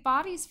create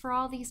bodies for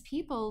all these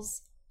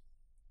peoples,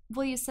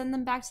 will you send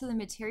them back to the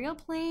material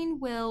plane?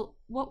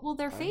 What will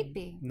their fate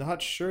be?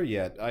 Not sure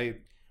yet.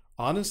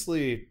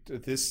 Honestly,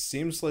 this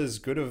seems as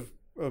good of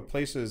a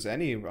place as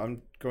any.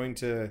 I'm going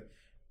to,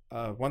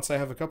 once I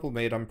have a couple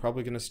made, I'm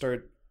probably going to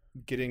start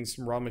getting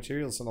some raw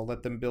materials, and I'll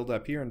let them build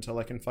up here until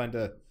I can find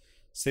a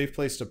safe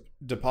place to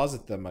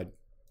deposit them. I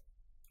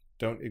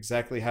don't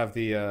exactly have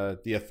the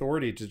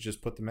authority to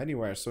just put them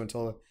anywhere. So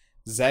until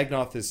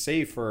Zagnoth is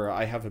safe, or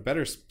I have a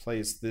better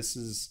place, this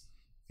is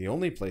the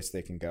only place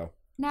they can go.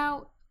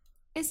 Now,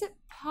 is it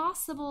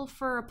possible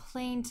for a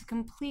plane to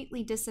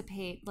completely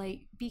dissipate,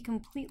 like be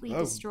completely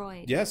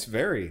destroyed? Yes,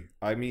 very.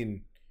 I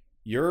mean,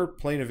 your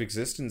plane of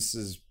existence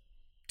is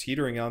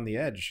teetering on the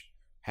edge.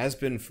 Has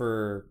been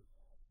for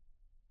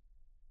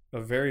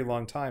a very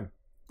long time.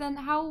 Then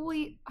how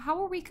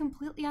are we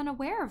completely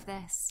unaware of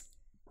this?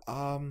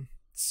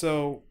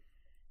 So,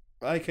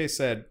 like I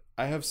said,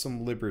 I have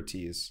some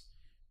liberties.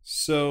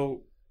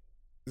 So,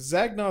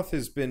 Zagnoth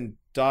has been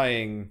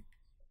dying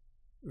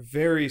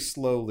very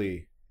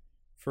slowly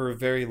for a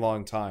very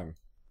long time.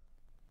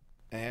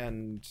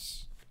 And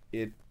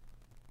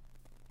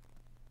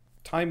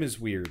time is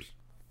weird.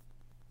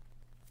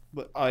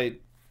 But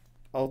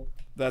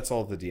that's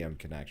all the DM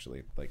can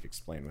actually like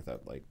explain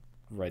without like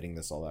writing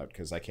this all out,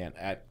 because I can't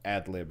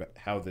ad lib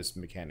how this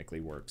mechanically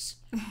works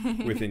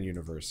within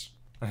universe.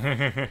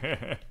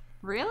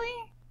 Really?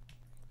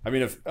 I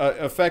mean,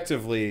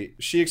 effectively,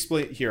 she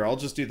explained. Here, I'll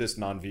just do this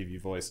non-VV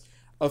voice.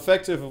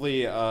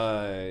 Effectively,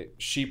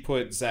 she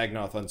put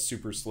Zagnoth on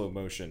super slow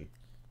motion,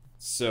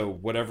 so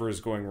whatever is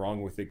going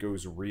wrong with it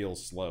goes real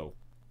slow.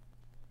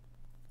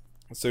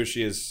 So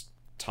she has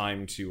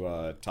time to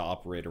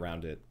operate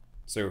around it.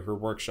 So her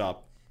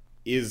workshop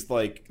is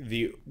like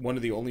one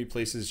of the only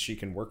places she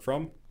can work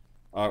from,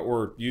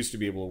 or used to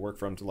be able to work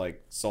from to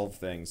like solve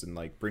things and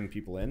like bring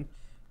people in.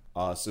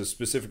 So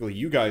specifically,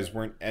 you guys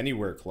weren't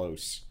anywhere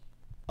close.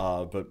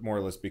 But more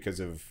or less because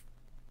of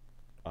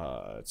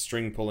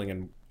string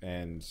pulling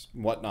and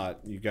whatnot,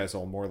 you guys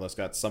all more or less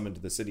got summoned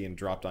to the city and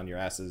dropped on your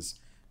asses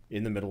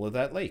in the middle of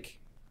that lake.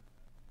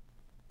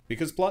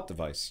 Because plot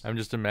device. I'm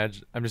just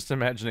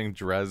imagining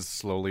Drez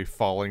slowly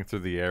falling through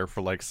the air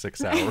for like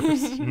 6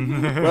 hours.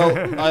 Well,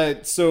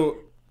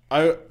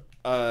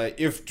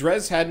 if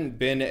Drez hadn't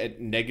been at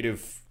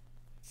negative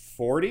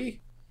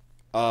 40,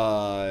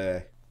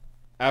 after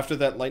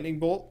that lightning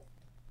bolt,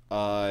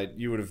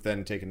 you would have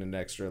then taken an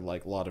extra,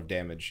 like, lot of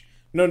damage.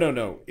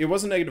 No. It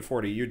wasn't negative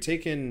 40. You'd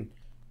taken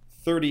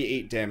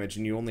 38 damage,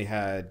 and you only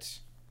had...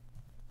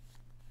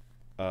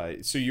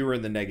 so you were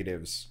in the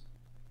negatives.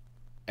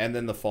 And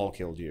then the fall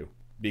killed you,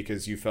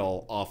 because you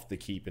fell off the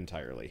keep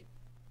entirely.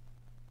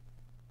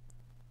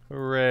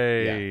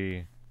 Hooray.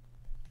 Yeah.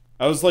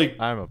 I was like...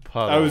 I'm a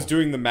puddle. I was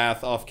doing the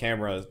math off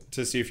camera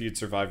to see if you'd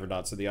survive or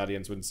not, so the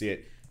audience wouldn't see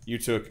it. You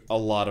took a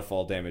lot of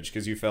fall damage,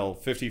 because you fell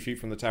 50 feet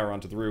from the tower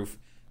onto the roof,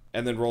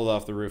 and then rolled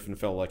off the roof and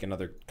fell like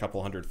another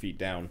couple hundred feet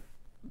down.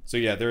 So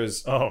yeah, there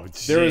is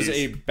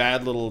a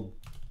bad little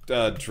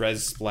Drez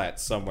splat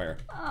somewhere.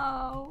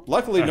 Oh.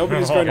 Luckily,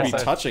 nobody's going to be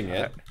touching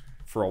it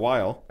for a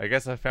while. I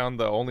guess I found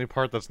the only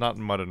part that's not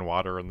mud and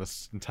water in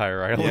this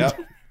entire island.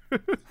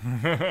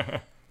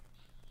 Yep.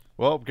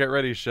 Well, get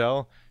ready,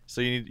 Shell.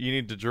 So you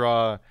need to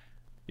draw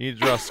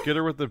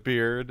Skitter with the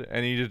beard,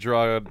 and you need to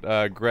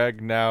draw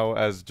Greg now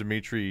as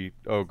Dimitri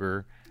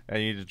Ogre,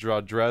 and you need to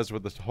draw Drez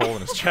with the hole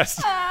in his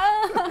chest.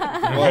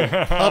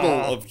 Well,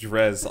 puddle of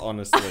Drez,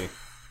 honestly.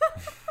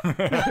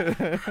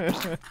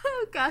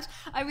 Oh gosh.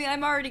 I mean,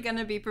 I'm already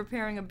gonna be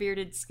preparing a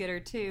bearded Skitter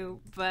too,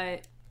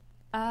 but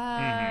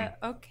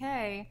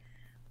okay.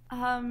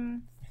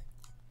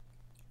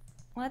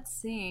 Let's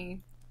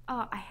see.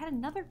 Oh, I had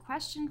another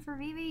question for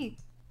Vivi,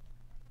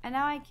 and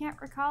now I can't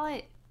recall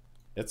it.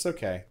 It's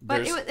okay.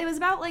 But it was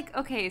about like,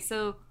 okay,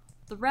 so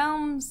the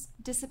realms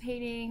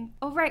dissipating.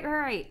 Oh,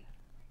 right.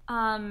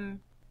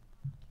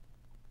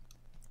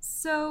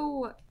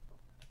 So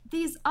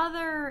these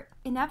other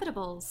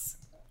inevitables,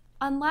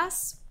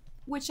 unless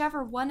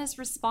whichever one is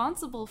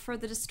responsible for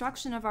the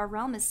destruction of our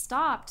realm is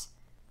stopped,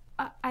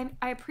 I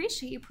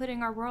appreciate you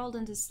putting our world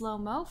into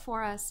slow-mo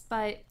for us,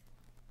 but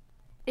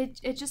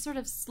it just sort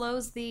of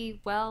slows the,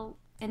 well,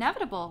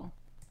 inevitable,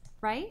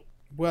 right?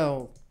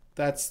 Well,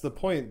 that's the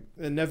point.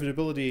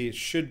 Inevitability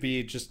should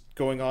be just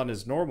going on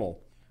as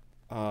normal.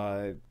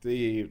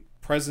 The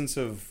presence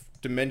of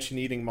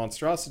dimension-eating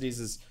monstrosities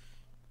is,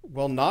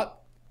 well, not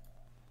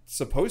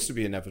supposed to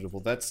be inevitable.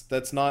 That's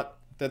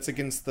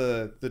against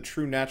the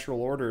true natural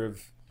order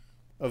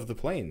of the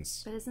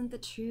planes. But isn't the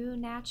true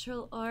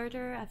natural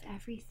order of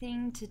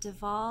everything to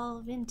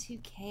devolve into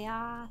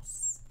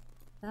chaos?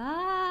 No,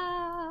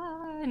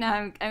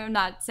 I'm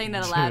not saying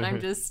that aloud. I'm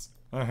just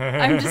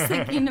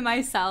thinking to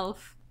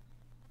myself.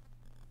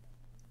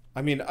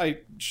 I mean, I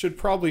should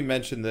probably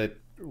mention that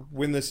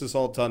when this is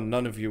all done,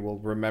 none of you will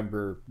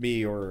remember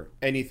me or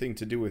anything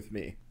to do with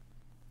me.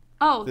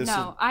 Oh,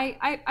 no,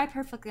 I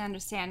perfectly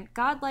understand.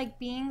 Godlike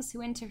beings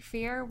who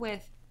interfere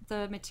with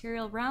the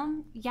material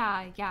realm,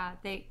 yeah,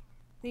 they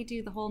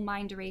do the whole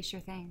mind erasure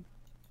thing.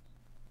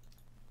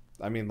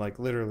 I mean, like,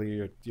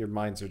 literally, your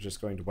minds are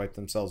just going to wipe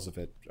themselves of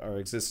it. Our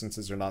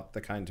existences are not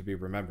the kind to be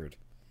remembered,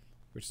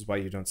 which is why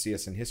you don't see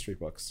us in history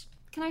books.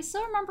 Can I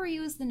still remember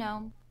you as the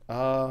gnome?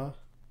 The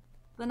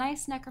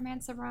nice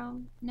necromancer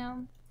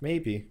gnome?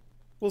 Maybe.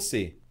 We'll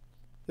see.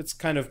 It's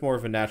kind of more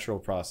of a natural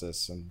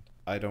process, and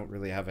I don't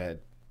really have a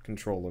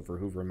control over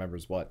who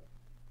remembers what.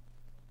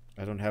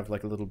 I don't have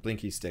like a little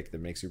blinky stick that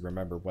makes you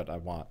remember what I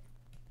want.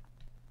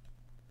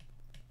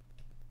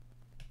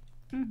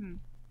 Mm-hmm.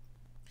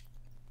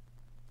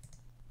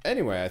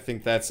 Anyway, I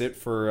think that's it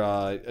for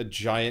a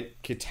giant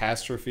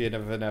catastrophe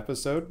of an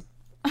episode.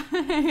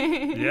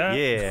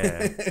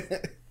 Yeah.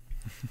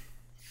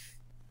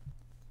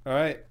 All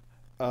right.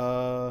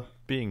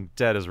 Being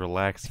dead is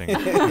relaxing.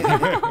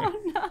 Oh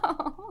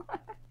no!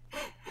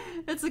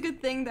 It's a good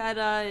thing that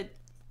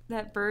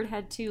that bird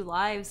had 2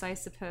 lives, I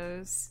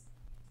suppose,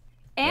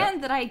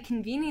 and that I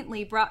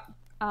conveniently brought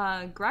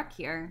Gruck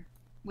here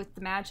with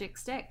the magic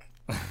stick.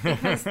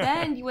 Because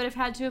then you would have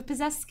had to have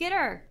possessed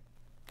Skitter.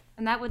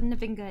 And that wouldn't have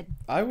been good.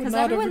 I would 'Cause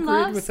not have everyone agreed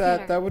loves with that.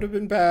 Skitter. That would have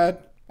been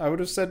bad. I would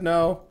have said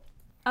no.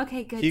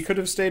 Okay, good. He could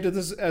have stayed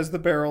as the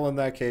barrel in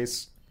that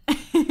case.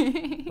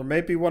 Or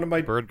maybe one of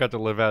my... Bird got to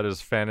live out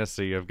his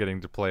fantasy of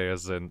getting to play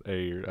as a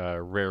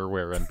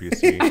rareware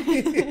NPC.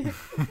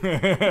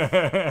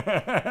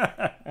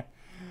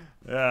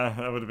 Yeah,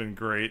 that would have been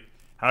great.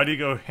 How do you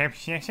go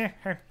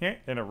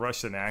in a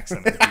Russian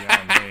accent? Is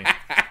beyond me.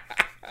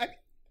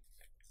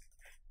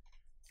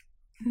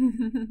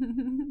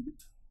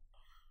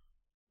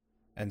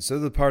 And so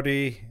the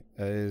party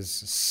is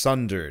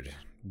sundered,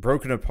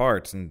 broken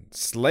apart, and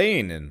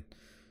slain in,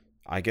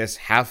 I guess,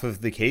 half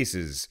of the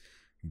cases.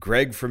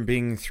 Greg from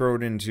being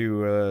thrown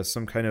into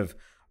some kind of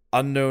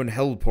unknown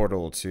hell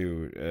portal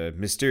to a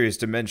mysterious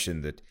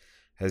dimension that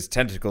has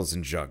tentacles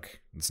and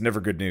junk. It's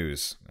never good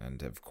news.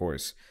 And of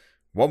course,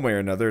 one way or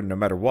another, no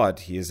matter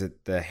what, he is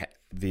at the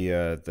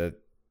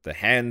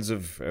hands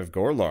of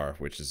Gorlar,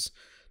 which is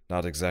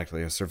not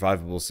exactly a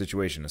survivable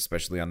situation,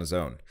 especially on his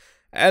own.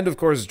 And of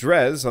course,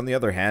 Drez, on the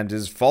other hand,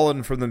 is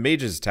fallen from the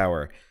Mage's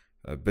Tower,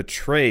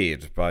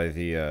 betrayed by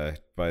the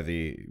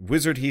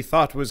wizard he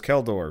thought was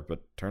Keldor,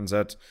 but turns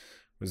out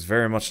was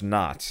very much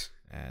not.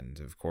 And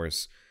of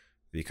course,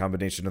 the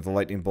combination of the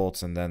lightning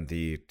bolts and then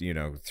the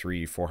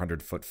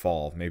 300-400 foot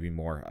fall, maybe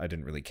more. I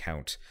didn't really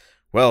count.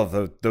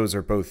 Well, those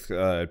are both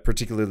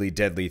particularly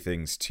deadly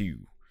things too.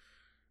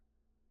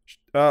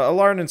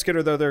 Alarn and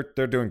Skitter, though,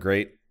 they're doing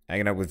great,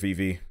 hanging out with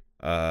Vivi.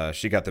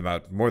 She got them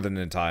out more than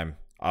in time,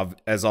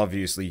 as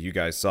obviously you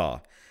guys saw.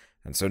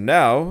 And so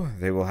now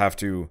they will have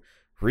to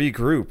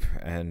regroup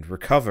and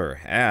recover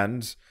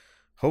and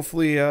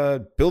hopefully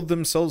build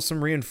themselves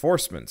some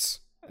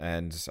reinforcements.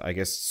 And I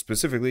guess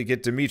specifically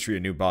get Dimitri a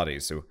new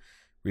body, so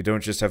we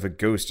don't just have a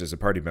ghost as a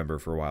party member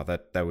for a while.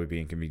 That would be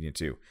inconvenient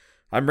too.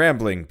 I'm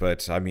rambling,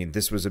 but I mean,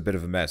 this was a bit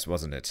of a mess,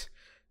 wasn't it?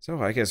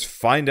 So I guess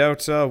find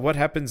out what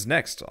happens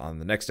next on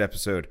the next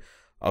episode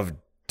of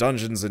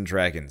Dungeons &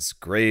 Dragons: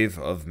 Grave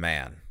of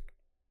Man.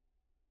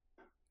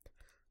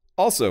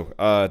 Also,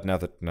 now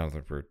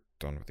that we're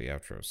done with the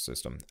outro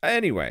system.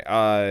 Anyway,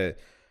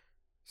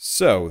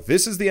 so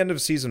this is the end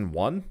of season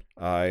 1.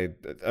 I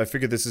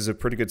figured this is a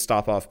pretty good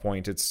stop-off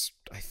point. It's,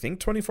 I think,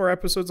 24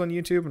 episodes on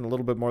YouTube and a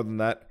little bit more than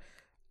that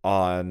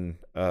on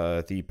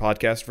the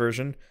podcast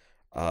version.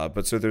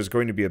 But so there's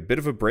going to be a bit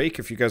of a break.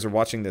 If you guys are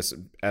watching this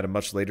at a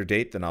much later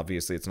date, then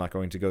obviously it's not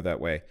going to go that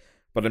way.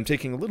 But I'm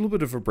taking a little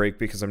bit of a break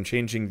because I'm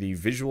changing the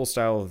visual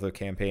style of the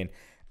campaign.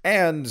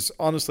 And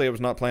honestly, I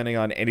was not planning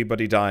on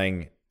anybody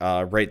dying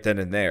right then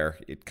and there.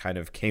 It kind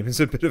of came as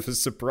a bit of a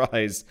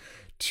surprise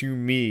to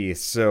me.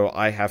 So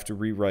I have to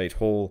rewrite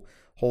whole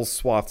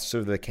swaths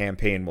of the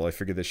campaign while I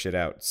figure this shit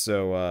out.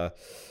 So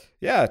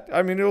yeah,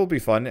 I mean, it'll be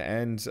fun.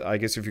 And I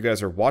guess if you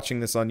guys are watching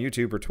this on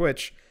YouTube or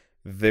Twitch,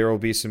 there will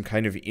be some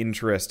kind of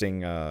interesting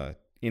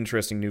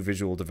new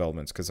visual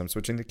developments because I'm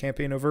switching the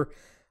campaign over,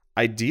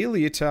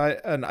 ideally to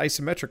an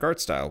isometric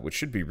art style, which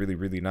should be really,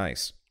 really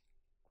nice.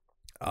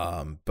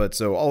 But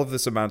so all of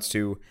this amounts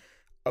to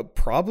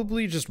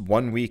probably just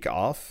 1 week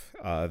off.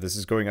 This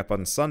is going up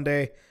on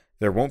Sunday.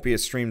 There won't be a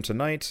stream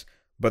tonight,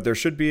 but there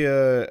should be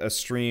a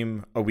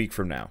stream a week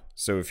from now.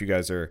 So if you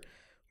guys are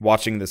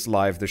watching this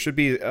live, there should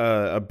be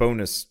a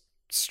bonus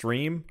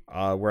stream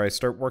where I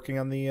start working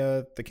on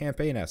the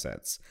campaign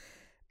assets.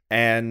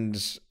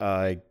 And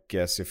I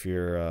guess if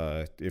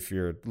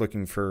you're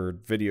looking for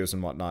videos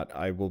and whatnot,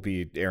 I will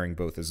be airing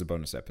both as a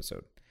bonus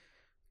episode.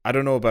 I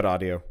don't know about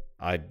audio.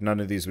 None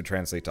of these would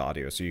translate to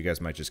audio, so you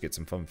guys might just get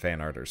some fun fan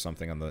art or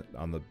something on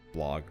the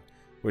blog,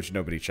 which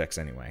nobody checks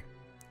anyway.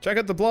 Check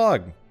out the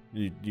blog.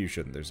 You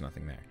shouldn't. There's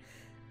nothing there.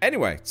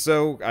 Anyway,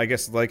 so I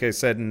guess like I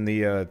said in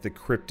the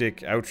cryptic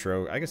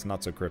outro, I guess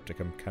not so cryptic.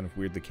 I'm kind of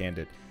weirdly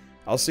candid.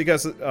 I'll see you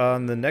guys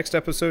on the next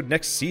episode,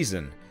 next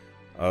season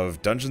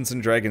of Dungeons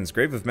 & Dragons: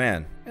 Grave of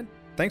Man. And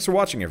thanks for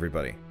watching,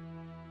 everybody.